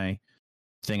 Where's my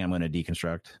thing I'm going to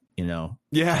deconstruct,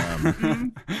 Yeah. Stuff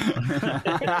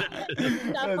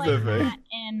like that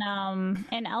in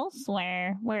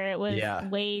Elsewhere where it was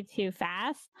way too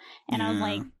fast. And I was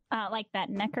like that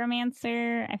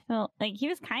necromancer, I felt like he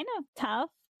was kind of tough,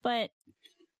 but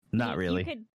not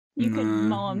really. You could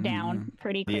mow him down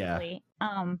pretty quickly.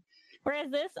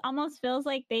 Whereas this almost feels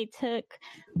like they took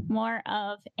more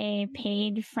of a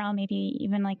page from maybe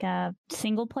even like a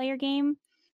single player game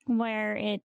where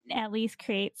it at least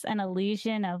creates an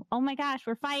illusion of, oh my gosh,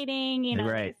 we're fighting,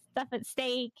 there's stuff at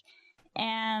stake.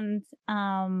 And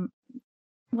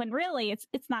when really it's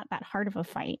not that hard of a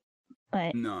fight.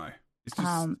 But no,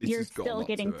 you're still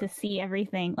getting to see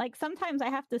everything. Like sometimes I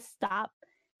have to stop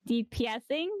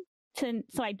DPSing so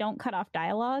I don't cut off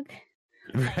dialogue.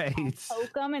 Right. I'll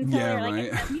poke them until they're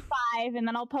like at 75, and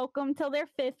then I'll poke them till they're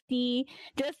 50,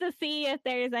 just to see if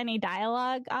there's any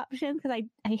dialogue options, because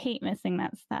I hate missing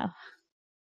that stuff.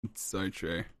 It's so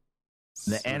true.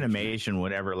 The So animation,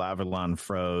 whenever Lavalon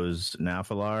froze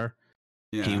Nafalar,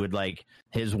 true. he Yeah. would like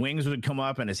his wings would come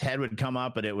up and his head would come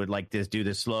up, but it would like do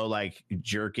this slow like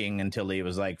jerking until he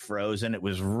was like frozen. It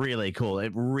was really cool.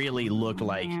 It really looked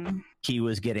like Man. he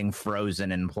was getting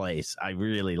frozen in place. I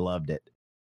really loved it,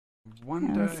 It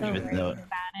Wonder. was so Even great though-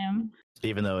 about him.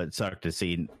 even though it sucked to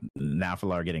see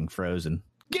Nafalar getting frozen.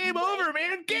 Game over,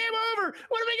 man! Game over!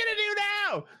 What are we gonna do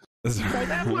now?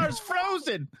 Nafalar's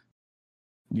frozen.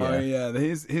 Oh yeah,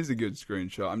 here's a good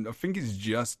screenshot. I think it's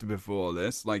just before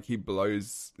this. Like he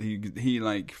blows, he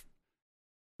like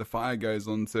the fire goes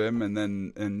onto him,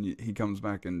 and he comes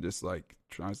back and just like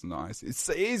tries on the ice. It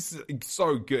is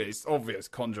so good. It's obvious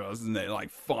contrast, isn't it? Like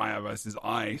fire versus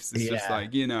ice. It's just Yeah. like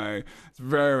it's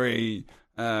very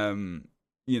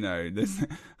this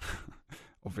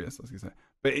obvious. I was gonna say,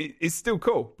 but it's still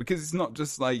cool because it's not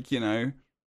just like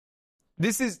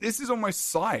This is almost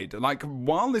side. Like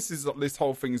while this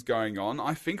whole thing's going on,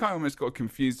 I think I almost got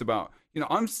confused about.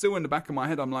 I'm still in the back of my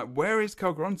head. I'm like, where is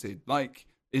Calgronted? Like,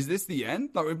 is this the end?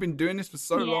 Like we've been doing this for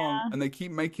so long, and they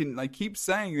keep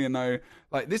saying,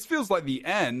 like this feels like the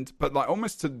end, but like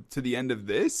almost to the end of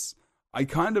this. I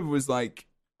kind of was like,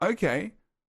 okay,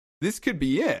 this could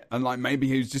be it, and like maybe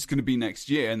he was just going to be next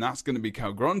year, and that's going to be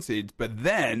Calgronted. But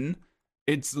then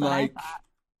it's like.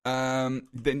 Then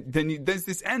there's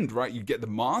this end, right? You get the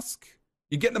mask.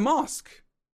 You get the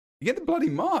bloody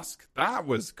mask. That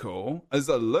was cool as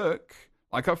a look.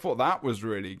 Like I thought that was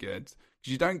really good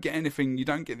because you don't get anything. You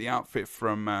don't get the outfit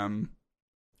from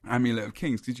Amulet of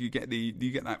Kings because you get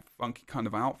that funky kind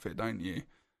of outfit, don't you?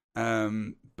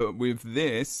 But with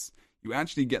this, you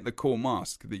actually get the cool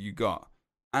mask that you got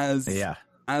as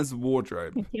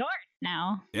wardrobe. It's yours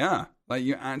now. Yeah, like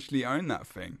you actually own that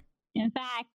thing. In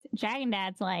fact, Dragon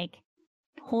Dad's like,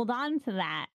 hold on to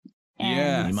that. And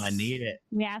Yes. You might need it.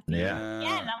 we have to Yeah. use it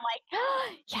again. I'm like, oh,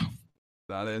 yes.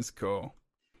 That is cool.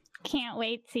 Can't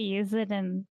wait to use it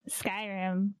in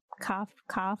Skyrim. Cough,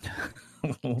 cough,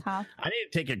 cough. I need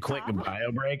to take a quick Tom?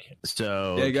 bio break,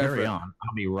 so Yeah, go for carry it. on.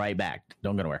 I'll be right back.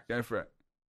 Don't go nowhere. Go for it.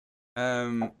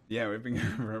 Yeah, we've been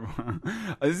going for a while.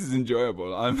 This is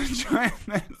enjoyable. I'm enjoying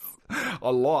this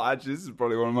a lot. Actually, this is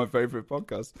probably one of my favorite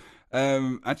podcasts.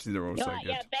 Actually, they're all so good.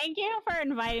 Yeah, thank you for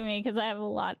inviting me because I have a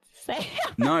lot to say.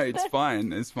 No, it's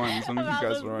fine. It's fine. As long as you about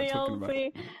guys this are all right talking about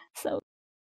it. DLC. So,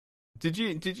 Did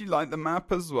you like the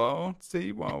map as well?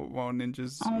 See, while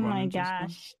ninjas. oh while my ninjas go?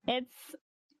 gosh, it's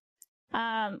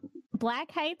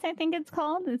Black Heights. I think it's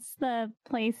called. It's the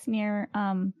place near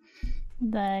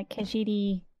the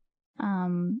Khajiit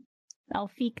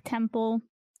Elfiq Temple,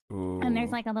 and there's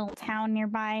Ooh. like a little town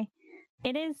nearby.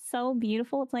 It is so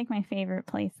beautiful. It's like my favorite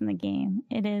place in the game.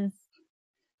 It is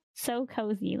so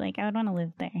cozy. Like I would want to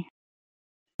live there.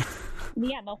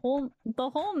 Yeah, the whole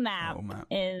map Whole map.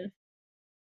 is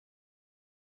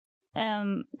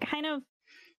kind of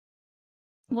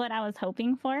what I was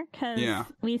hoping for because Yeah.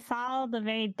 we saw the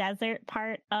very desert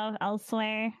part of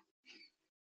Elsewhere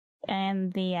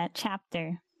and the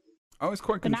chapter, Oh, it's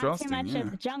quite but not too contrasting. much Yeah.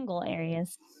 of the jungle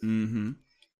areas. Mm-hmm.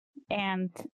 And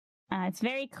it's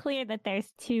very clear that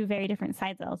there's two very different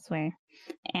sides elsewhere.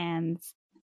 And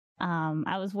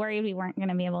I was worried we weren't going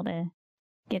to be able to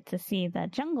get to see the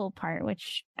jungle part,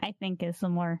 which I think is the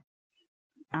more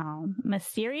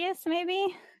mysterious,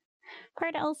 maybe,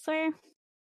 part elsewhere.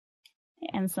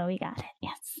 And so we got it.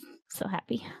 Yes. So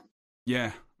happy.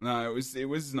 Yeah, no, it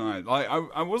was nice.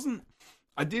 I wasn't.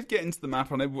 I did get into the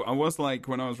map, and I was like,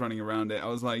 when I was running around it, I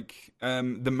was like,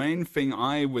 the main thing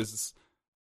I was,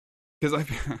 because I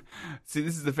see,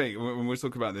 this is the thing when we'll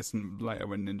talk about this later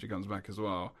when Ninja comes back as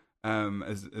well,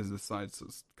 as a side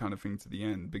sort of kind of thing to the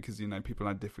end, because people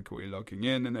had difficulty logging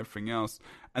in and everything else,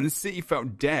 and the city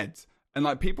felt dead. And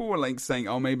like people were like saying,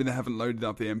 oh, maybe they haven't loaded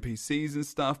up the NPCs and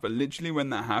stuff. But literally when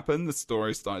that happened, the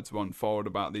story started to unfold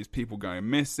about these people going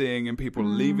missing and people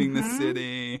leaving the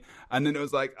city. And then it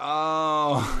was like,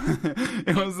 oh,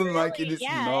 it wasn't like it is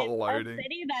not loading. It's a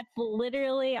city that's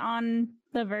literally on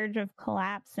the verge of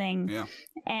collapsing. Yeah.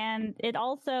 And it's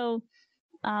also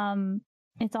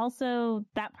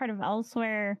that part of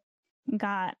Elsewhere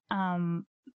got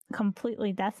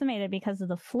completely decimated because of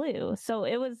the flu. So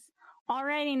it was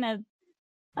already in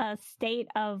a state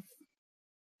of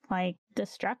like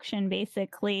destruction,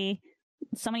 basically.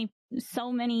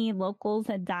 So many locals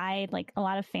had died, like a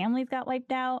lot of families got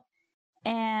wiped out,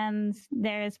 and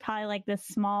there's probably like this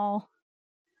small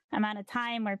amount of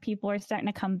time where people are starting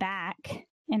to come back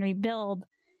and rebuild,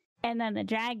 and then the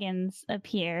dragons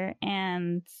appear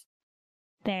and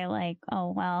they're like,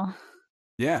 oh well.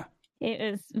 Yeah.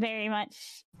 It was very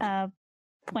much a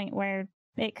point where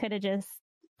it could have just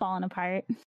fallen apart.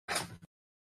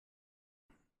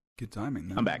 Good timing.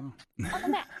 Then I'm back.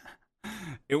 Welcome back.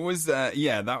 It was, I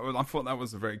thought that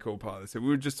was a very cool part of this. We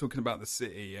were just talking about the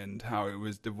city and how it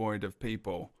was devoid of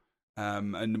people.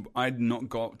 And I'd not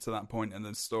got to that point in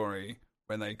the story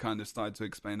where they kind of started to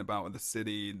explain about the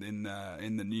city in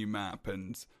the new map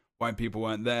and why people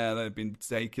weren't there. They'd been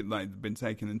taken,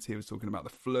 and he was talking about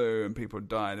the flu and people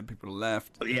died and people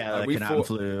left. Yeah, the Canaan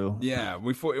flu. Yeah,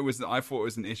 I thought it was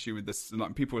an issue with this.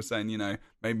 Like, people were saying,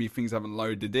 maybe things haven't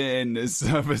loaded in, there's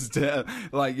servers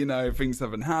things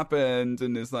haven't happened,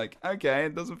 and it's like, okay,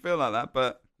 it doesn't feel like that,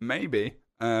 but maybe.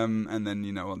 And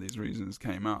then, all these reasons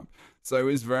came up. So it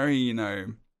was very,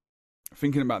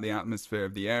 thinking about the atmosphere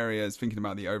of the areas, thinking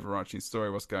about the overarching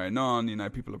story, what's going on.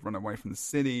 People have run away from the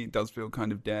city. It does feel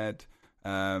kind of dead.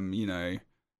 And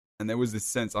there was this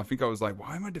sense, I think I was like,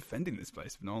 why am I defending this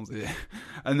place if no one's here?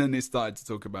 And then they started to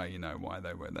talk about, why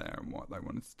they were there and what they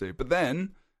wanted to do. But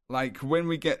then, like, when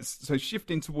we get, so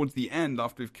shifting towards the end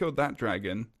after we've killed that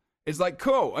dragon, it's like,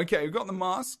 cool, okay, we've got the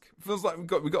mask. Feels like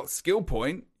we've got skill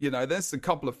point. There's a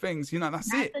couple of things,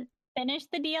 that's it. Finish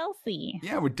the DLC.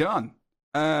 Yeah, we're done.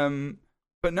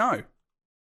 But no,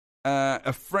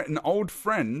 an old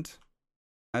friend,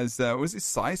 as was it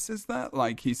Sai says that?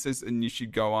 Like, he says, and you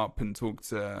should go up and talk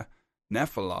to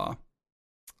Nephilah.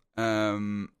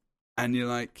 And you're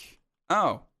like,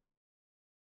 oh,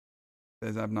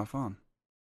 there's Abnafan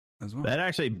as well. That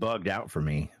actually bugged out for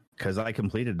me because I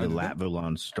completed the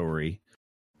Latvolon story,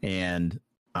 and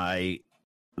I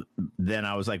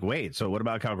was like, wait, so what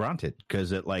about Calgronted?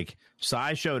 Because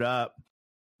Sai showed up.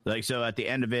 So at the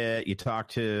end of it, you talk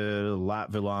to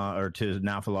Latvolon or to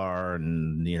Nephilah,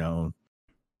 and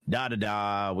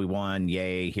we won,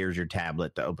 yay! Here's your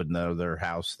tablet to open the other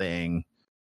house thing,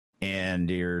 and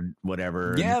your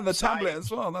whatever. Yeah, the tablet as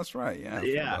well. That's right. Yeah,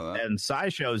 yeah. And Sai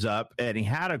shows up, and he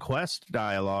had a quest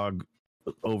dialogue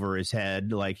over his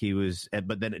head, like he was,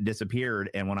 but then it disappeared.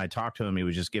 And when I talked to him, he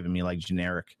was just giving me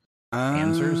generic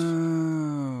answers.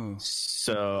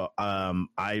 So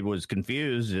I was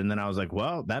confused, and then I was like,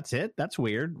 well, that's it, that's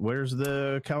weird, where's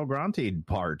the Calgronted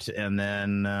part? And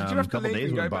then a couple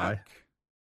days went by.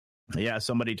 Yeah,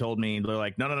 somebody told me, they're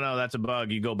like, no, that's a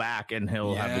bug, you go back and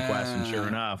he'll have the quest. And sure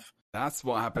enough, that's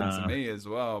what happened to me as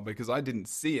well, because I didn't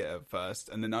see it at first,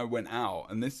 and then I went out,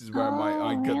 and this is where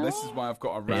this is why I've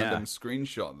got a random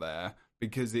screenshot there,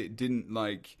 because it didn't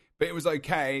but it was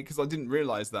okay, because I didn't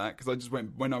realize that, because I just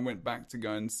when I went back to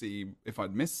go and see if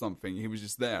I'd missed something, he was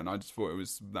just there, and I just thought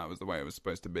that was the way it was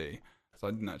supposed to be. So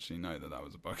I didn't actually know that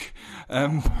was a bug.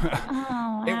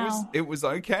 Wow. It was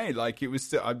okay. It was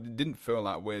still, I didn't feel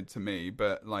that weird to me,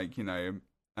 but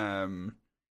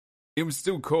it was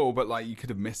still cool, but you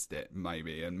could have missed it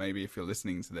maybe. And maybe if you're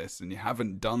listening to this and you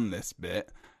haven't done this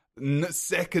bit,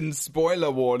 second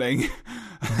spoiler warning.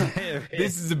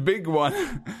 This is a big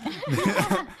one.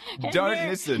 Don't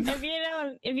listen. If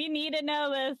you need to know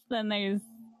this, then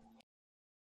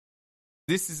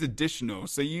this is additional.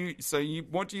 So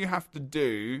what do you have to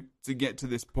do to get to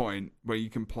this point where you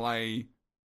can play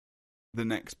the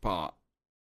next part?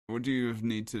 What do you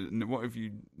need to? What have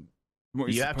you?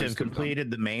 You have to have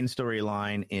completed the main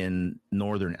storyline in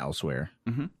Northern Elsewhere.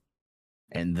 Mm-hmm.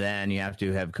 And then you have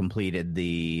to have completed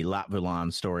the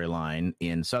Latvolon storyline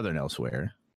in Southern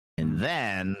Elsewhere. And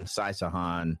then Sai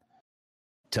Sahan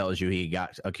tells you he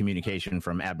got a communication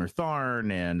from Abner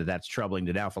Tharn, and that's troubling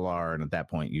to Nephilah. And at that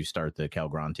point, you start the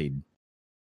Calgronted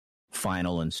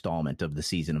final installment of the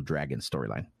Season of Dragons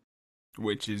storyline.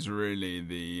 Which is really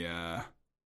the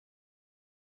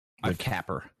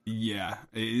capper. Yeah,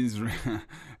 it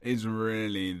is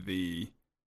really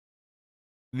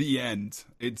the end.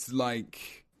 It's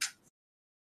like,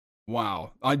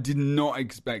 wow, I did not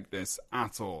expect this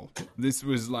at all. This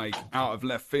was out of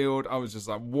left field. I was just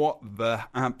like, what the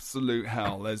absolute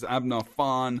hell? There's Abner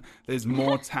Tharn, there's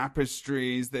more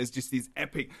tapestries, there's just these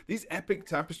epic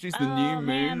tapestries, the new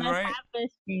moon, right?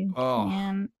 Tapestries. Oh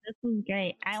man, this is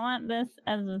great. I want this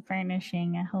as a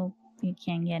furnishing. I hope you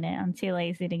can get it. I'm too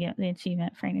lazy to get the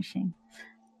achievement furnishing.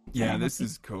 Yeah, this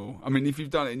is cool. I mean, if you've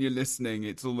done it and you're listening,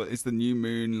 it's the New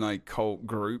Moon cult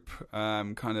group,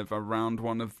 kind of around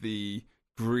one of the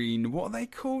green. What are they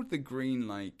called? The green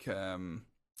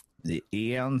the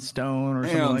Aeon Stone or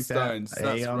something like Stones. that.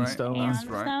 That's Aeon right. Stones. Aeon That's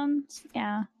right. Stones,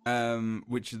 yeah.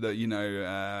 Which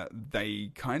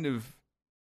they kind of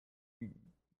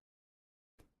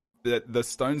the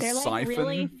stones They're siphon.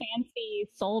 really fancy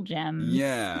soul gems.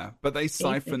 Yeah, but they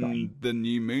siphon Basically. the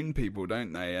New Moon people,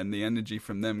 don't they? And the energy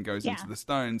from them goes into the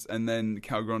stones, and then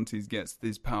Calgrontes gets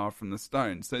his power from the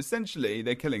stones. So essentially,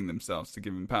 they're killing themselves to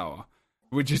give him power,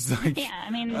 which is Yeah,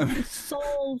 I mean,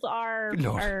 souls are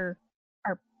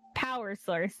power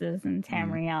sources in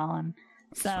Tamriel, and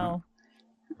So,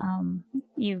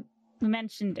 you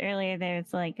mentioned earlier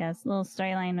there's like a little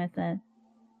storyline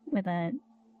with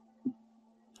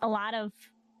a lot of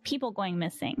people going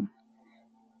missing,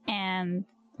 and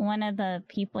one of the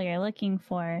people you're looking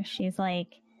for, she's like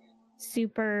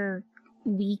super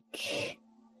weak,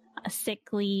 a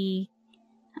sickly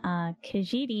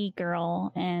Khajiit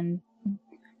girl, and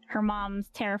her mom's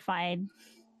terrified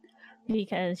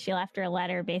because she left her a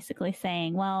letter basically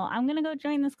saying, well, I'm gonna go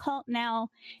join this cult now,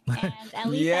 and at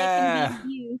least I can be of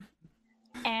use.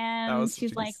 And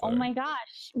she's like, oh my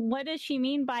gosh, what does she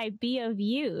mean by be of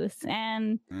use?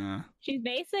 And she's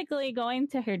basically going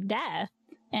to her death.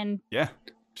 And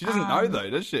she doesn't know though,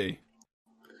 does she?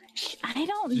 I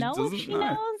don't know if she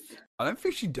knows. I don't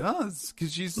think she does,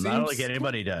 because she seems... I don't think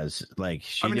anybody does. Like,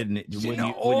 excited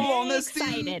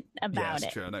about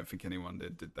it. True. I don't think anyone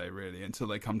did they really? Until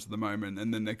they come to the moment,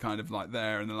 and then they're kind of like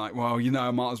there, and they're like, well,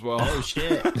 I might as well. Oh,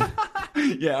 shit.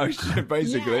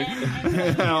 Basically.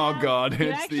 Oh, God.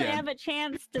 You actually have a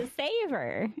chance to save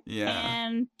her. Yeah.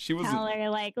 And she wasn't... tell her,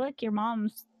 like, look, your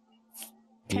mom's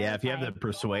terrified. Yeah, if you have the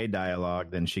persuade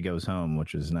dialogue, then she goes home,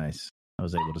 which was nice. I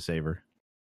was able to save her.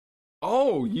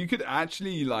 Oh, you could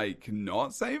actually, like,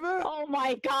 not save her? Oh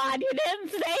my God, you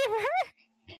didn't save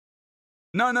her?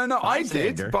 No, I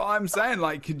did, her. But I'm saying,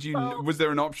 like, was there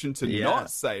an option to Yeah.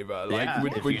 not save her? Like, Yeah,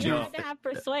 would you you... had to have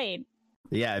persuade.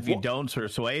 Yeah, if you don't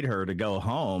persuade her to go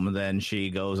home, then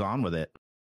she goes on with it.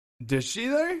 Does she,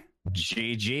 though?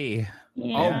 GG.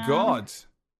 Yeah. Oh, God.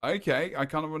 Okay, I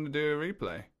kind of want to do a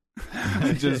replay.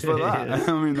 Just for that.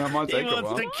 I mean, that might take a while. He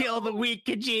wants to kill the weak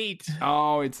Khajiit.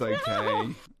 Oh, it's okay.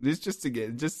 This just to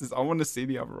get I want to see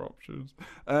the other options.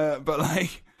 But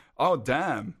like, oh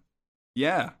damn,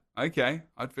 yeah, okay.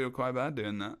 I'd feel quite bad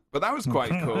doing that, but that was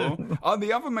quite cool. Oh,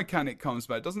 the other mechanic comes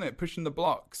back, doesn't it? Pushing the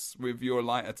blocks with your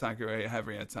light attack or a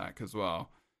heavy attack as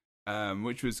well,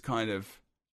 which was kind of.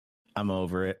 I'm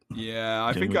over it. Yeah,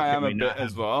 I think I am a bit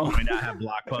as well. Can we not have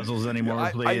block puzzles anymore,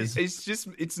 please?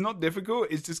 It's not difficult.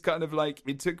 It's just kind of like,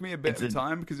 it took me a bit of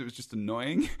time because it was just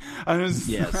annoying. And it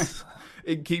was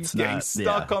it keeps getting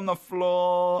stuck on the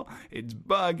floor. It's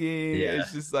buggy. Yeah.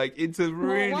 It's just like, it's a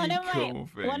really cool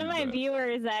thing. One of my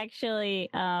viewers actually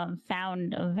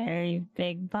found a very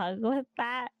big bug with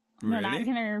that. Really? We're not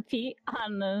going to repeat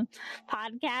on the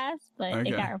podcast, but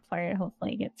it got reported.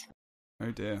 Hopefully it gets...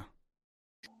 Oh dear.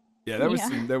 Yeah,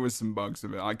 there was some bugs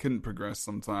of it. I couldn't progress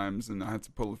sometimes, and I had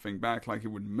to pull the thing back. Like, it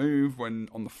would move when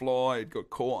on the floor. It got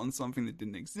caught on something that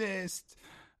didn't exist.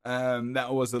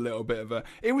 That was a little bit of a.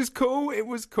 It was cool,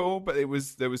 but there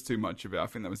was too much of it. I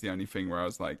think that was the only thing where I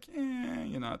was like,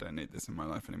 I don't need this in my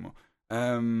life anymore.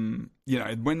 When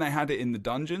they had it in the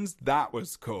dungeons, that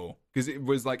was cool because it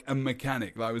was like a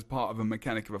mechanic. Like, it was part of a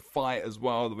mechanic of a fight as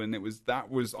well. When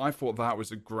I thought that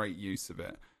was a great use of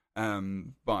it.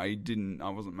 But I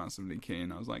wasn't massively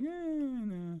keen. I was like,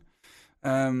 no.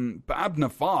 But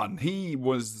Abnafan, he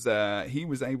was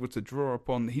able to draw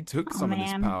upon, he took some of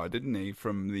this power, didn't he,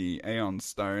 from the Aeon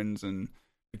Stones, and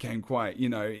became quite,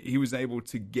 he was able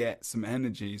to get some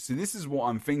energy. So this is what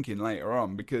I'm thinking later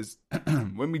on, because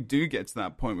when we do get to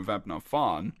that point with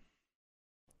Abnafan,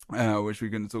 which we're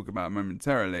going to talk about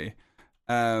momentarily,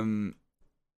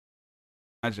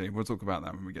 actually, we'll talk about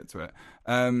that when we get to it.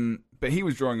 But he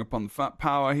was drawing upon the fat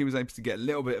power. He was able to get a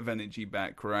little bit of energy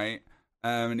back, right?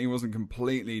 And he wasn't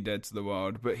completely dead to the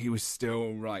world, but he was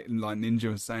still, right, like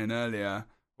Ninja was saying earlier,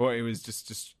 or he was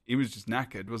just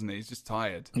knackered, wasn't he? He's just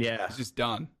tired. Yeah. He's just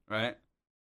done, right?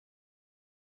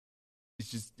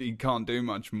 It's just, he can't do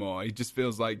much more. He just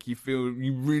feels like you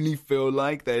really feel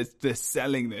like they're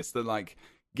selling this. They're like,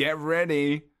 get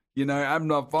ready.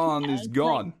 Abnafan is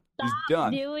gone. Stop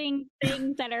done. Doing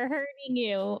things that are hurting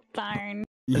you, Tharn.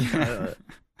 Yeah.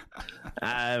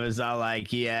 I was all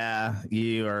like, yeah,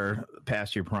 you are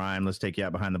past your prime. Let's take you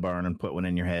out behind the barn and put one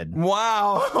in your head.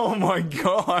 Wow. Oh, my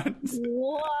God.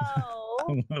 Whoa.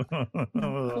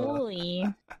 Holy.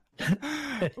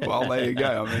 Well, there you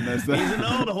go. I mean, he's an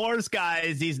old horse,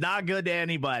 guys. He's not good to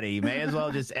anybody. May as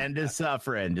well just end his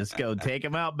suffering. Just go take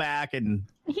him out back and...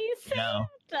 He saved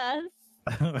us.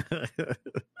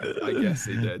 I guess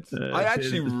he did. I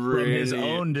actually really his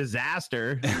own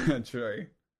disaster. True.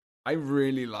 I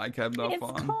really like Abnafan. It's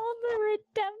called the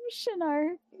redemption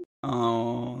arc.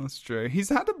 Oh, that's true. He's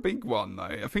had a big one though.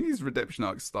 I think his redemption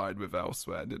arc started with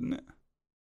Elsewhere, didn't it?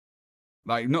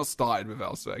 Like, not started with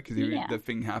Elsewhere because the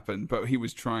thing happened, but he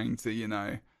was trying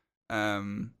to,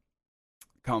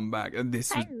 come back. And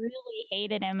I really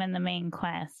hated him in the main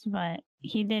quest, but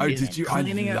he didn't. Oh, even did you? I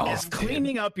clean loved it. Is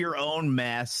cleaning up your own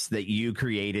mess that you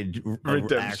created a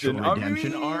Redemption. actual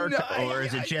redemption I mean, arc, or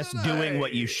is it just doing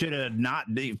what you should have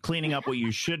not do, cleaning up what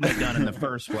you shouldn't have done in the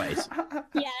first place?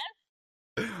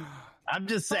 Yeah. I'm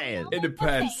just saying. It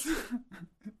depends.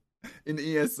 In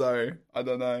ESO, I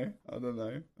don't know.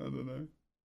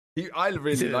 I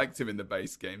really liked him in the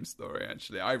base game story.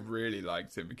 Actually, I really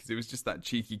liked him because he was just that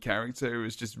cheeky character who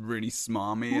was just really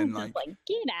smarmy and like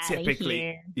get out of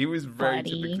here. He was very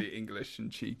buddy. typically English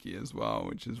and cheeky as well,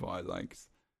 which is what I liked.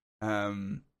 He's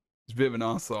a bit of an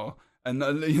arsehole, and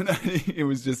you know, it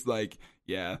was just like,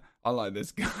 yeah, I like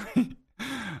this guy.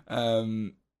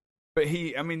 But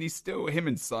he's still, him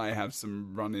and Sai have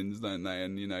some run-ins, don't they?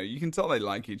 And, you know, you can tell they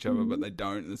like each other, but they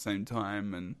don't at the same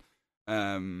time. And,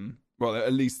 well,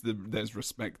 at least there's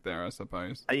respect there, I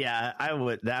suppose. Yeah, I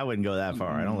wouldn't go that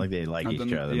far. I don't think they like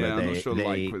each other, yeah, but I'm not they, sure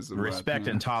they like was the word, respect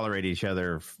yeah. and tolerate each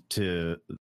other to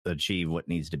achieve what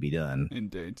needs to be done.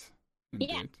 Indeed.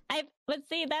 Yeah, but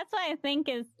see, that's what I think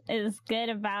is good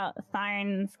about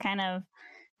Tharn's kind of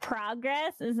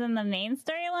progress is in the main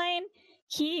storyline.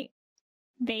 He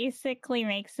basically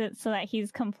makes it so that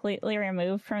he's completely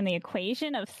removed from the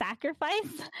equation of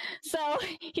sacrifice. So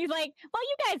he's like, well,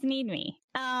 you guys need me.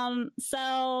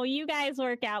 So you guys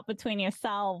work out between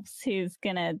yourselves who's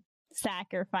gonna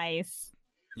sacrifice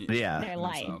their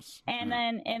life. And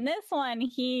then in this one,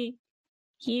 he's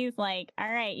like,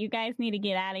 all right, you guys need to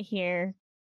get out of here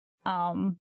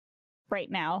right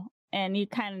now. And you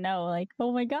kind of know, like,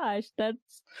 oh my gosh,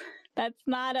 that's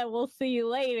not a we'll see you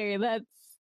later. That's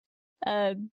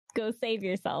go save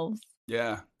yourselves.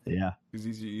 Yeah. Because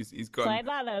he's got. So I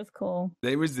thought that was cool.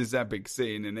 There was this epic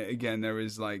scene, and again, there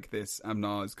is like this.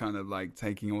 Amnar is kind of like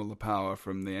taking all the power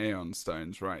from the Aeon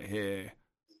Stones right here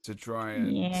to try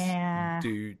and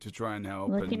help.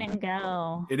 Looking and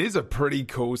go. It is a pretty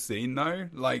cool scene, though.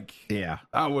 Like, yeah,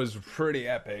 that was pretty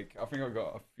epic. I think I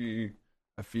got a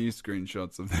few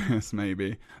screenshots of this.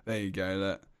 Maybe there you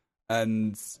go.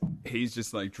 And he's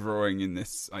just like drawing in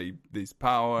this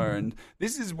power, and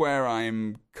this is where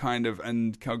I'm kind of,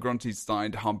 and Calgronte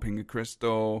started humping a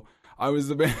crystal. He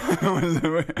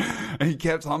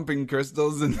kept humping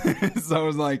crystals, and so I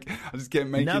was like, I just kept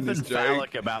making nothing this joke.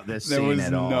 phallic about this scene. There was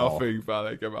at all. nothing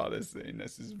phallic about this scene.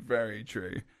 This is very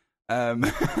true.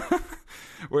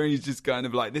 Where he's just kind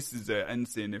of like, this is an end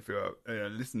scene if you're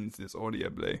listening to this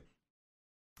audibly.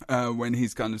 When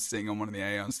he's kind of sitting on one of the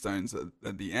Aeon Stones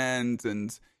at the end,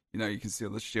 and you know you can see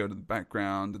all the shield in the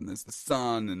background, and there's the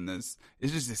sun, and it's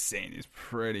just this scene is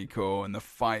pretty cool, and the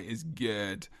fight is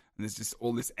good, and there's just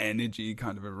all this energy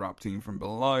kind of erupting from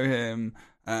below him,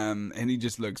 and he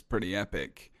just looks pretty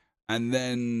epic. And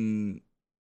then,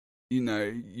 you know,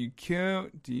 do you kill?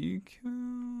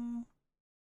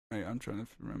 Wait, I'm trying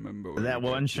to remember. That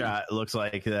one shot looks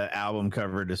like the album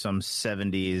cover to some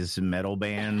 70s metal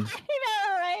band.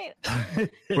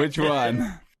 Which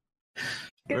one?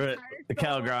 The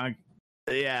Calgronk.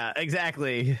 Yeah,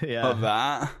 exactly. Yeah. Of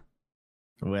that?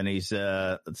 When he's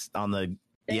on the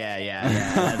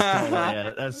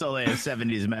That's totally a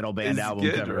 70s metal band album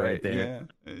good, cover right there.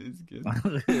 Yeah, it's good.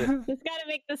 Just gotta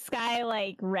make the sky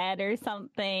like red or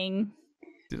something.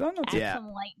 Did I not? Add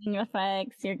some lightning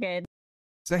effects. You're good.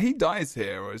 So he dies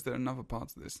here, or is there another part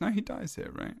to this? No, he dies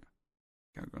here, right?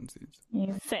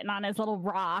 He's sitting on his little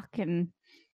rock, and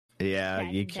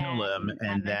you kill him,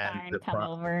 and then come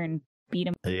over and beat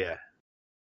him. Yeah,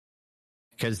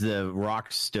 because the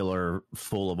rocks still are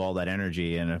full of all that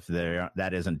energy, and if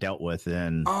that isn't dealt with,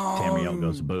 then Tamriel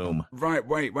goes boom. Right.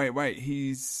 Wait.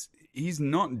 He's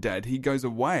not dead. He goes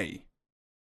away.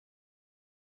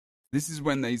 This is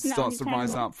when they start to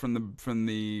rise up from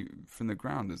the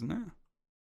ground, isn't it?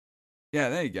 Yeah,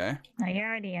 there you go. Oh, you're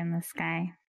already in the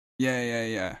sky.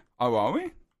 Yeah. Oh, are we?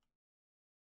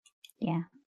 Yeah.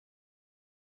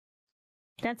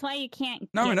 That's why you can't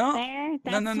no, get we're not. there.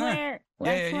 No.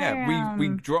 Yeah. We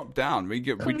drop down. We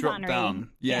drop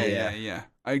down. Yeah.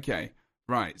 Okay.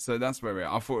 Right. So that's where we're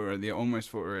at. I thought we were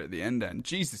almost thought we were at the end.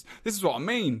 Jesus, this is what I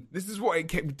mean. This is what it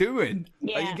kept doing.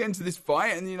 Yeah. Like, you get into this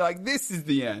fight and you're like, this is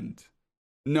the end.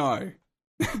 No.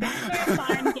 That's where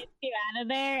Farm gets you out of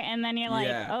there, and then you're like,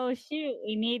 oh shoot,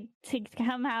 we need to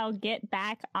somehow get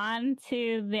back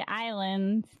onto the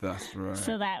island. That's right.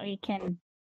 So that we can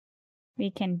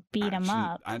beat him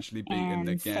up. Actually beat him and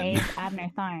again. Save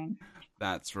Abner Tharn.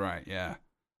 That's right, yeah.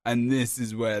 And this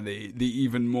is where the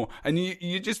even more, and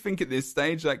you just think at this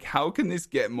stage, like, how can this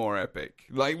get more epic?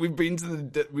 Like, we've been to the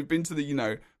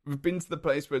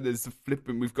place where there's a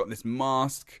flipping, we've got this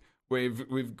mask,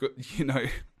 we've got,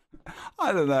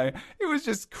 I don't know. It was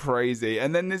just crazy.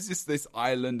 And then there's just this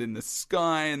island in the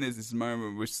sky, and there's this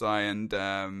moment with Sai and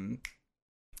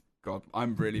God,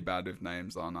 I'm really bad with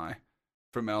names, aren't I?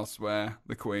 From elsewhere,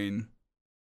 the Queen.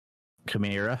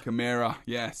 Chimera.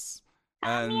 Yes.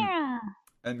 Chimera.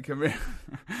 And Chimera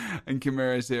and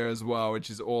Chimera's here as well, which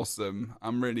is awesome.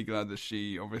 I'm really glad that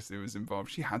she obviously was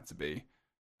involved. She had to be.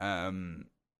 And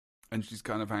she's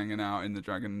kind of hanging out in the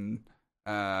dragon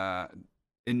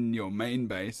in your main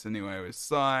base anyway with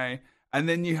Sai. And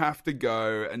then you have to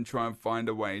go and try and find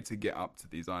a way to get up to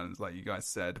these islands, like you guys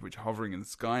said, which are hovering in the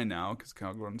sky now because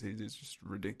Calgrontes is just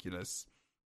ridiculous.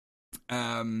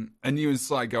 And you and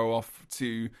Sai go off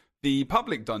to the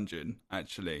public dungeon,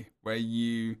 actually, where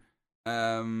you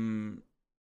have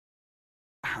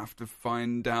to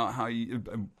find out how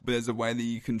there's a way that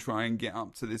you can try and get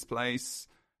up to this place.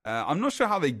 I'm not sure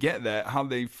how they get there, how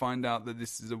they find out that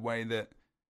this is a way that,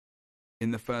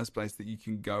 in the first place, that you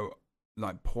can go,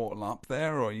 like, portal up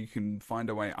there, or you can find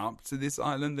a way up to this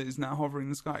island that is now hovering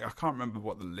in the sky. I can't remember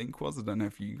what the link was. I don't know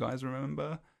if you guys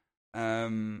remember.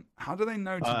 How do they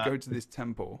know to go to this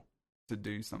temple to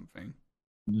do something?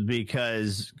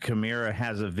 Because Chimera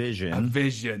has a vision. A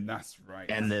vision, that's right.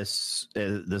 And this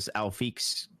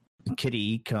Alfiq's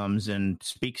kitty comes and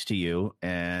speaks to you,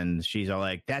 and she's all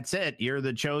like, "That's it. You're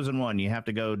the chosen one. You have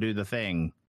to go do the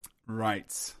thing."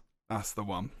 Right. That's the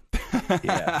one.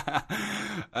 Yeah.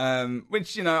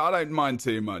 Which, you know, I don't mind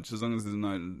too much, as long as there's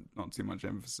not too much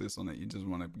emphasis on it. You just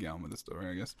want to get on with the story,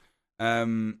 I guess.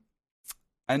 And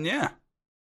yeah.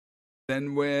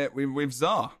 Then we're with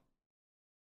Zar.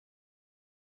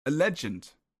 A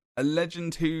legend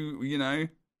who, you know,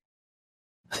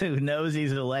 who knows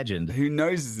he's a legend.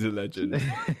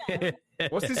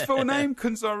 What's his full name?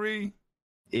 Kunzari?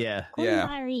 Yeah.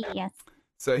 Kunzari, yes.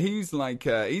 So he's like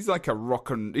a rock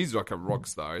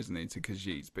star, isn't he, to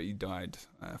Khajiit, but he died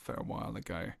a fair while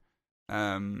ago.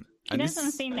 He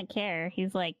doesn't seem to care.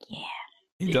 He's like, yeah.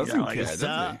 He doesn't care, does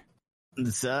he?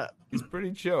 What's up? He's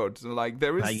pretty chilled. So, like,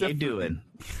 there is How you doing?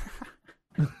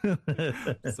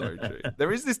 So true.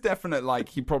 There is this definite, like,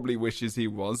 he probably wishes he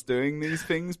was doing these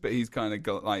things, but he's kind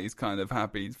of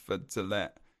happy to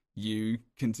let you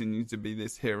continue to be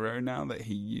this hero now that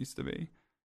he used to be.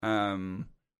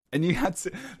 And you had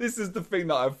to. This is the thing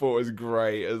that I thought was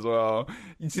great as well.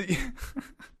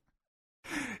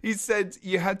 He said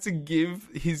you had to give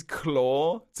his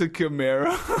claw to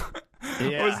Chimera.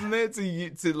 Yeah. Wasn't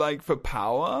it to like for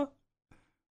power?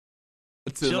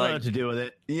 She'll know what to do with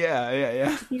it.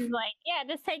 Yeah. He's like, yeah,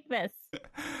 just take this.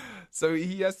 So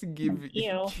he has to give.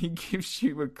 Ew. He gives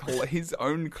you a claw, his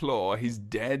own claw, his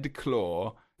dead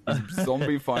claw, his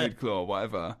zombified claw,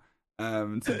 whatever.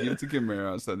 To give to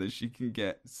Chimera so that she can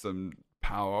get some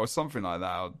power or something like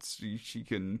that. Or she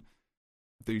can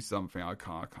do something. I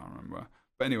can't remember.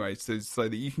 But anyway, so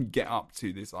that you can get up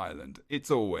to this island. It's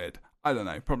all weird. I don't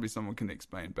know. Probably someone can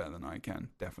explain better than I can.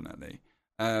 Definitely.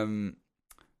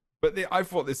 But I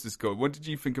thought this was cool. What did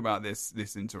you think about this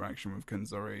interaction with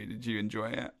Kunzari? Did you enjoy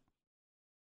it?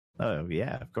 Oh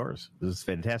yeah, of course. This is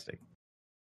fantastic.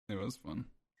 It was fun.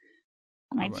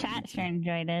 My chat sure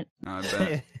enjoyed it. I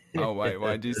bet. Oh wait,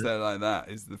 why do you say it like that?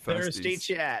 Is the thirsty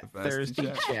chat?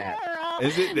 Thirsty chat.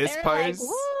 Is it this pose? Like,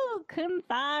 woo,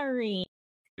 Kunzari.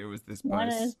 It was this What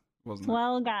pose, a wasn't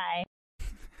swell guy.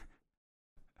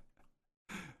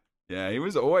 Yeah, he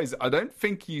was always. I don't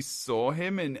think you saw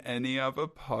him in any other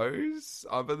pose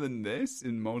other than this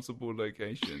in multiple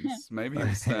locations. Maybe he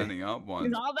was standing up once.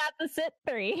 He's all about the sit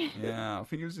three. Yeah, I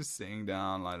think he was just sitting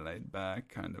down, like laid back,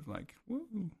 kind of like,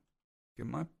 woo, get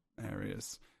my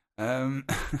areas. And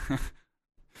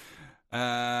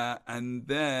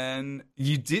then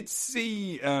you did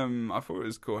see. I thought it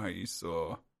was cool how you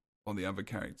saw all the other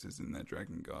characters in their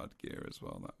Dragon Guard gear as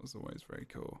well. That was always very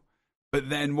cool. But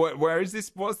then, where is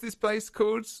this? What's this place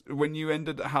called? When you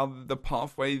how the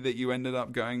pathway that you ended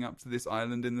up going up to this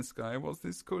island in the sky? What's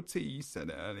this called? T, you said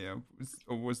it earlier.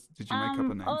 Did you make up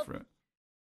a name for it?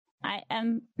 I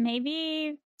am.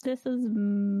 Maybe this is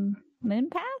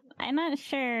Moonpath. I'm not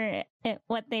sure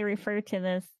what they refer to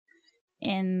this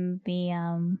in the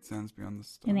Sands Beyond the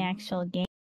Stars. in the actual game.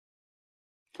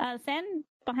 Sand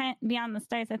Beyond the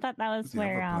Stars. I thought that was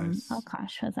where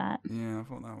Elkosh was at. Yeah, I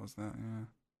thought that was that. Yeah.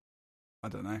 I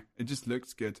don't know. It just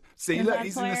looks good. See, look,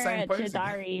 he's in the same pose.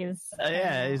 Jadari is.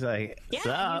 Yeah, he's like, yeah,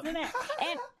 sup? he's in it.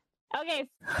 And okay,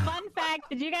 fun fact: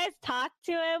 did you guys talk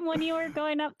to him when you were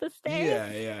going up the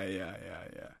stairs? Yeah.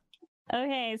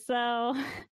 Okay, so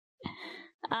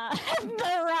the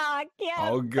Rock. Yeah.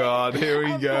 Oh God, here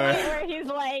we go. Where he's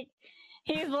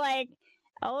like,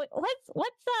 oh,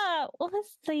 what's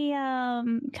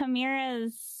the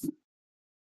Chimera's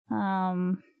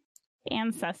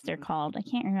ancestor called? I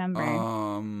can't remember.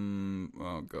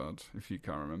 Oh god, if you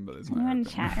can't remember, there's no Anyone in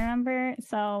hope. chat remember?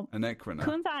 So An Equina.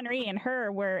 Kunz Henri and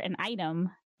her were an item,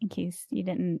 in case you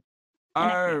didn't.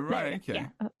 Oh, right, okay. Yeah.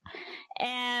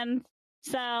 And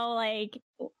so, like,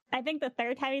 I think the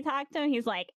third time he talked to him, he's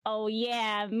like, "Oh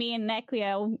yeah, me and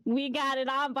Neclia, we got it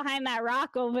on behind that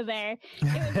rock over there."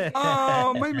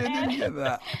 Oh, maybe I didn't get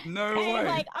that. No way.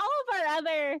 Like all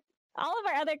of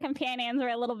our other companions were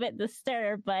a little bit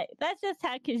disturbed, but that's just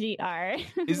how Khajiit are.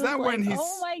 Is that when he's?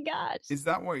 Oh my gosh! Is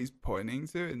that what he's pointing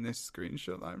to in this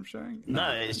screenshot that I'm showing?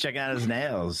 No, he's checking out his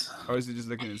nails. Or is he just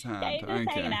looking at his hand? Yeah, he's just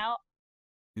hanging out.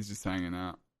 He's just hanging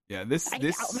out. Yeah, this.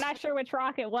 I'm not sure which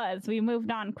rock it was. We moved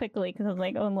on quickly because I was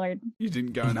like, "Oh Lord!" You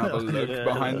didn't go and have a look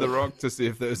behind the rock to see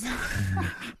if there's.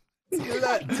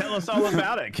 Tell us all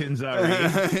about it,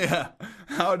 Kinzari. Yeah.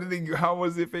 How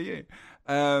was it for you?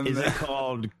 Is it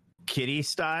called kitty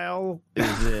style?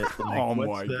 Is it? Like, oh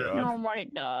my god! Oh my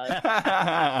god!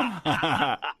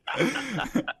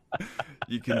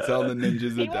 You can tell the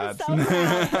ninjas are dads.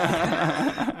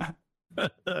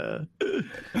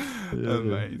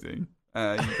 Amazing. You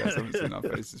guys haven't seen our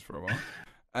faces for a while.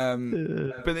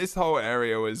 But this whole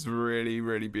area was really,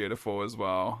 really beautiful as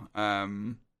well.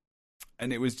 And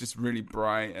it was just really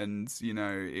bright, and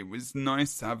it was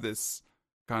nice to have this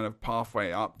kind of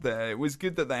pathway up there. It was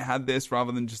good that they had this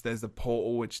rather than just there's a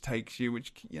portal which takes you,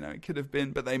 which it could have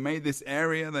been. But they made this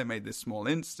area, they made this small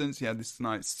instance. You had this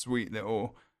nice, sweet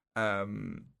little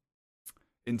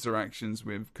interactions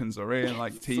with Kunzari and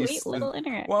like T. Sweet little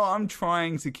interaction. Well, I'm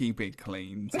trying to keep it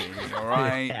clean too, all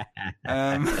right?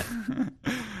 And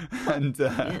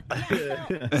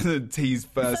T's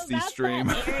thirsty stream.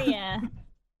 That area.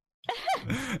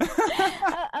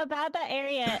 About that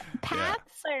area,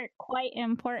 paths are quite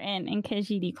important in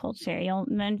Khajiit culture. You'll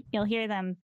hear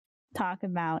them talk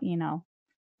about,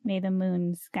 may the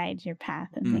moons guide your path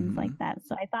and things like that.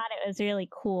 So I thought it was really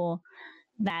cool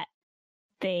that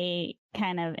they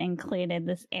kind of included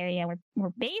this area where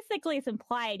basically it's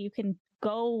implied you can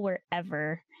go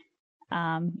wherever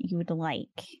you would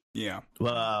like. Yeah.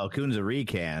 Well, Kunzari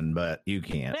can, but you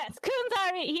can't. Yes,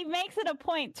 Kunzari, he makes it a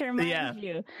point to remind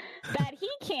you that he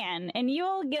can, and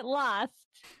you'll get lost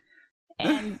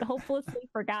and hopelessly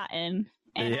forgotten.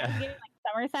 And I'm getting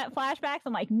like Somerset flashbacks.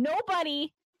 I'm like,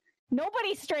 nobody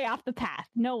stray off the path.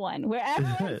 No one.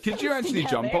 Wherever. Could you actually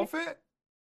jump off it?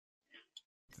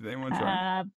 Did anyone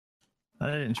try? I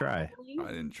didn't try. I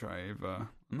didn't try either.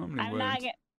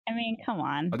 I mean, come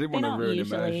on. I didn't want to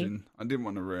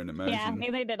ruin immersion. Yeah,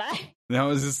 neither did I. I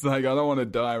was just like, I don't want to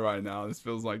die right now. This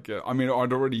feels like, I'd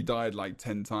already died like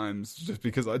 10 times just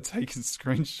because I'd taken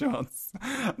screenshots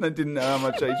and I didn't know how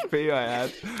much HP I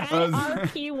had. I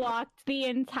RP walked the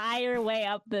entire way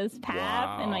up this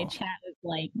path and my chat was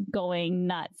like going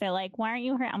nuts. They're like, why aren't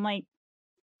you hurt? I'm like,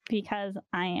 because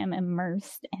I am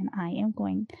immersed and I am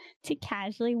going to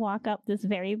casually walk up this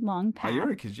very long path. Oh, you're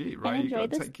a Khajiit, right? You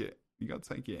gotta take it. You got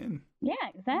to take it in. Yeah,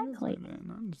 exactly.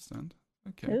 I understand.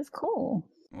 Okay. It was cool.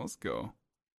 Let's go.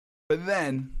 But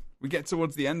then we get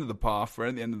towards the end of the path. We're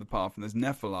at the end of the path, and there's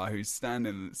Nephilah who's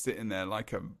sitting there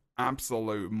like an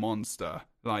absolute monster,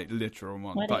 like literal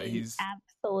monster. What he's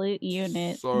absolute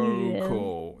unit. So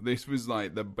cool. This was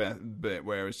like the best bit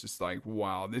where it's just like,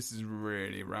 wow, this is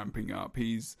really ramping up.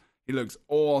 He looks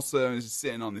awesome. He's just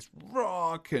sitting on this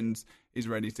rock and he's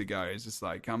ready to go. It's just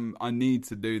like, I need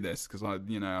to do this because I've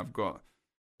got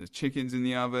the chickens in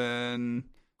the oven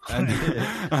and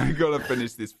I've got to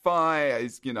finish this fight.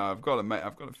 I've got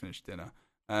to finish dinner.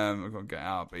 I've got to get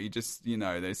out. But he just,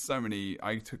 there's so many.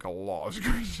 I took a lot of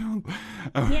screenshots.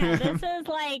 Yeah, this is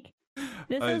like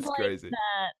crazy.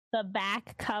 The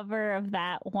back cover of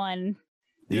that one.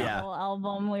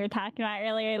 Album we were talking about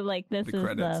earlier. Like this is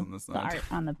the art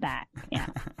on the back. Yeah.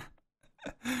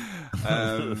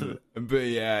 But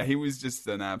yeah, he was just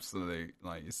an absolute,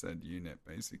 like you said, unit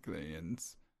basically. And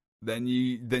then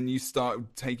you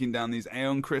start taking down these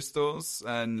Aeon crystals,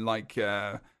 and like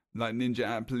Ninja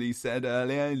aptly said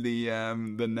earlier, the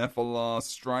Nephilah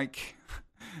strike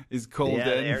is called in.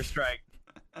 The airstrike.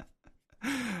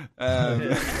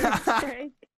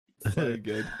 So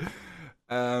good.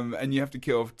 And you have to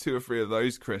kill 2 or 3 of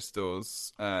those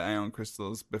crystals, Aeon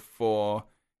crystals, before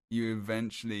you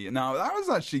eventually. Now that was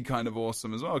actually kind of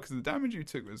awesome as well, because the damage you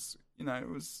took was, it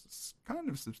was kind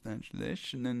of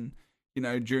substantial-ish. And then,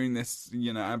 during this,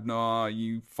 Abnar,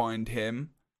 you find him,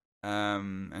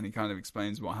 and he kind of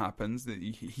explains what happens. That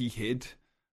he hid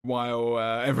while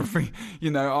everything,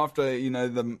 after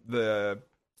the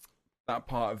that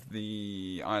part of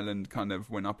the island kind of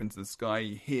went up into the sky.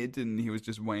 He hid, and he was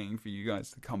just waiting for you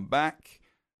guys to come back,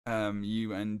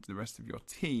 you and the rest of your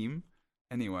team.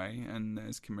 anyway, and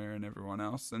there's Chimera and everyone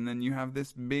else, and then you have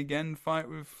this big end fight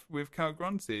with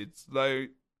Calgrunted. So,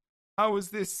 how was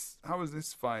this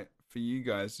fight for you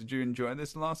guys? Did you enjoy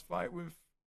this last fight with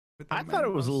the I main thought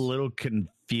it was a boss? little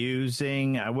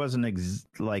confusing. I wasn't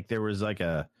like there was like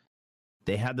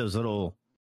they had those little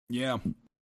Yeah.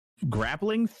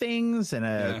 grappling things, and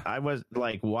Yeah. I was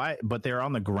like, why? But they're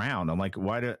on the ground. I'm like,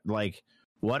 why do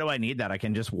I need that? I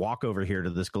can just walk over here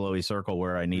to this glowy circle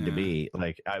where I need to be.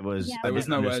 Like I was, Yeah, I There was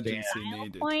didn't no understand. urgency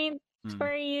needed. Points Hmm.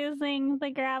 for using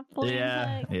the grappling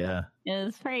hook. Yeah. It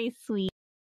was very sweet.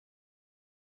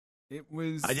 It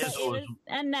was. I just But it was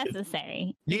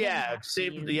unnecessary. You didn't Yeah, have to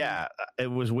use yeah.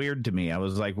 It was weird to me. I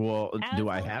was like, well, I do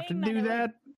was I have to hoping do that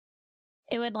that?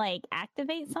 It would like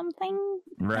activate something.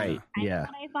 Right. That's Yeah.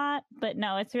 what I thought. But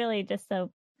no, it's really just a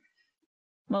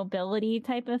mobility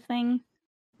type of thing.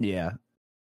 Yeah.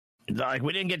 Like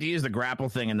we didn't get to use the grapple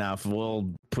thing enough.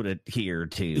 We'll put it here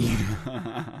too.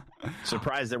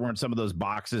 Surprised there weren't some of those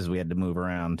boxes we had to move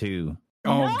around too.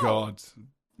 Oh No! God.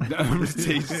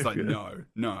 He's just like no.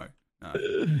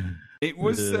 It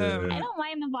was. I don't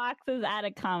mind the boxes out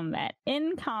of combat.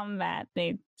 In combat,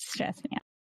 they stress me out.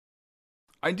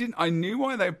 I knew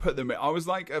why they put them in. I was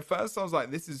like, at first, I was like,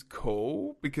 this is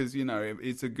cool because,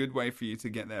 it's a good way for you to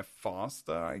get there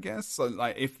faster, I guess. So,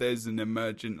 like, if there's an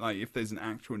if there's an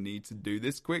actual need to do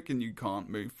this quick and you can't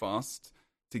move fast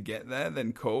to get there,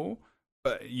 then cool.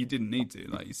 But you didn't need to,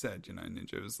 like you said,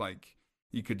 Ninja. It was like,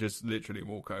 you could just literally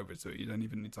walk over to it. You don't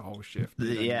even need to hold shift.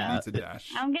 You don't even need to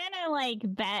dash. I'm gonna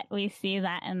bet we see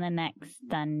that in the next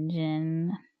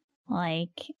dungeon.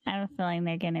 Like, I have a feeling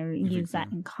they're gonna use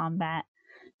that in combat.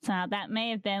 So that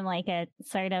may have been like a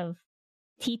sort of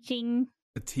teaching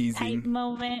A teasing type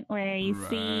moment where you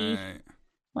see,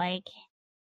 like,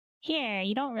 here,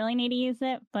 you don't really need to use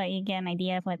it, but you get an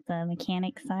idea of what the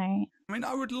mechanics are. I mean,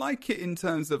 I would like it in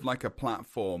terms of like a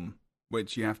platform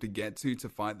which you have to get to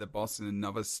fight the boss in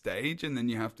another stage, and then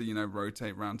you have to,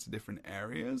 rotate around to different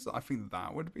areas. I think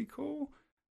that would be cool.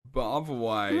 But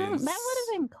otherwise... that would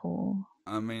have been cool.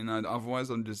 I mean,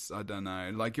 otherwise I don't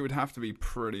know. Like, it would have to be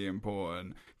pretty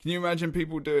important. Can you imagine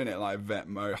people doing it like vet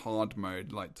mode, hard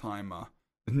mode, like timer?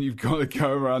 And you've got to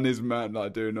go around this map,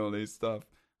 like, doing all these stuff.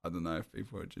 I don't know if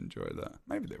people would enjoy that.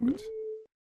 Maybe they would.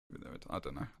 I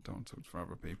don't know. I don't want to talk for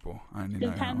other people. I only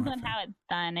know Depends on how it's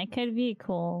done. It could be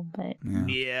cool, but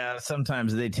yeah,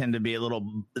 sometimes they tend to be a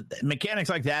little mechanics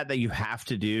like that you have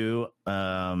to do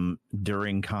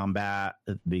during combat,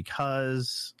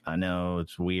 because I know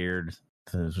it's weird.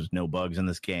 There's no bugs in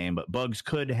this game, but bugs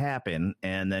could happen,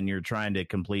 and then you're trying to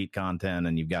complete content,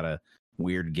 and you've got a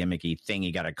weird gimmicky thing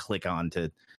you got to click on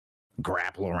to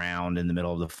grapple around in the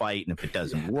middle of the fight, and if it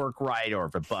doesn't work right, or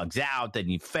if it bugs out, then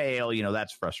you fail.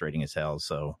 That's frustrating as hell.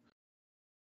 So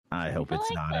I hope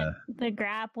it's not the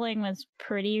grappling was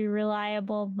pretty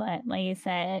reliable, but like you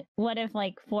said, what if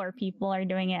like 4 people are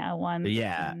doing it at once?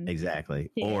 Yeah,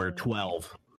 exactly. Or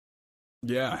 12.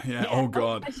 Yeah. Oh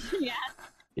God.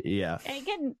 Yeah.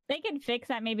 They could fix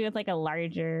that maybe with like a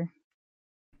larger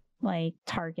like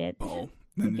target. Oh,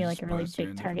 it'd be like a really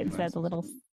big target instead of the little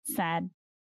sad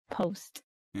post.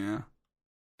 Yeah.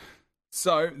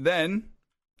 So then,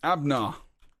 Abner.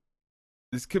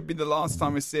 This could be the last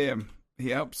time we see him. He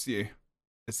helps you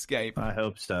escape. I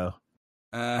hope so.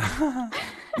 Yeah.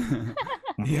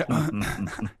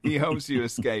 He helps you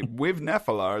escape with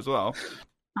Nephilah as well.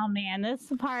 Oh man,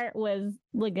 this part was,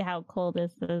 look at how cool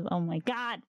this is. Oh my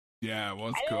God. Yeah, it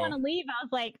was I cool. didn't want to leave. I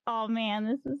was like, oh man,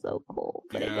 this is so cool.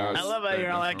 But Yeah, I love how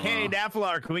you're all like, hey,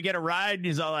 Nephilah, can we get a ride? And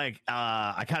he's all like,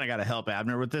 I kind of got to help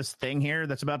Abner with this thing here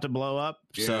that's about to blow up.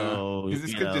 Yeah. So, because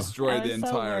this could destroy the so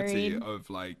entirety worried. of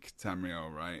like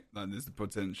Tamriel, right? Like, there's the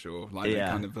potential. Like, they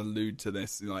kind of allude to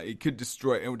this. Like, it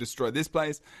will destroy this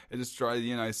place. It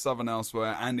destroy, Southern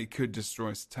elsewhere, and it could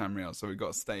destroy Tamriel. So we've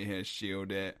got to stay here,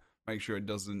 shield it, make sure it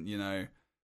doesn't,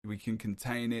 we can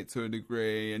contain it to a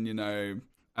degree, and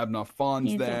Abner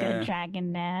Farn's there. He's a good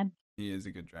dragon dad. He is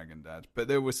a good dragon dad. But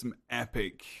there was some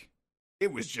epic.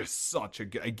 It was just such a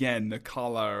good. Again, the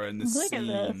color and the scene.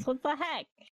 Look at this. What the heck?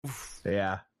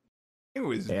 Yeah. It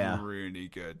was really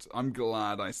good. I'm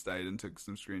glad I stayed and took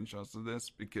some screenshots of this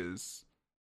because,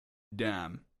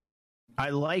 damn. I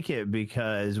like it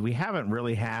because we haven't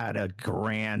really had a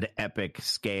grand epic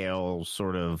scale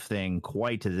sort of thing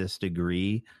quite to this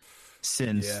degree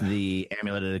since the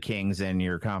Amulet of the Kings and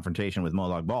your confrontation with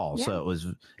Molag Bal. Yeah. So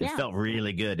it felt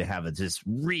really good to have it just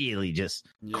really just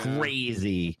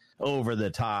crazy, over the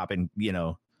top, and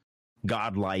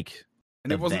godlike.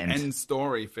 And it wasn't end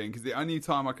story thing, because the only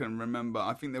time I can remember,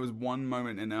 I think there was one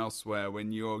moment in Elsewhere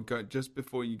when you're just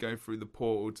before you go through the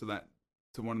portal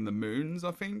to one of the moons. I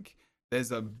think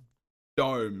there's a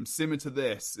dome similar to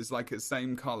this. It's like the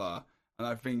same color, and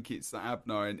I think it's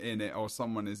Abner in it, or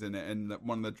someone is in it, and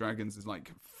one of the dragons is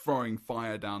like throwing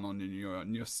fire down on you,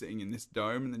 and you're sitting in this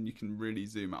dome, and then you can really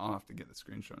zoom. I'll have to get the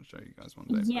screenshot and show you guys one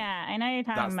day. Yeah, I know you're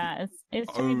talking about.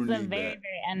 It's towards the very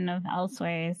end of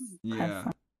Elsewhere's. Yeah,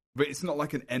 but it's not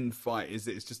like an end fight, is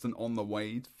it? It's just an on the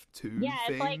way to thing.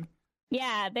 It's like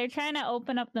they're trying to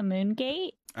open up the moon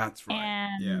gate. That's right.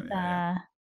 And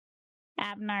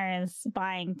Abner is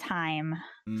buying time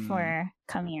for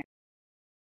coming here.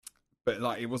 But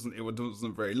like it wasn't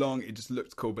very long. It just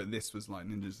looked cool. But this was like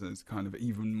Ninja's kind of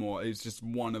even more. It's just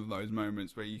one of those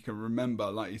moments where you can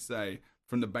remember, like you say,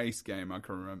 from the base game. I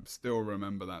can still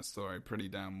remember that story pretty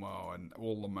damn well, and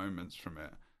all the moments from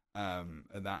it. And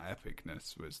that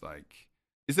epicness was like.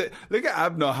 Look at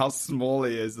Abner, how small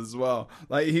he is as well.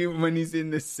 Like when he's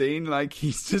in this scene, like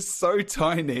he's just so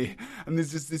tiny, and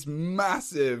there's just this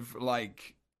massive,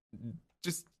 like,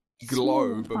 just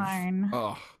globe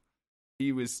of.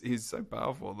 He's so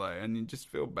powerful though, and you just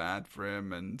feel bad for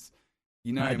him, and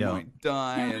he might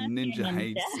die, and Ninja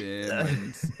hates him,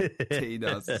 and T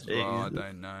does as well. I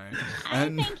don't know. I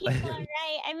think he's all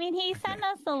right. I mean, he sent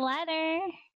us a letter.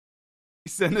 He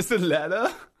sent us a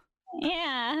letter.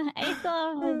 Yeah, I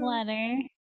saw his letter.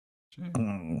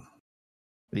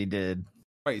 He did.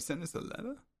 Wait, he sent us a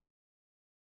letter?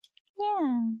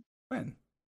 Yeah. When?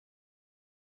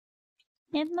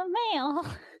 In the mail.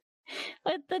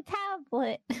 With the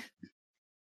tablet.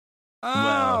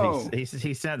 Oh! Well,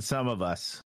 he sent some of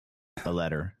us a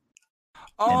letter.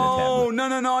 Oh, no,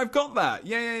 I've got that.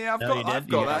 Yeah, I've got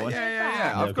that. One?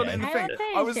 Yeah. I've got it in the thing.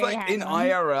 I was like, in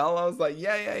IRL, I was like,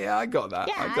 yeah, I got that.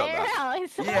 Yeah, I got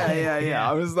IRL, that. Yeah.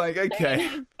 I was like, okay.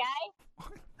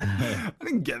 I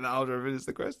didn't get that out of it, is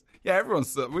the question. Yeah,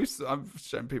 I've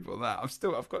shown people that. I've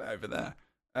got it over there.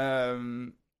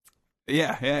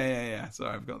 Yeah.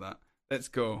 Sorry, I've got that. That's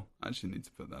cool. I actually need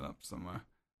to put that up somewhere.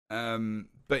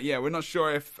 But yeah, we're not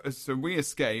sure so we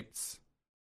escaped.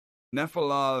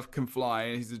 Nephilar can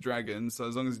fly, he's a dragon, so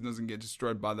as long as he doesn't get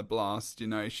destroyed by the blast,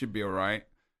 he should be alright.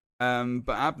 But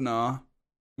Abner,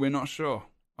 we're not sure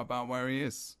about where he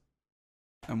is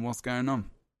and what's going on.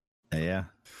 Yeah.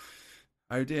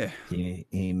 Oh dear.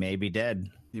 He may be dead.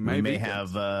 We may have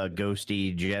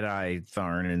ghosty Jedi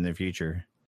Tharn in the future.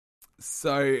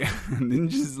 So,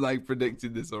 Ninja's like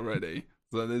predicted this already.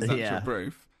 So there's actual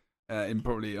proof,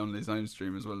 probably on his own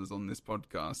stream as well as on this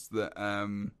podcast, that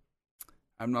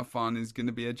Abner Tharn is going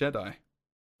to be a Jedi,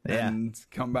 and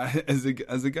come back as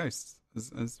a ghost,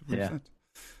 as we've said.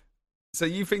 So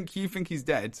you think he's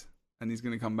dead, and he's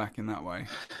going to come back in that way?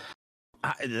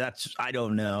 I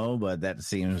don't know, but that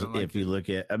seems if you look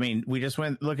at. I mean, we just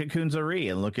look at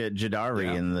Kunzari and look at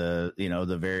Jadari and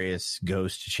the various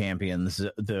ghost champions.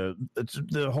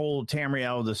 The whole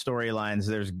Tamriel, the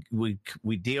storylines.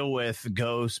 We deal with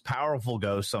ghosts, powerful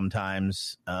ghosts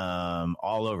sometimes,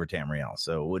 all over Tamriel.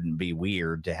 So it wouldn't be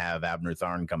weird to have Abner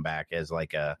Tharn come back as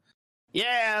like a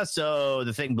so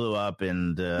the thing blew up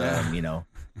and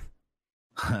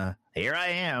here I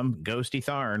am, Ghosty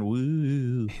Tharn.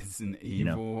 Woo! He's an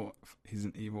evil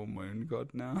moon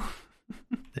god now.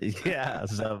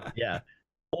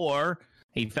 Or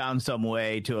he found some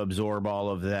way to absorb all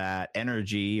of that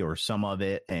energy or some of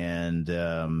it, and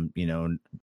then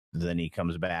he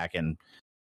comes back. And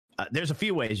there's a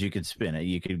few ways you could spin it.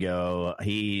 You could go,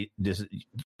 he just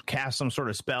cast some sort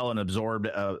of spell and absorbed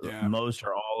most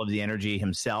or all of the energy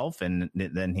himself, and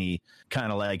then he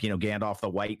kind of like Gandalf the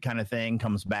White kind of thing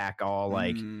comes back all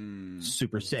like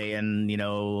Super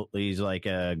Saiyan. He's like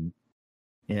a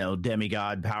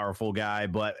demigod powerful guy,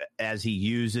 but as he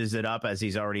uses it up, as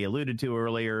he's already alluded to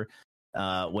earlier,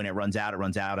 when it runs out,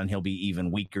 and he'll be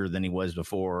even weaker than he was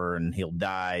before, and he'll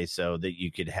die. So that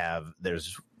you could have,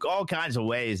 there's all kinds of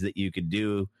ways that you could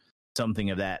do something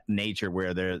of that nature,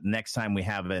 where the next time we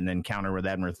have an encounter with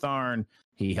Abner Tharn,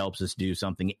 he helps us do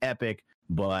something epic,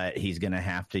 but he's going to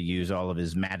have to use all of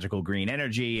his magical green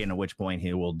energy, and at which point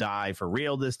he will die for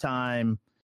real this time,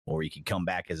 or he could come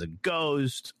back as a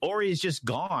ghost, or he's just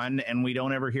gone and we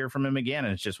don't ever hear from him again.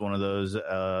 And it's just one of those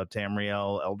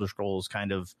Tamriel Elder Scrolls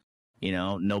kind of,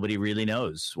 nobody really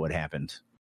knows what happened.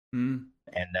 And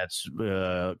that's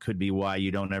could be why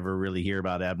you don't ever really hear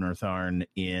about Abner Tharn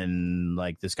in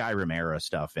like the Skyrim era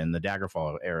stuff and the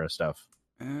Daggerfall era stuff.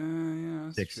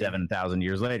 6,000-7,000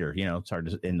 years later, it's hard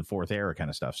to, in the fourth era kind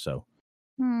of stuff. So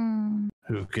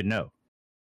who could know?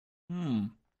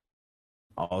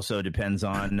 Also depends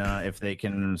on if they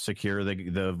can secure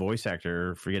the voice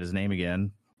actor. Forget his name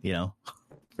again.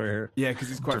 Because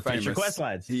he's quite famous. Quest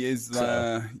lines. He is.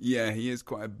 He is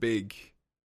quite a big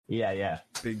Yeah.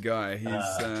 Big guy. He's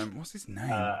what's his name?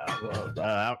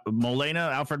 Alfred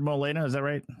Molina, is that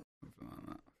right? Something like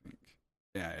that, I think.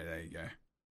 Yeah, there you go.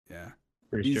 Yeah.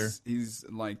 Pretty sure. He's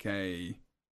like a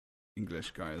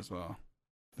English guy as well.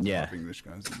 Yeah. English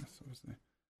guys in this, obviously.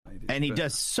 And he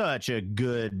does such a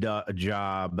good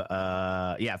job.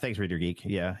 Yeah, thanks, Reader Geek.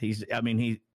 Yeah,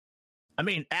 Abner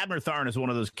Tharn is one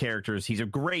of those characters. He's a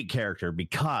great character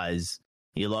because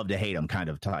you love to hate him kind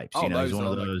of types. Oh, he's one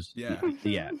of those. Yeah.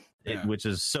 Which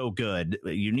is so good.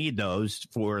 You need those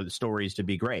for the stories to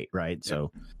be great, right? Yeah.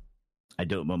 So I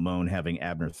don't bemoan having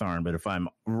Abner Tharn, but if I'm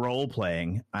role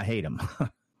playing, I hate him.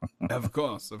 Of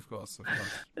course. But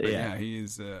yeah, he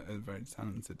is a very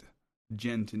talented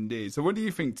gent indeed. So what do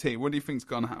you think, T? What do you think's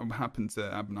going to happen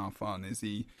to Abner Tharn? Is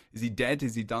he dead?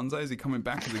 Is he donezo? Is he coming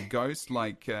back as a ghost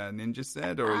like Ninja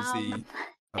said? Or is he...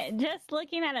 Just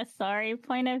looking at a story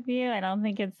point of view, I don't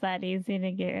think it's that easy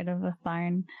to get rid of a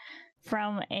Tharn.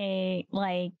 From a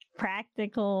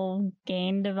practical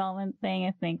game development thing,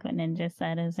 I think what Ninja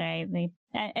said is right.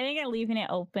 I think they're leaving it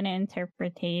open to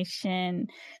interpretation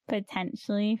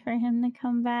potentially for him to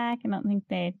come back. I don't think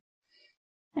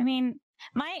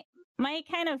my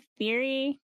kind of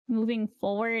theory moving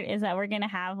forward is that we're gonna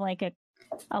have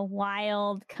a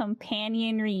wild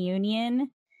companion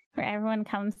reunion where everyone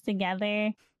comes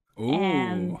together. Ooh.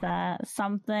 And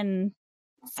something.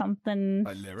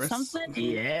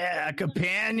 Yeah, a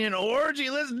companion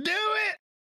orgy. Let's do it.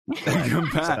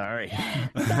 Sorry. So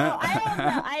I don't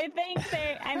know. I think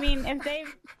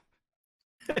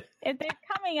if they're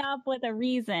coming up with a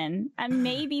reason, and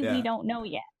maybe we don't know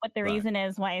yet what the reason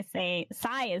is why I say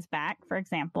Sai is back, for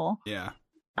example. Yeah.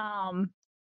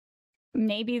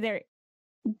 Maybe they're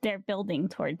building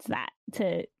towards that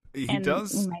He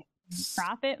does.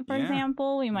 Prophet, for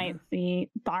example, we might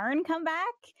see Tharn come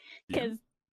back because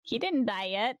he didn't die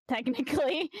yet,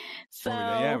 technically. So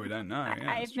we don't know.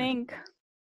 Yeah, I think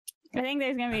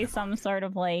there's gonna be some sort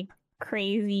of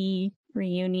crazy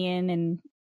reunion and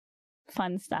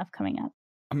fun stuff coming up.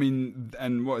 I mean,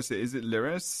 and what is it? Is it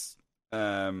Lyris?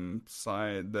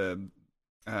 Sai, the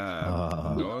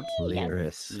Lord?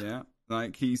 Lyris. Yeah.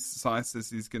 Sai says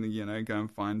he's going to, go and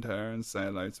find her and say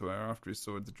hello to her after he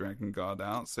sorted the Dragon Guard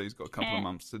out. So he's got a couple of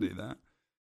months to do that.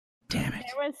 Damn it.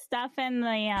 There was stuff in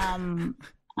the,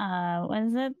 what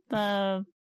is it? The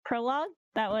prologue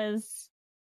that was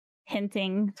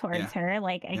hinting towards her.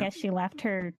 I guess she left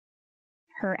her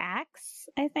axe,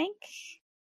 I think.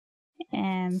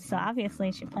 And so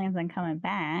obviously she plans on coming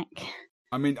back.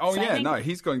 I mean,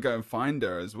 he's going to go and find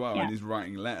her as well, and he's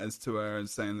writing letters to her and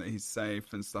saying that he's safe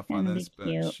and stuff like this.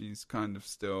 But she's kind of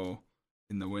still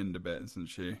in the wind a bit, isn't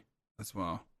she? As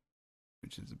well,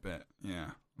 which is a bit,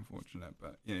 unfortunate.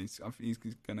 But he's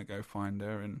going to go find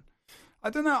her, and I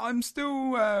don't know. I'm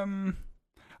still.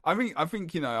 I think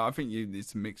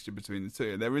it's a mixture between the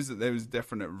two. There is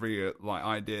definite real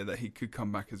idea that he could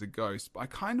come back as a ghost, but I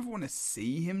kind of want to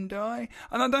see him die,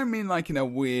 and I don't mean in a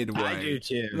weird way. I do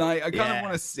too. I kind of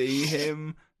want to see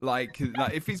him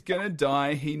if he's gonna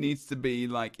die, he needs to be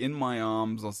in my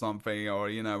arms or something, or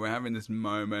we're having this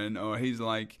moment, or he's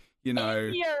in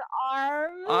your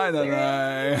arms. I don't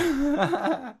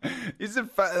know. It's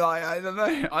I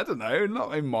don't know.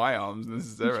 Not in my arms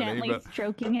necessarily. Gently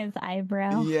stroking his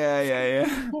eyebrow.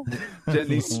 Yeah.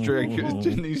 Gently stroking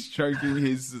his,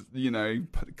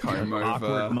 comb over.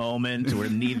 Awkward moment where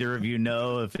neither of you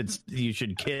know if you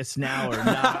should kiss now or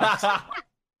not.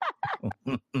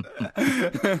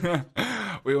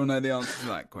 We all know the answer to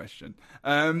that question.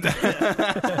 And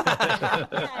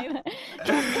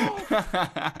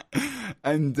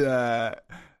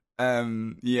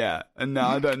now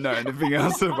I don't know anything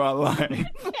else about life.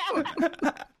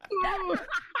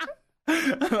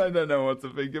 I don't know what to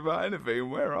think about anything.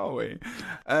 Where are we?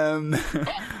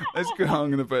 Let's go.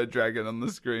 I'm going to put a dragon on the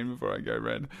screen before I go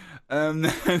red.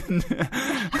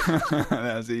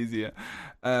 That's easier.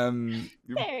 There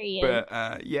he is. But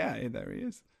there he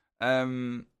is.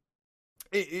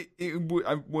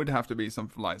 It would have to be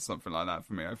something like that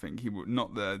for me. I think he would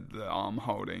not the arm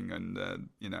holding and the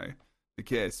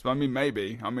kiss. I mean,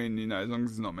 maybe. I mean, as long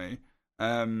as it's not me.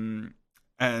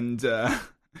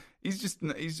 He's just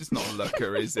not a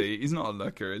looker, is he? He's not a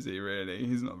looker, is he? Really?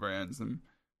 He's not very handsome.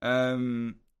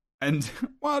 And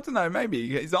well, I don't know. Maybe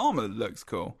his armor looks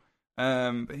cool.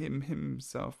 But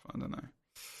himself, I don't know. A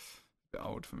bit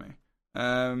old for me.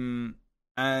 And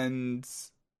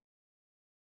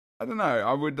I don't know.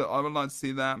 I would like to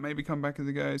see that. Maybe come back as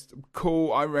a ghost.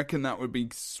 Cool. I reckon that would be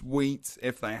sweet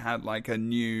if they had a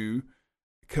new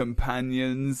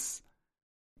companions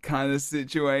kind of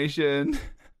situation.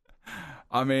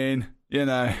 I mean,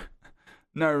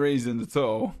 no reason at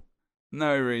all.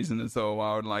 no reason at all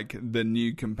why I would like the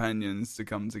new companions to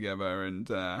come together and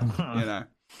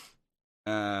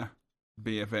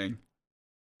be a thing.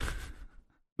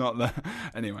 Not that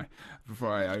anyway.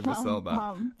 Before I oversell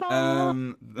that,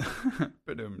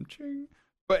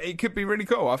 but it could be really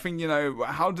cool. I think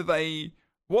how do they?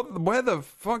 Where the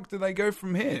fuck do they go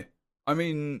from here? I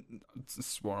mean,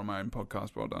 swore on my own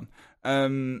podcast. Well done.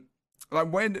 Like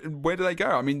where do they go?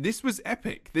 I mean, this was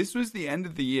epic. This was the end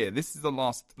of the year. This is the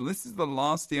last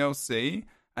DLC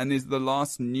and is the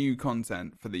last new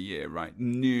content for the year, right?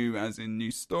 New as in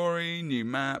new story, new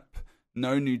map,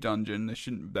 no new dungeon.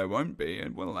 There won't be,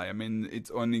 will they? I mean,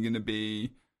 it's only going to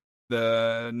be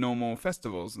the normal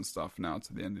festivals and stuff now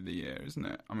to the end of the year, isn't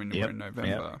it? I mean, we're in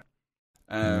November.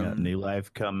 We got New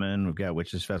Life coming. We've got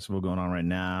Witches Festival going on right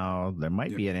now. There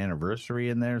might be an anniversary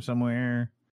in there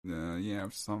somewhere.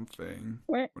 Something.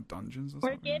 Or dungeons or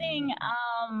we're something. getting,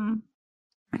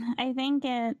 I think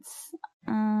it's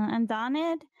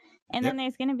Undaunted, and then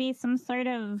there's going to be some sort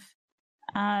of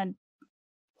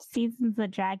Seasons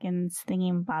of Dragons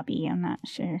thingy bobby. I'm not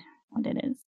sure what it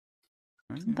is.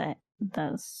 But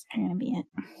those are going to be it.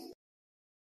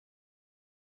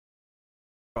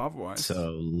 Otherwise.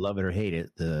 So, love it or hate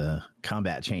it, the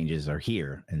combat changes are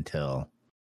here until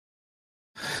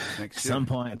some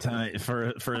point in time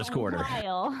for this quarter.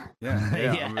 While. Yeah.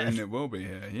 Yes. I mean, it will be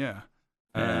here. Yeah.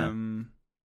 I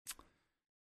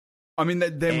mean,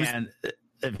 there was. And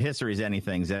if history is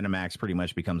anything, ZeniMax pretty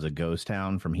much becomes a ghost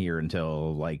town from here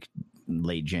until like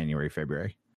late January,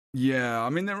 February. Yeah, I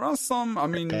mean, there are some. I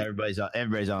mean, everybody's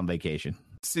on vacation.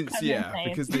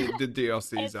 Because the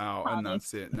DLC is out and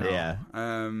that's it now. Yeah.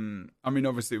 I mean,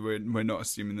 obviously we're not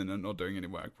assuming that they're not doing any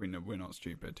work. We know we're not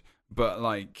stupid, but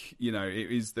like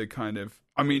it is the kind of.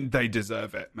 I mean, they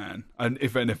deserve it, man. And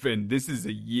if anything, this is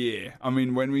a year. I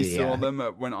mean, when we saw them,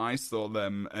 when I saw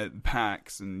them at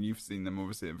PAX, and you've seen them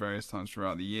obviously at various times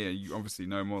throughout the year. You obviously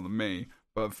know more than me.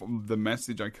 But the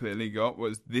message I clearly got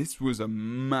was this was a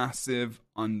massive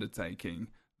undertaking.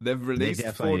 They've released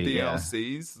 4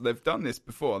 DLCs. Yeah. They've done this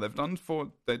before. They do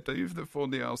the 4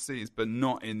 DLCs, but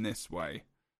not in this way.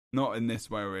 Not in this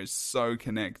way where it's so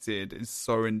connected, it's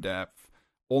so in depth.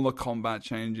 All the combat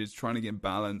changes, trying to get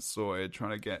balance sorted,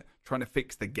 trying to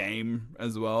fix the game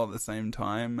as well at the same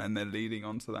time, and they're leading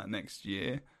on to that next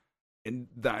year. And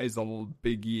that is a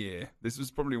big year. This was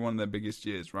probably one of their biggest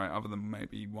years, right? Other than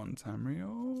maybe one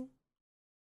Tamriel.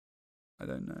 I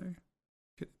don't know.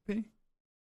 Could it be?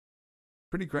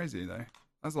 Pretty crazy though.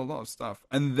 That's a lot of stuff.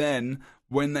 And then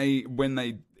when they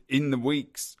in the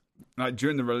weeks like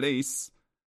during the release,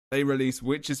 they release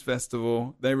Witches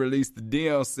Festival. They release the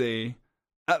DLC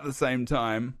at the same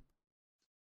time.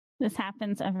 This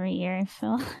happens every year, I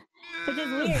feel, which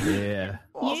is weird. Yeah.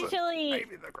 Usually,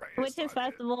 Witches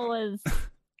Festival was,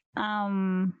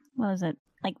 what was it?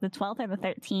 Like the 12th or the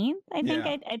 13th? I think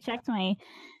I checked my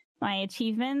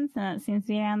achievements, and it seems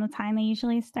to be around the time they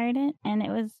usually start it, and it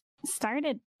was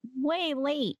started way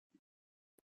late.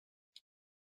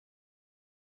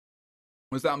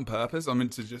 Was that on purpose? I mean,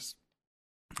 to just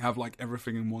have like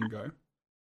everything in one go.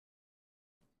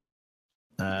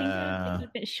 I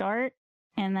think keep it short,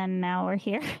 and then now we're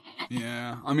here.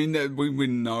 Yeah, I mean, we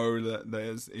know that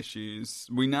there's issues.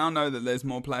 We now know that there's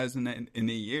more players in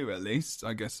EU. At least,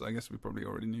 I guess we probably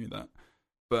already knew that,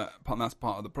 but that's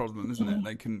part of the problem, isn't it?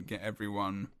 They couldn't get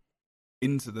everyone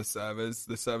into the servers.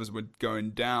 The servers were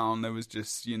going down. There was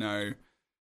just, it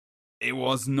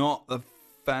was not a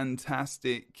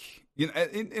fantastic,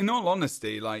 in all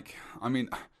honesty, like, I mean,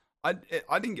 I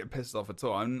didn't get pissed off at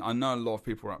all. I know a lot of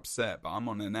people were upset, but I'm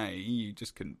on an A. You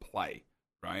just couldn't play,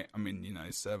 right? I mean,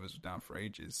 servers were down for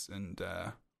ages, and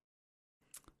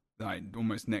like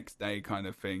almost next day kind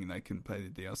of thing, they couldn't play the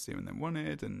DLC when they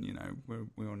wanted, and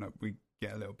we all know we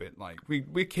get a little bit like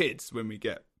we're kids when we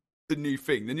get the new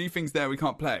thing's there, we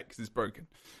can't play it because it's broken.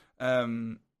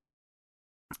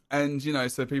 And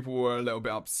so people were a little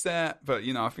bit upset, but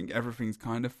I think everything's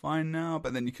kind of fine now.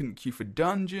 But then you couldn't queue for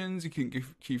dungeons, you couldn't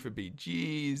queue for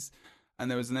BGs, and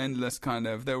there was an endless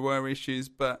there were issues,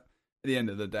 but at the end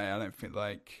of the day, I don't feel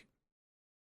like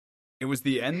it was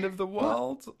the end of the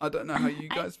world. I don't know how you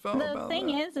guys felt about that. The thing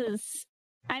is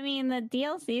I mean, the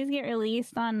DLCs get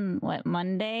released on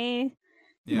Monday.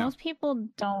 Most people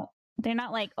don't. They're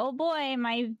not like, oh boy,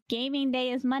 my gaming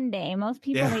day is Monday. Most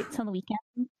people wait till the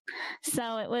weekend.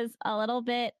 So it was a little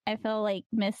bit, I feel like,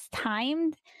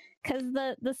 mistimed, because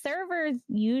the servers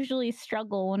usually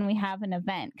struggle when we have an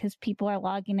event because people are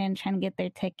logging in trying to get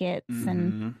their tickets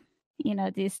and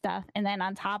do stuff. And then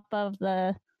on top of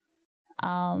the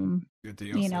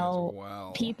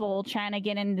people trying to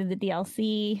get into the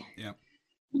DLC. Yep.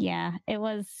 Yeah, it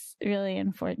was really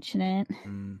unfortunate.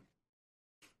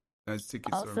 Those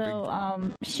tickets are a big Also,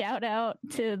 draw. shout out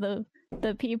to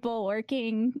the people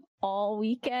working all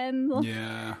weekend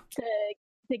Yeah.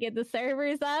 to get the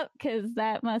servers up, because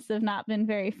that must have not been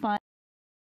very fun.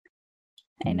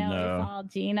 I know No. I saw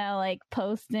Gina like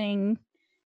posting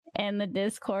in the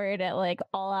Discord at like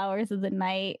all hours of the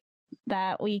night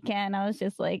that weekend. I was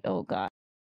just like, oh god,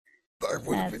 That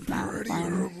would have That's been not pretty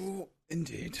fun. horrible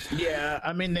indeed. Yeah,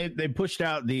 I mean they pushed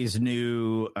out these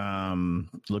new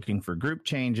looking for group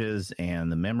changes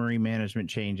and the memory management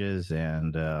changes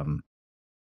and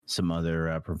some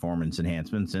other performance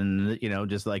enhancements. And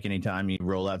just like anytime you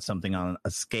roll out something on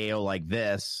a scale like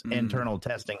this, internal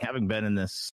testing, having been in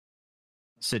this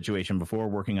situation before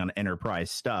working on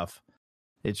enterprise stuff,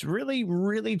 it's really,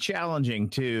 really challenging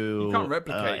to You can't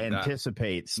replicate that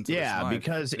anticipate. into Yeah, this life.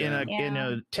 because Yeah. in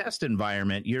a test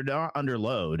environment, you're not under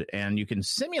load, and you can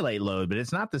simulate load, but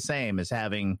it's not the same as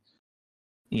having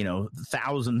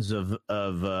thousands of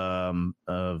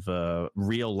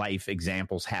real life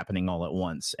examples happening all at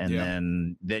once, and Yeah.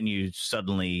 then you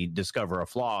suddenly discover a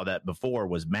flaw that before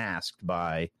was masked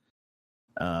by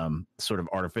sort of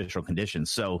artificial conditions.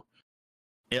 So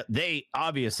they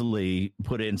obviously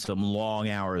put in some long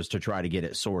hours to try to get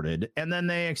it sorted, and then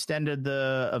they extended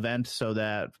the event so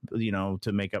that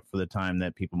to make up for the time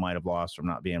that people might have lost from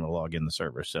not being able to log in the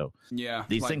server. So Yeah,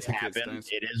 these like things tickets happen. days.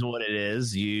 It is what it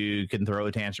is. You can throw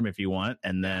a tantrum if you want,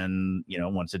 and then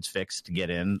once it's fixed, get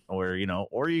in, or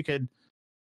you could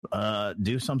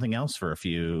do something else for a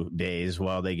few days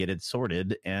while they get it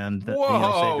sorted, and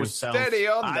Whoa, save yourself. steady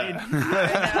on there.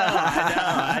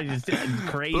 I know. I just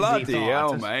crazy Bloody thought.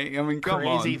 hell, mate. I mean, come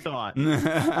Crazy on. thought.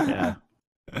 Yeah.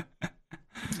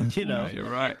 Yeah, You're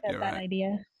right. Got You're that right.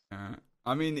 idea.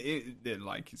 I mean, it,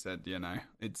 like you said,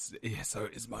 so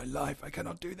it's my life. I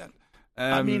cannot do that.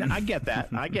 I mean, I get that,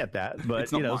 but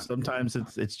It's not mine. sometimes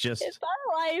it's just It's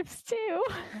our lives too.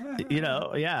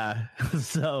 yeah.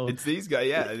 So it's these guys.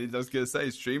 Yeah, I was gonna say,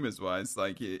 streamers wise,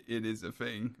 like it is a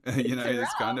thing.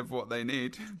 It's kind of what they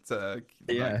need to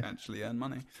actually earn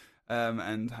money,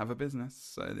 and have a business.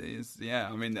 So it is. Yeah,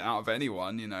 I mean, out of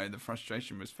anyone, the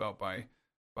frustration was felt by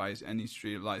any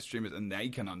streamers, and they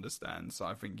can understand. So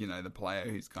I think the player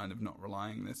who's kind of not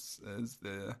relying this as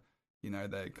the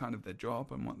their kind of their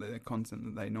job and what their content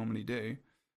that they normally do,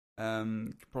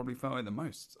 probably felt it the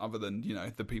most, other than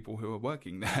the people who are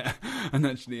working there and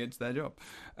actually it's their job.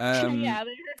 Yeah,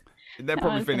 They're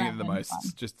probably was feeling gonna it the have been most, fun.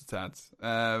 just a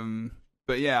tad.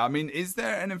 But yeah, I mean, is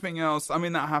there anything else? I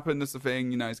mean, that happened. That's the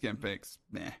thing. It's getting fixed.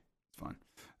 Nah, it's fine.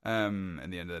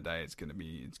 At the end of the day, it's gonna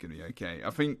be okay.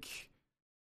 I think.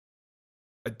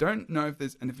 I don't know if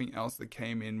there's anything else that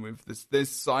came in with this. There's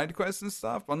side quests and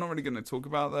stuff. I'm not really going to talk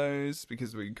about those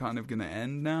because we're kind of going to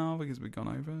end now because we've gone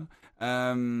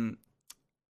over.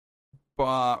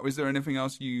 But was there anything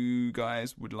else you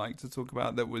guys would like to talk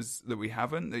about that we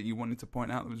haven't, that you wanted to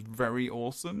point out that was very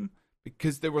awesome?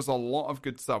 Because there was a lot of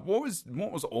good stuff. What was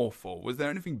awful? Was there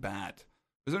anything bad?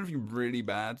 Was there anything really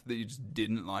bad that you just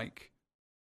didn't like?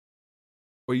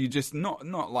 Or you just not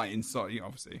like inside you,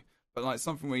 obviously. But like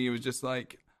something where you were just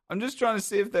like, I'm just trying to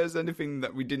see if there's anything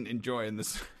that we didn't enjoy in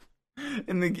this,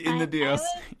 in the DLC.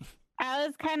 I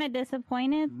was kind of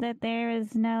disappointed that there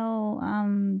is no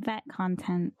vet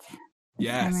content this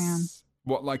time around. Yes.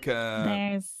 What like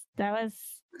a?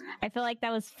 I feel like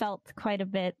that was felt quite a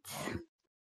bit.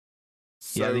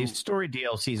 So, these story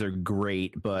DLCs are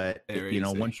great, but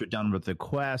once you're done with the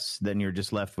quests, then you're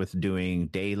just left with doing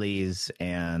dailies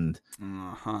and.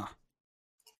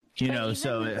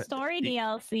 So the story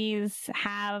DLCs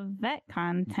have vet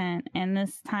content, and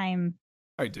this time,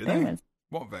 oh, do they?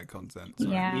 What vet content?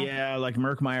 Sorry. Yeah, like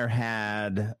Murkmire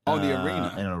had the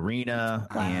arena, an arena,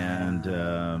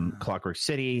 and Clockwork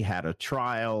City had a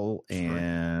trial,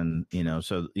 and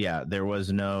so yeah, there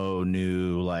was no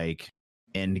new like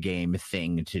end game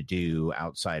thing to do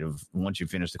outside of once you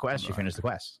finish the quest, you finish the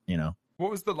quest. What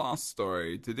was the last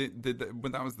story?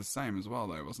 But that was the same as well,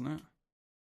 though, wasn't it?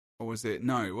 Or was it?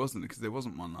 No, it wasn't, because there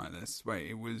wasn't one like this. Wait,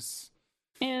 it was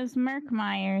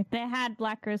Murkmire. They had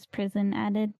Black Rose Prison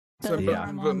added. But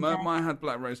Murkmire had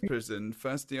Black Rose Prison.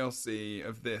 First DLC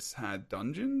of this had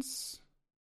dungeons.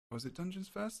 Was it dungeons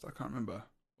first? I can't remember.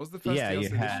 What was the first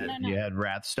DLC? You had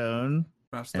Wrathstone,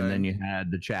 and then you had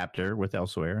the chapter with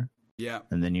Elsewhere. Yeah,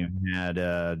 and then you had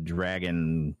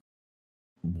Dragon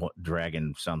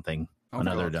something,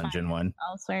 another dungeon one.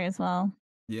 Elsewhere as well.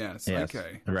 Yes.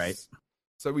 Okay. Right.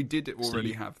 So we did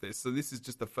already have this. So this is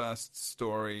just the first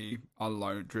story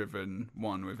alone-driven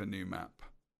one with a new map,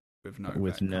 with no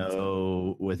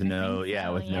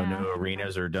new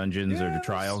arenas or dungeons or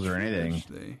trials or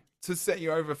anything. to set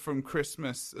you over from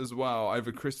Christmas as well,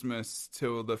 over Christmas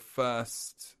till the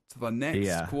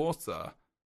next quarter.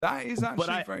 That is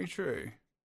actually very true.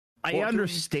 I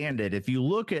understand it. If you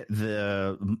look at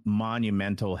the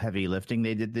monumental heavy lifting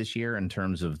they did this year in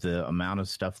terms of the amount of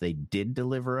stuff they did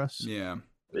deliver us, it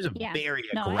was a very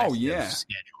aggressive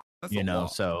schedule. That's you know,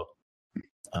 lot. So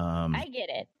I get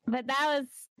it, but that was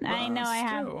I know I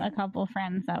have a couple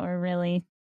friends that were really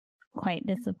quite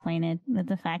disappointed with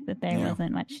the fact that there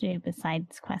wasn't much to do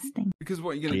besides questing. Because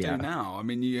what are you going to do now? I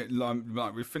mean,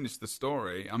 like we finished the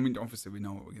story. I mean, obviously we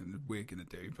know what we're going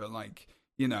to do, but like,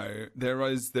 you know, there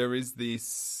is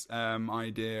this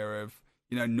idea of,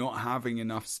 you know, not having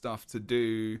enough stuff to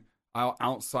do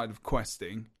outside of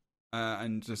questing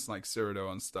and just like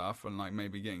Cyrodiil and stuff, and like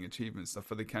maybe getting achievement stuff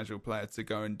for the casual player to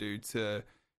go and do to,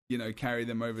 you know, carry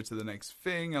them over to the next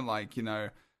thing. And like, you know,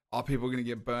 are people going to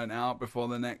get burnt out before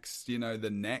the next, you know, the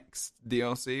next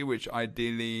DLC, which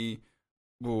ideally,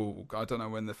 well, I don't know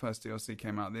when the first DLC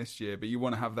came out this year, but you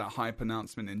want to have that hype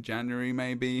announcement in January,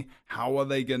 maybe. How are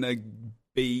they going to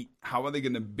beat,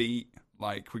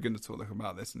 like, we're going to talk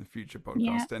about this in the future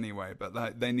podcast anyway,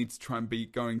 but they need to try and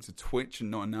beat going to Twitch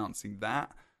and not announcing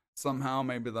that somehow.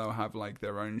 Maybe they'll have like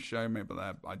their own show. Maybe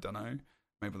I don't know.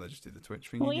 Maybe they'll just do the Twitch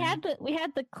thing. Well, we had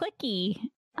the clicky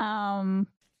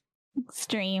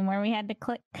stream where we had to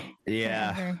click.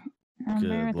 Yeah.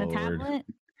 Remember with the tablet?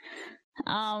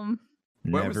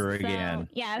 Never again.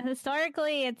 Yeah,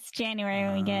 historically it's January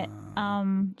when we get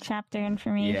chapter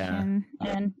information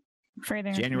and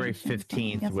further. January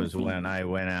 15th was when I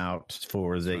went out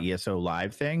for the ESO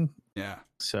live thing. Yeah.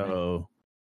 So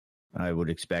I would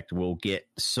expect we'll get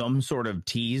some sort of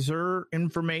teaser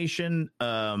information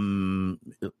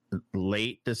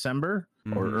late December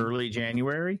or early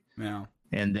January. Yeah.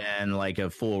 And then like a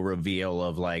full reveal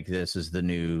of like this is the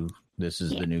new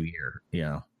year, you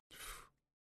know.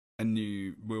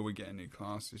 Will we get a new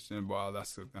class? Well,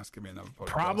 that's gonna be another podcast.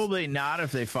 Probably not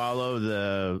if they follow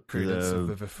the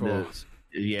before.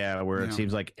 Where it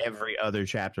seems like every other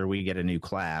chapter we get a new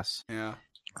class. Yeah,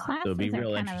 classes so be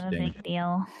real interesting. Of a big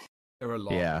deal. There are a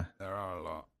lot. Yeah, there are a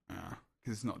lot. Yeah,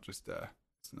 because it's not just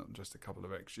a couple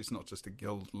of extras. It's not just a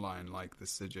guild line like the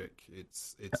Sijic.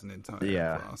 It's an entire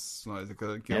class. Like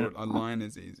a line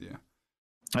is easier.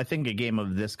 I think a game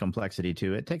of this complexity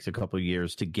too, it takes a couple of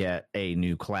years to get a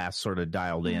new class sort of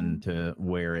dialed in to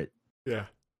where it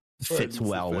fits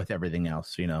well with everything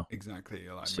else, you know. Exactly.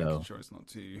 Like making sure it's not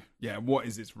too what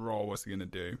is its role? What's it gonna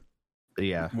do?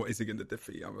 Yeah. What is it gonna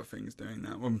defeat other things doing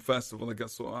that? Well, first of all, they got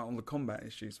to sort out all the combat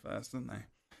issues first, don't they?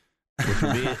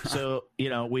 So, you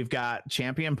know, we've got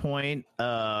Champion Point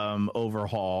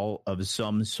overhaul of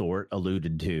some sort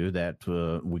alluded to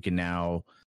that we can now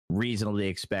reasonably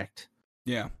expect.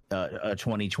 Yeah, a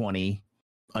 2020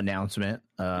 announcement,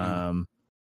 and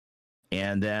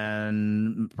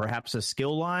then perhaps a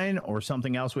skill line or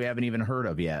something else we haven't even heard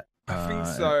of yet. I think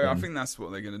so. I think that's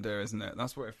what they're going to do, isn't it?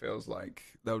 That's what it feels like.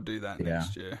 They'll do that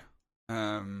next year.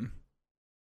 I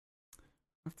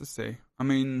have to see. I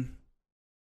mean,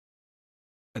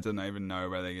 I don't even know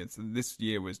where they get. So this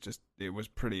year was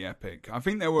pretty epic. I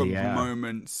think there were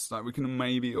moments like we can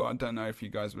maybe, I don't know if you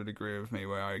guys would agree with me,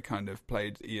 where I kind of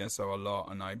played ESO a lot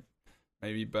and I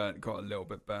maybe got a little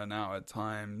bit burnt out at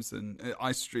times. And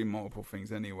I stream multiple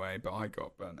things anyway, but I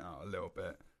got burnt out a little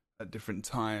bit at different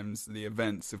times. The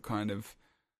events have kind of,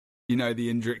 you know,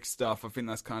 the Indrik stuff, I think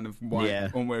that's kind of why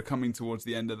when we're coming towards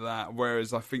the end of that.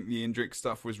 Whereas I think the Indrik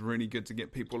stuff was really good to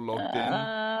get people logged in.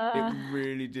 It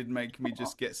really did make me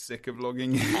just get sick of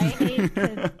logging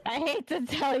in. I hate to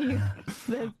tell you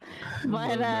this,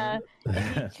 but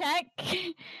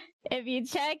if you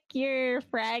check your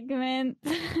fragment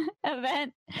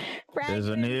event, there's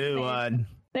a new one.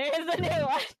 There is a new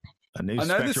one. A new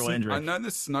spectral Indrik. I know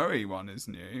the snowy one is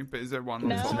new, but is there one?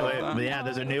 No. Yeah,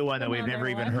 there's a new one that we've never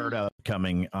even heard of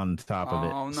coming on top of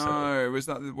it. Oh no, was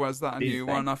that a new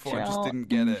one? I thought I just didn't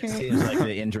get it. Seems like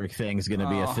the Indrik thing is going to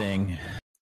be a thing.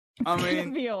 I mean, it's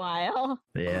gonna be a while.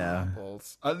 Yeah.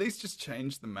 At least just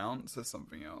change the mount to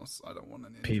something else. I don't want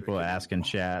an Indrik. People ask in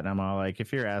chat, and I'm all like,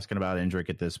 if you're asking about Indrik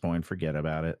at this point, forget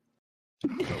about it.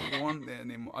 I don't want it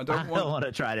anymore. I don't want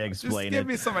to try to explain just give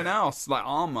me something else, like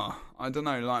armor. I don't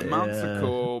know, like mounts are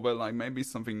cool, but like maybe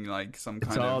something like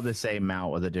it's all the same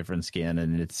mount with a different skin,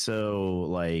 and it's so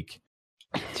like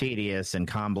tedious and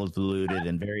convoluted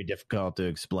and very difficult to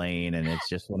explain, and it's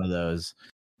just one of those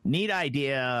neat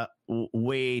idea,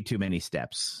 way too many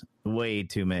steps, way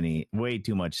too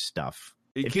much stuff.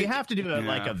 If you have to do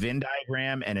like a Venn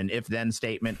diagram and an if-then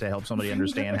statement to help somebody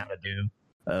understand how to do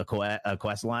a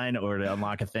quest line or to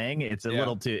unlock a thing, it's a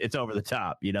little too, it's over the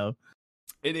top, you know?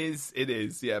 It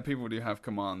is. Yeah, people do have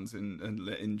commands and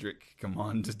Indrik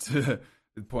command to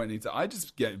pointing to. I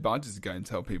just go and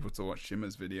tell people to watch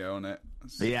Shimmer's video on it.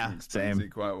 Yeah, same. It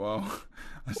quite well.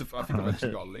 I think I've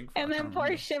actually got a link. And then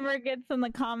poor Shimmer gets in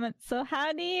the comments. So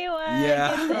how do you?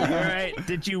 Yeah. Get All right.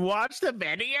 Did you watch the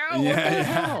video?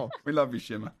 Yeah. We love you,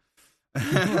 Shimmer.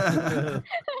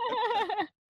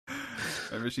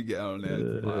 Maybe we should get on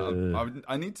it.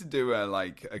 I need to do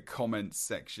a comment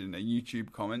section, a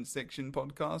YouTube comment section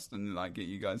podcast, and like get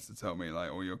you guys to tell me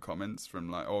like all your comments from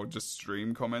like, or just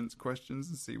stream comments questions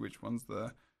and see which one's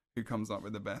who comes up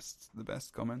with the best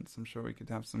comments. I'm sure we could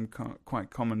have some quite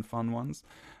common fun ones,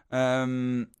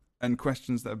 and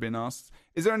questions that have been asked.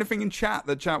 Is there anything in chat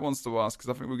that chat wants to ask?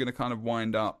 Because I think we're going to kind of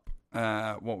wind up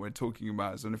what we're talking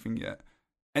about. Is there anything yet?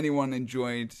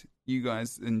 You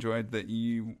guys enjoyed that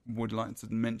you would like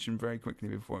to mention very quickly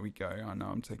before we go? I know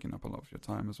I'm taking up a lot of your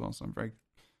time as well, so I'm very,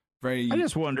 very... I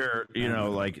just wonder,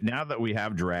 like now that we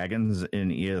have dragons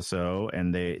in ESO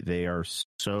and they are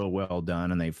so well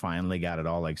done and they finally got it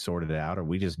all like sorted out, are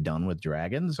we just done with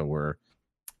dragons or...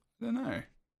 I don't know.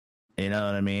 You know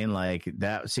what I mean? Like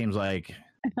that seems like...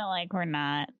 I feel like we're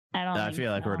not. I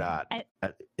feel like we're not.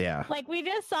 Yeah. Like we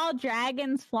just saw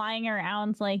dragons flying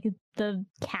around like the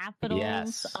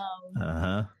capitals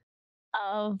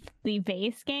of the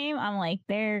base game. I'm like,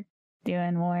 they're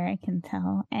doing more, I can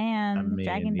tell. And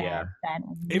Dragon Dad.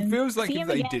 It feels like if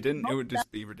they didn't, it would just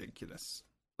be ridiculous.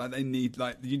 Like they need,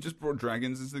 like you just brought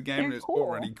dragons into the game, and it's cool.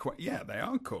 already they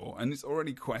are cool, and it's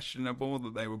already questionable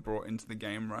that they were brought into the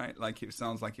game, right? Like it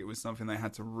sounds like it was something they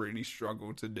had to really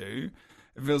struggle to do.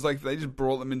 It feels like they just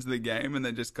brought them into the game and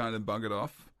they just kind of buggered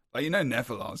off. Like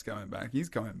Nephilar's coming back, he's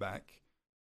coming back,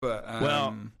 but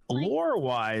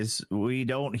lore-wise, we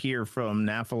don't hear from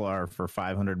Nephilar for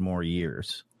 500 more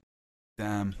years.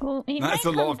 Damn, well, that's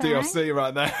a lot of DLC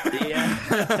right there. Yeah.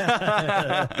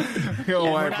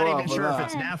 We're not even sure if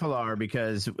it's Nephilar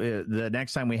because the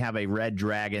next time we have a red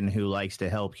dragon who likes to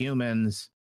help humans,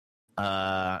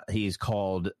 he's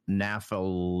called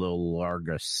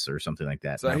Naphilargus or something like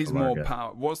that. So he's more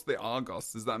power. What's the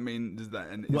Argos? Does that mean? Is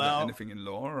that anything in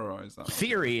lore, or is that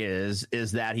theory is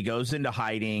that he goes into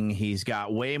hiding? He's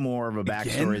got way more of a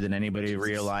backstory than anybody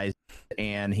realized,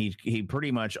 and he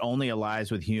pretty much only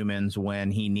allies with humans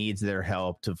when he needs their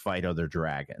help to fight other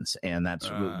dragons. And that's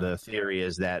the theory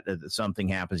is that something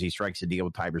happens. He strikes a deal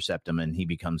with Tiber Septim, and he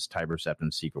becomes Tiber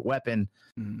Septim's secret weapon.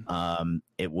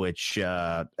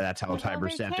 That's how Tiber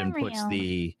Septim puts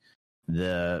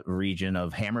the region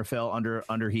of Hammerfell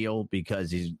under heel because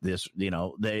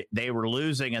they were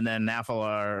losing, and then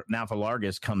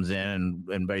Naphilargus comes in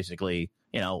and basically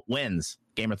wins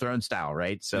Game of Thrones style,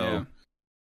 right? So, yeah.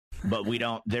 But we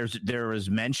don't. There is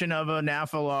mention of a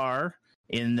Naphilar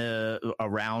in the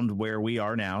around where we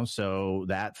are now, so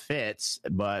that fits.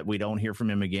 But we don't hear from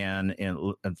him again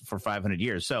for 500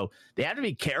 years. So they have to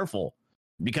be careful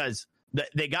because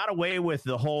they got away with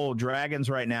the whole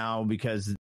dragons right now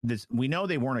because we know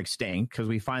they weren't extinct because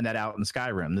we find that out in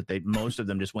Skyrim that most of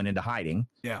them just went into hiding.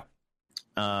 Yeah.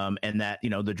 And that,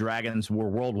 the dragons were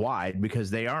worldwide because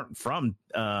they aren't from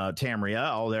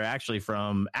Tamriel. They're actually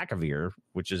from Akavir,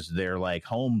 which is their like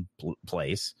home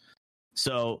place.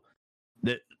 So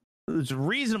it's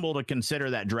reasonable to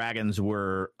consider that dragons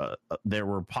were there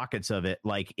were pockets of it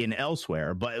like in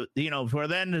elsewhere, but for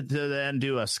them to then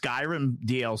do a Skyrim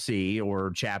DLC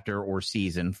or chapter or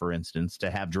season, for instance, to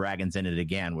have dragons in it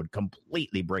again would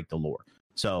completely break the lore.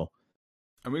 So,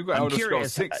 and we've got Elder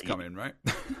Scrolls 6 coming, right?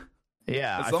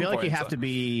 Yeah, I feel like you have to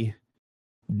be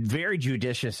very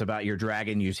judicious about your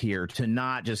dragon use here to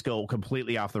not just go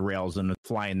completely off the rails and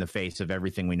fly in the face of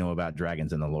everything we know about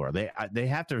dragons in the lore. They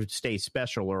have to stay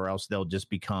special or else they'll just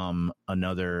become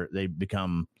they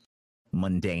become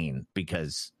mundane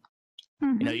because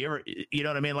you know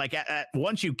what I mean? Like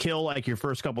once you kill like your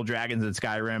first couple dragons in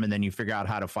Skyrim and then you figure out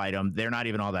how to fight them, they're not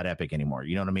even all that epic anymore.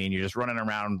 You know what I mean? You're just running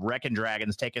around wrecking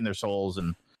dragons, taking their souls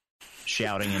and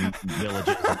shouting in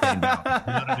villages. You know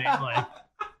what I mean?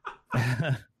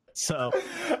 So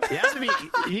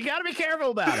you got to be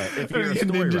careful about it. If you're a story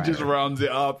ninja writer. Just rounds it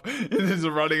up. He's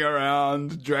running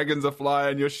around. Dragons are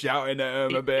flying. You're shouting at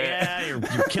them a bit. Yeah, you're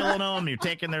killing them. You're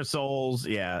taking their souls.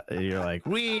 Yeah, you're like,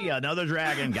 another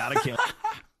dragon, gotta kill.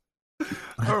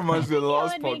 That reminds me of the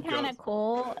last podcast. It would be kind of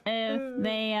cool if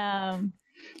they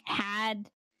had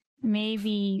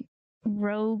maybe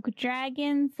rogue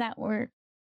dragons that were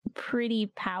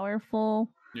pretty powerful.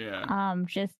 Yeah.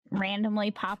 Just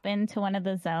randomly pop into one of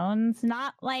the zones,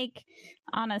 not like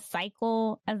on a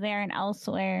cycle as they are in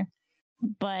elsewhere,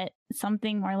 but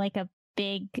something more like a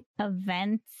big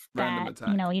event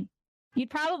that you'd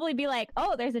probably be like,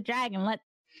 oh, there's a dragon.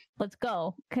 let's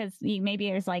go, because maybe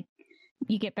there's like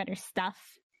you get better stuff.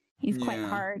 He's quite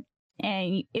hard,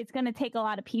 and it's going to take a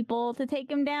lot of people to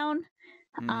take him down,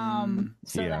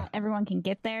 so that everyone can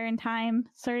get there in time,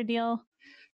 sort of deal.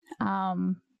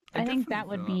 I think that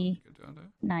would be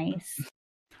nice.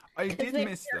 I did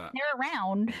miss that. They're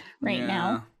around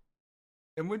now.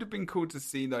 It would have been cool to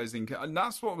see those and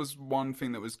that's what was one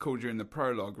thing that was cool during the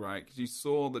prologue, right? Because you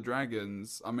saw the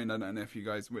dragons. I mean, I don't know if you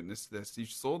guys witnessed this. You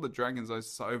saw the dragons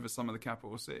over some of the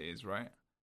capital cities, right?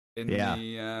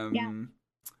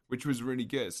 Which was really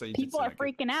good. So people are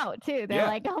freaking out too. They're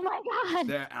like, "Oh my god!"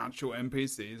 They're actual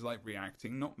NPCs like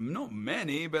reacting. Not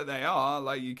many, but they are.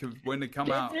 Like you can when they come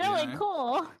out. It's really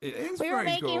cool. It is. We were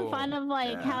making fun of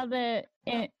like how the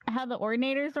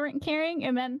ordinators weren't caring,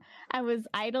 and then I was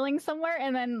idling somewhere,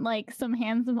 and then like some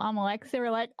handsome Amaleks, they were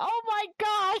like, "Oh my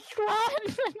gosh,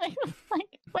 run!" And I was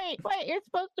like, "Wait, you're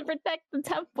supposed to protect the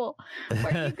temple.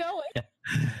 Where are you going?"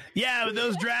 Yeah, with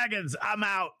those dragons, I'm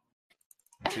out.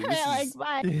 See,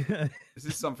 this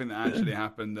is something that actually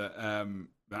happened that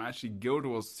actually Guild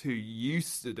Wars 2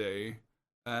 used to do.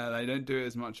 They don't do it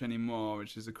as much anymore,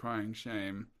 which is a crying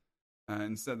shame.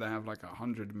 Instead, they have like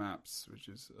 100 maps, which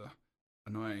is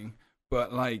annoying.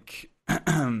 But like,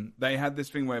 they had this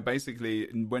thing where basically,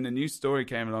 when a new story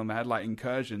came along, they had like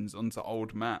incursions onto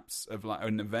old maps of like,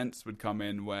 and events would come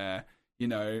in where, you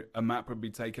know, a map would be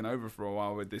taken over for a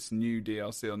while with this new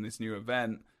DLC on this new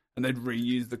event. And they'd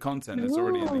reuse the content that's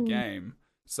already in the game.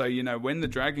 So, you know, when the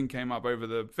dragon came up over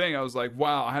the thing, I was like,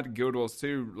 wow, I had Guild Wars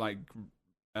 2, like,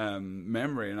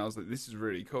 memory. And I was like, this is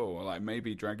really cool. Like,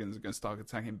 maybe dragons are going to start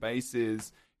attacking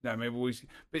bases. You know, maybe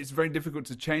but it's very difficult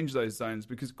to change those zones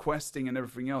because questing and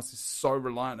everything else is so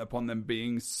reliant upon them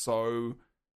being so,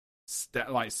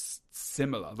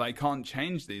 similar. They can't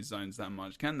change these zones that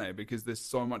much, can they? Because there's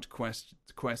so much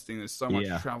questing, there's so much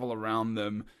travel around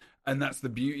them. And that's the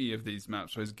beauty of these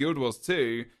maps. Whereas Guild Wars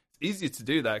 2, it's easier to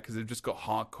do that because they've just got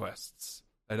hard quests.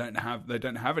 They don't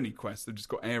have any quests. They've just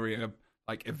got area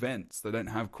like events. They don't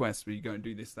have quests where you go and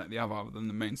do this, that, the other than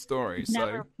the main story.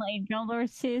 Never played Guild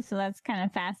Wars 2, so that's kind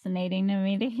of fascinating to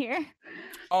me to hear.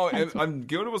 Oh,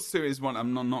 Guild Wars 2 is one.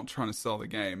 I'm not trying to sell the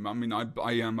game. I mean, I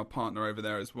am a partner over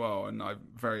there as well, and I'm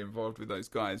very involved with those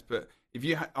guys. But if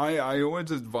you, I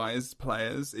always advise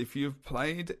players if you've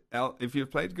played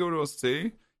Guild Wars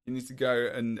 2. You need to go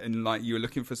and like you're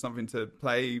looking for something to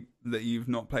play that you've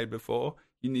not played before,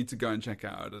 you need to go and check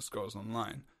out Elder Scrolls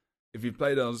Online. If you've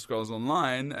played Elder Scrolls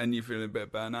Online and you're feeling a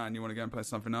bit burnt out and you want to go and play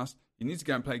something else, you need to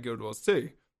go and play Guild Wars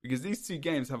 2. Because these two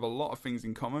games have a lot of things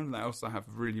in common. They also have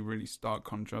really, really stark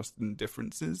contrast and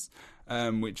differences,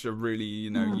 which are really,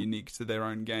 unique to their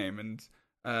own game. And,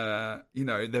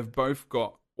 they've both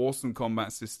got awesome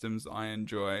combat systems I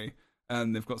enjoy.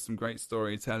 And they've got some great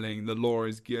storytelling. The lore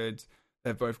is good.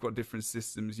 They've both got different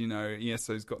systems,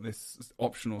 ESO's got this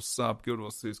optional sub, Guild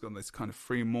Wars 2's got this kind of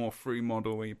free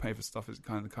model where you pay for stuff as it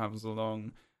kind of comes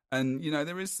along. And,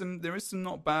 there is some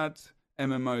not bad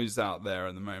MMOs out there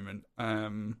at the moment.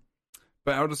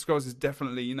 But Elder Scrolls is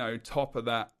definitely, top of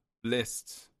that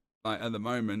list, like at the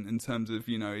moment, in terms of,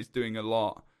 it's doing a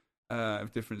lot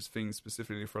of different things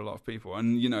specifically for a lot of people.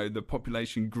 And, the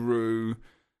population grew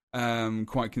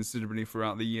quite considerably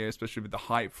throughout the year, especially with the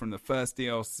hype from the first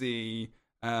DLC,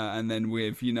 and then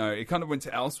with it kind of went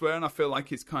to Elsewhere, and I feel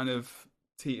like it's kind of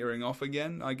teetering off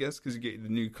again, I guess, because you get the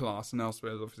new class, and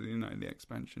Elsewhere is obviously the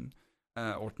expansion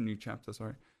or new chapter,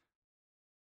 sorry.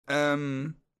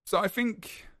 So I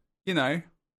think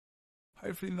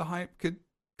hopefully the hype could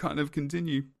kind of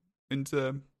continue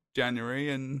into January,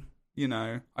 and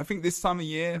I think this time of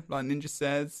year, like Ninja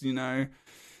says,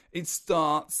 it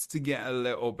starts to get a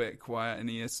little bit quiet in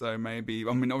ESO, maybe.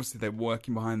 I mean, obviously, they're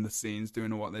working behind the scenes,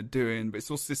 doing what they're doing, but it's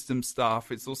all system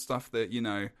stuff. It's all stuff that,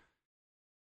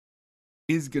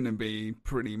 is going to be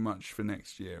pretty much for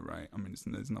next year, right? I mean,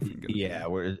 there's nothing going to be. Yeah,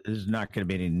 there's not going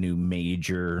to be any new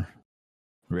major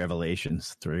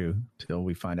revelations till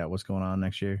we find out what's going on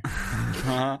next year.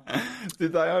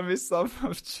 Did I miss some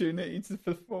opportunity to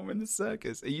perform in the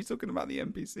circus? Are you talking about the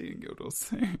NPC in Guild Wars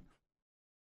 2?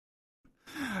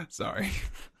 Sorry.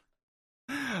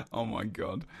 Oh my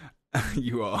god.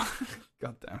 You are.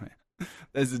 God damn it.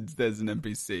 There's an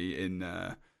NPC in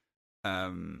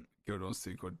Guild Wars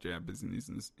 2 called Jeb, and he's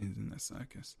in a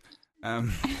circus. And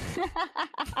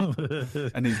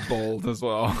he's bald as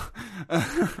well.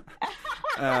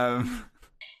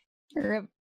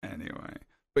 Anyway.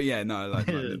 But yeah, no, like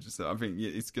just, I think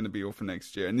it's going to be all for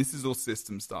next year. And this is all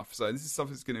system stuff. So this is stuff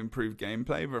that's going to improve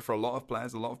gameplay. But for a lot of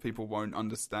players, a lot of people won't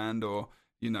understand, or,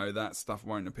 that stuff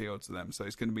won't appeal to them. So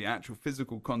it's going to be actual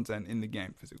physical content in the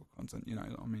game.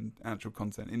 Actual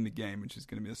content in the game, which is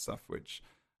going to be the stuff which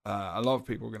a lot of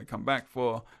people are going to come back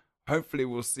for. Hopefully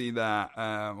we'll see that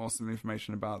awesome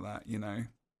information about that,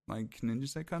 like Ninja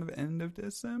said, kind of end of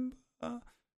December,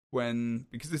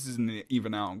 because this isn't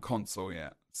even out on console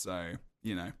yet, so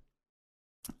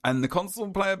and the console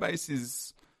player base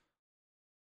is,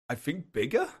 I think,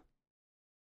 bigger,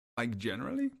 like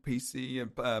generally PC,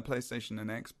 PlayStation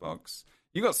and Xbox.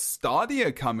 You got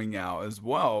Stadia coming out as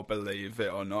well, believe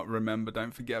it or not. Remember,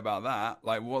 don't forget about that.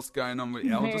 Like, what's going on with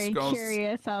Elder Scrolls? Very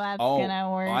curious how that's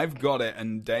gonna work. I've got it,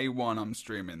 and day one I'm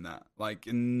streaming that. Like,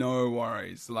 no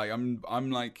worries. Like, I'm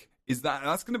like,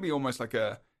 that's gonna be almost like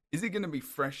is it gonna be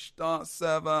fresh start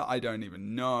server? I don't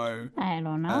even know. I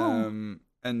don't know.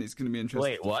 And it's gonna be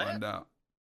interesting to find out.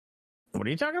 What are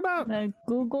you talking about? The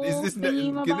Google Is this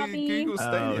Google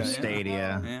Stadia? Oh,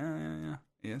 Stadia.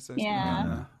 Yeah. So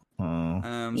yeah.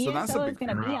 so that's a big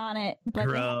going to be on it. But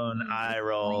grown eye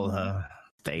roll.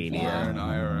 Stadia.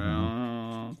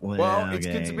 Well,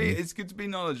 it's good to be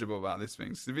knowledgeable about these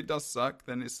things. If it does suck,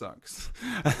 then it sucks,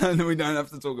 and we don't have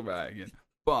to talk about it again.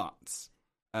 But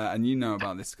and you know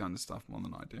about this kind of stuff more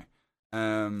than I do.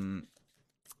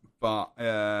 But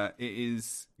it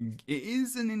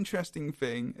is an interesting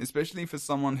thing, especially for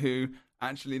someone who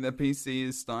actually their PC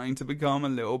is starting to become a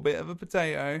little bit of a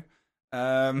potato.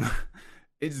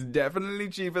 It's definitely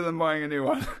cheaper than buying a new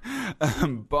one.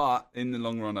 But in the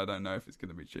long run, I don't know if it's going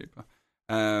to be cheaper.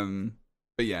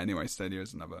 But yeah, anyway, Stadia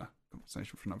is another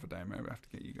conversation for another day. Maybe I have to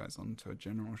get you guys on to a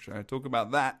general show, talk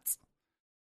about that.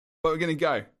 But we're going to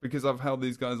go, because I've held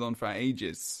these guys on for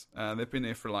ages. They've been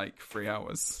here for like 3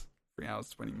 hours. 3 hours,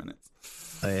 20 minutes.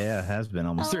 Oh, yeah, it has been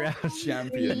almost 3 hours.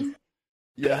 Champion.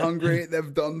 Yeah, hungry.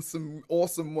 They've done some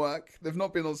awesome work. They've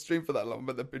not been on stream for that long,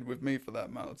 but they've been with me for that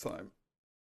amount of time.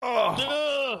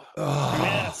 Oh,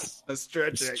 yes. A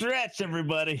stretch,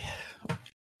 everybody.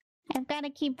 I've got to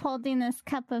keep holding this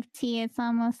cup of tea. It's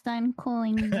almost done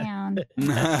cooling down.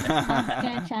 I'll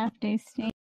stretch after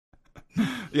stream.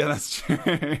 Yeah, that's true.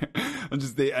 And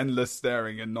just the endless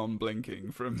staring and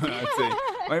non-blinking from T.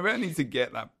 Maybe I need to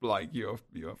get that, like, your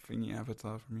thingy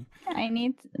avatar from you. I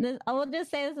need this. I will just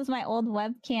say this is my old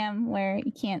webcam where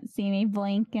you can't see me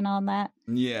blink and all that.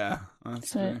 Yeah,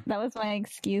 that's true. That was my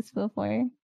excuse before.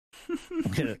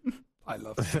 I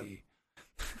love tea.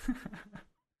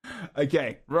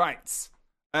 Okay, right.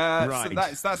 Right.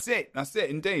 So that's it. That's it,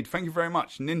 indeed. Thank you very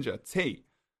much, Ninja T.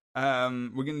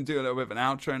 We're going to do a little bit of an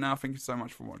outro now. Thank you so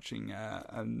much for watching,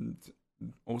 and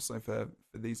also for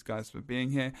these guys for being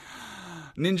here.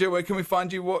 Ninja, where can we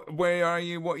find you? Where are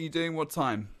you? What are you doing? What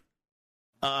time?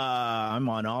 I'm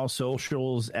on all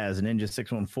socials as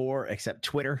Ninja614, except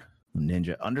Twitter,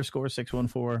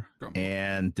 Ninja_614.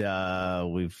 And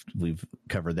we've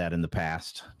covered that in the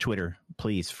past. Twitter,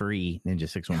 please, free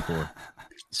Ninja614,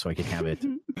 so I can have it.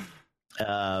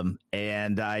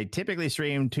 And I typically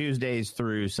stream Tuesdays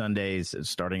through Sundays,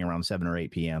 starting around 7 or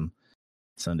 8 p.m.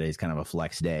 Sunday's kind of a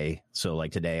flex day. So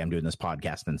like today, I'm doing this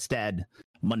podcast instead.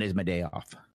 Monday's my day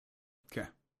off. Okay.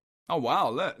 Oh, wow.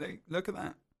 Look at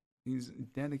that. He's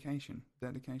dedication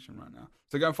right now.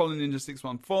 So go and follow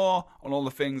Ninja614 on all the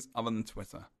things other than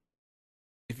Twitter.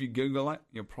 If you Google it,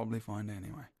 you'll probably find it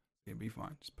anyway. You'll be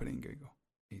fine. Just put it in Google.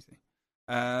 Easy.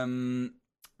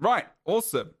 Right.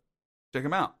 Awesome. Check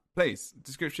them out. Please,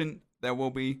 description, there will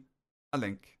be a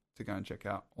link to go and check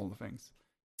out all the things.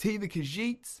 T the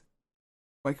Khajiit,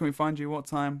 where can we find you? What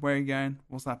time? Where are you going?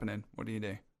 What's happening? What do you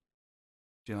do?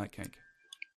 Do you like cake?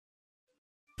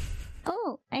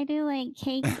 Oh, I do like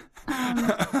cake. And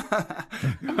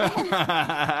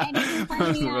you can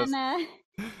find me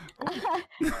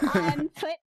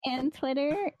on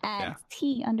Twitter at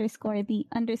T_the_Khajiit,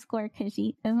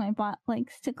 as my bot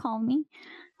likes to call me.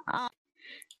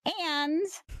 And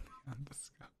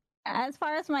as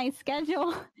far as my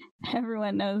schedule,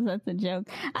 everyone knows that's a joke.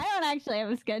 I don't actually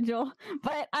have a schedule,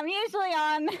 but I'm usually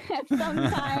on at some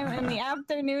time in the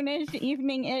afternoonish,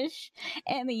 evening-ish,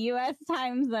 in the U.S.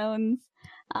 time zones.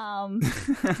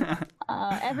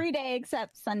 Every day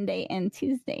except Sunday and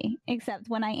Tuesday, except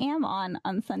when I am on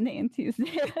Sunday and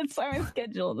Tuesday. That's why my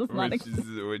schedule does not exist.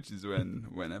 Which is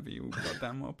whenever you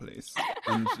goddamn well, please.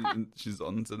 And she's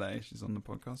on today. She's on the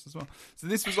podcast as well. So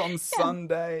this was on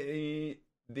Sunday,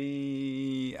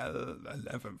 the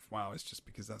 11th. Wow, it's just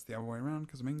because that's the other way around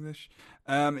because I'm English.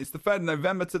 It's the 3rd of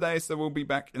November today, so we'll be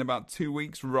back in about 2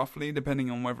 weeks, roughly, depending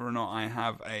on whether or not I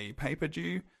have a paper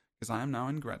due. Because I am now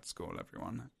in grad school,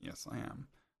 everyone. Yes, I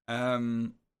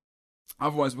am.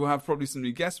 Otherwise, we'll have probably some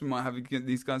new guests. We might have to get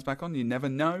these guys back on. You never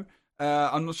know.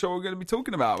 I'm not sure what we're going to be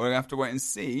talking about. We're going to have to wait and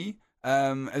see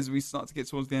as we start to get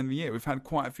towards the end of the year. We've had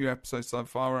quite a few episodes so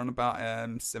far. We're on about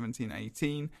 17,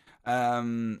 18.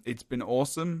 It's been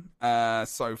awesome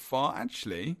so far.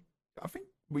 Actually, I think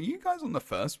were you guys on the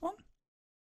first one?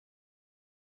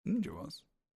 Ninja was.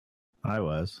 I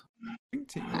was. I think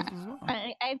T was as well.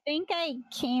 I think I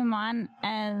came on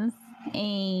as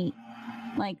a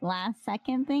last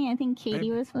second thing. I think Katie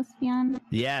Maybe. was supposed to be on.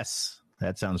 Yes,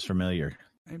 that sounds familiar.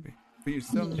 Maybe. But you're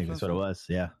still on I the think first that's what it one. was.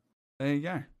 Yeah. There you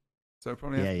go. So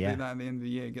probably have to Yeah. do that at the end of the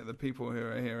year. Get the people who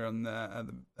are here on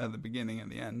at the beginning, at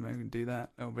the end. Maybe do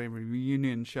that. It'll be a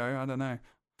reunion show. I don't know.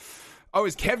 Oh,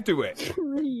 it's Kev do it.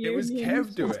 It was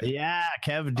Kev do it. Yeah,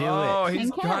 Kev, do Oh, it. he's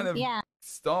And Kev, kind of yeah.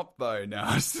 stopped though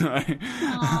now, so that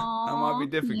might be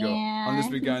difficult. Yeah, Unless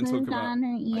we go and he's talk about on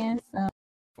her ear, so.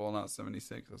 Fallout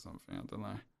 76 or something. I don't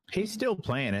know. He's still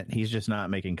playing it. He's just not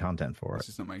making content for He's it.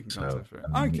 just not making So, content for it.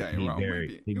 I mean, Okay, he well,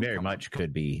 very, he he'll very come much on.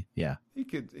 could be. Yeah, He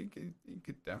could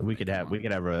definitely. we could have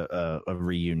a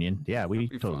reunion. Yeah, we That'd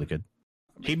be totally fun. could.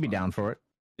 That'd He'd be fun. down for it.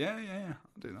 Yeah. I'll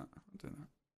do that.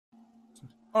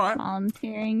 All right.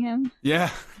 Volunteering him. Yeah,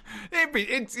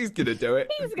 he's gonna do it.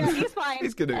 He's fine.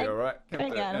 He's gonna be all right. I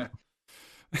got him.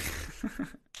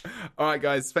 All right,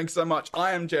 guys. Thanks so much.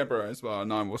 I am Jebra as well,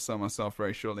 and I will sell myself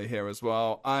very shortly here as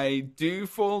well. I do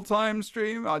full-time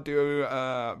stream. I do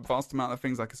a vast amount of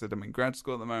things. Like I said, I'm in grad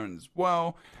school at the moment as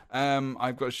well.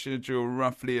 I've got a schedule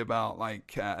roughly about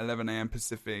 11 a.m.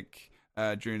 Pacific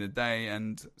during the day,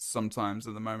 and sometimes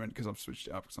at the moment, because I've switched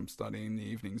it up because I'm studying in the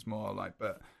evenings more,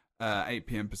 8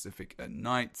 p.m. Pacific at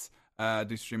night.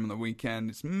 Do stream on the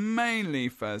weekend. It's mainly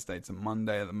Thursday to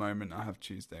Monday at the moment. I have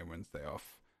Tuesday and Wednesday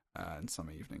off, and some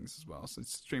evenings as well. So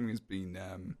streaming has been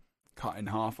cut in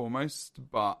half almost.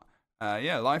 But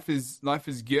yeah, life is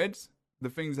good. The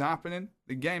things are happening.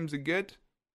 The games are good.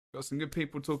 Got some good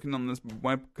people talking on this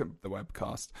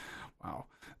webcast. Wow.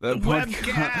 The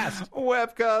Webcast.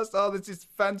 Webcast. Oh, this is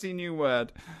fancy new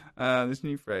word. This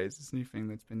new phrase. This new thing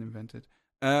that's been invented.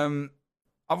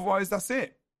 Otherwise, that's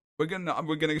it. We're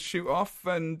gonna shoot off,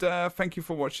 and thank you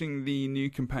for watching the new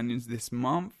companions this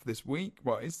week.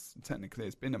 Well, it's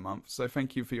been a month, so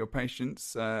thank you for your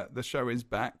patience. The show is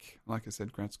back. Like I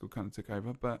said, grad school kind of took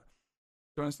over, but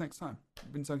join us next time.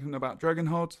 We've been talking about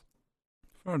Dragonhold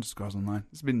for Underscores Online.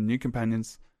 This has been new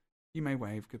companions. You may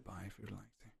wave goodbye if you'd like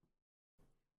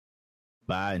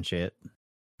Bye and shit.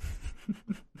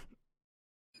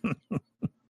 to.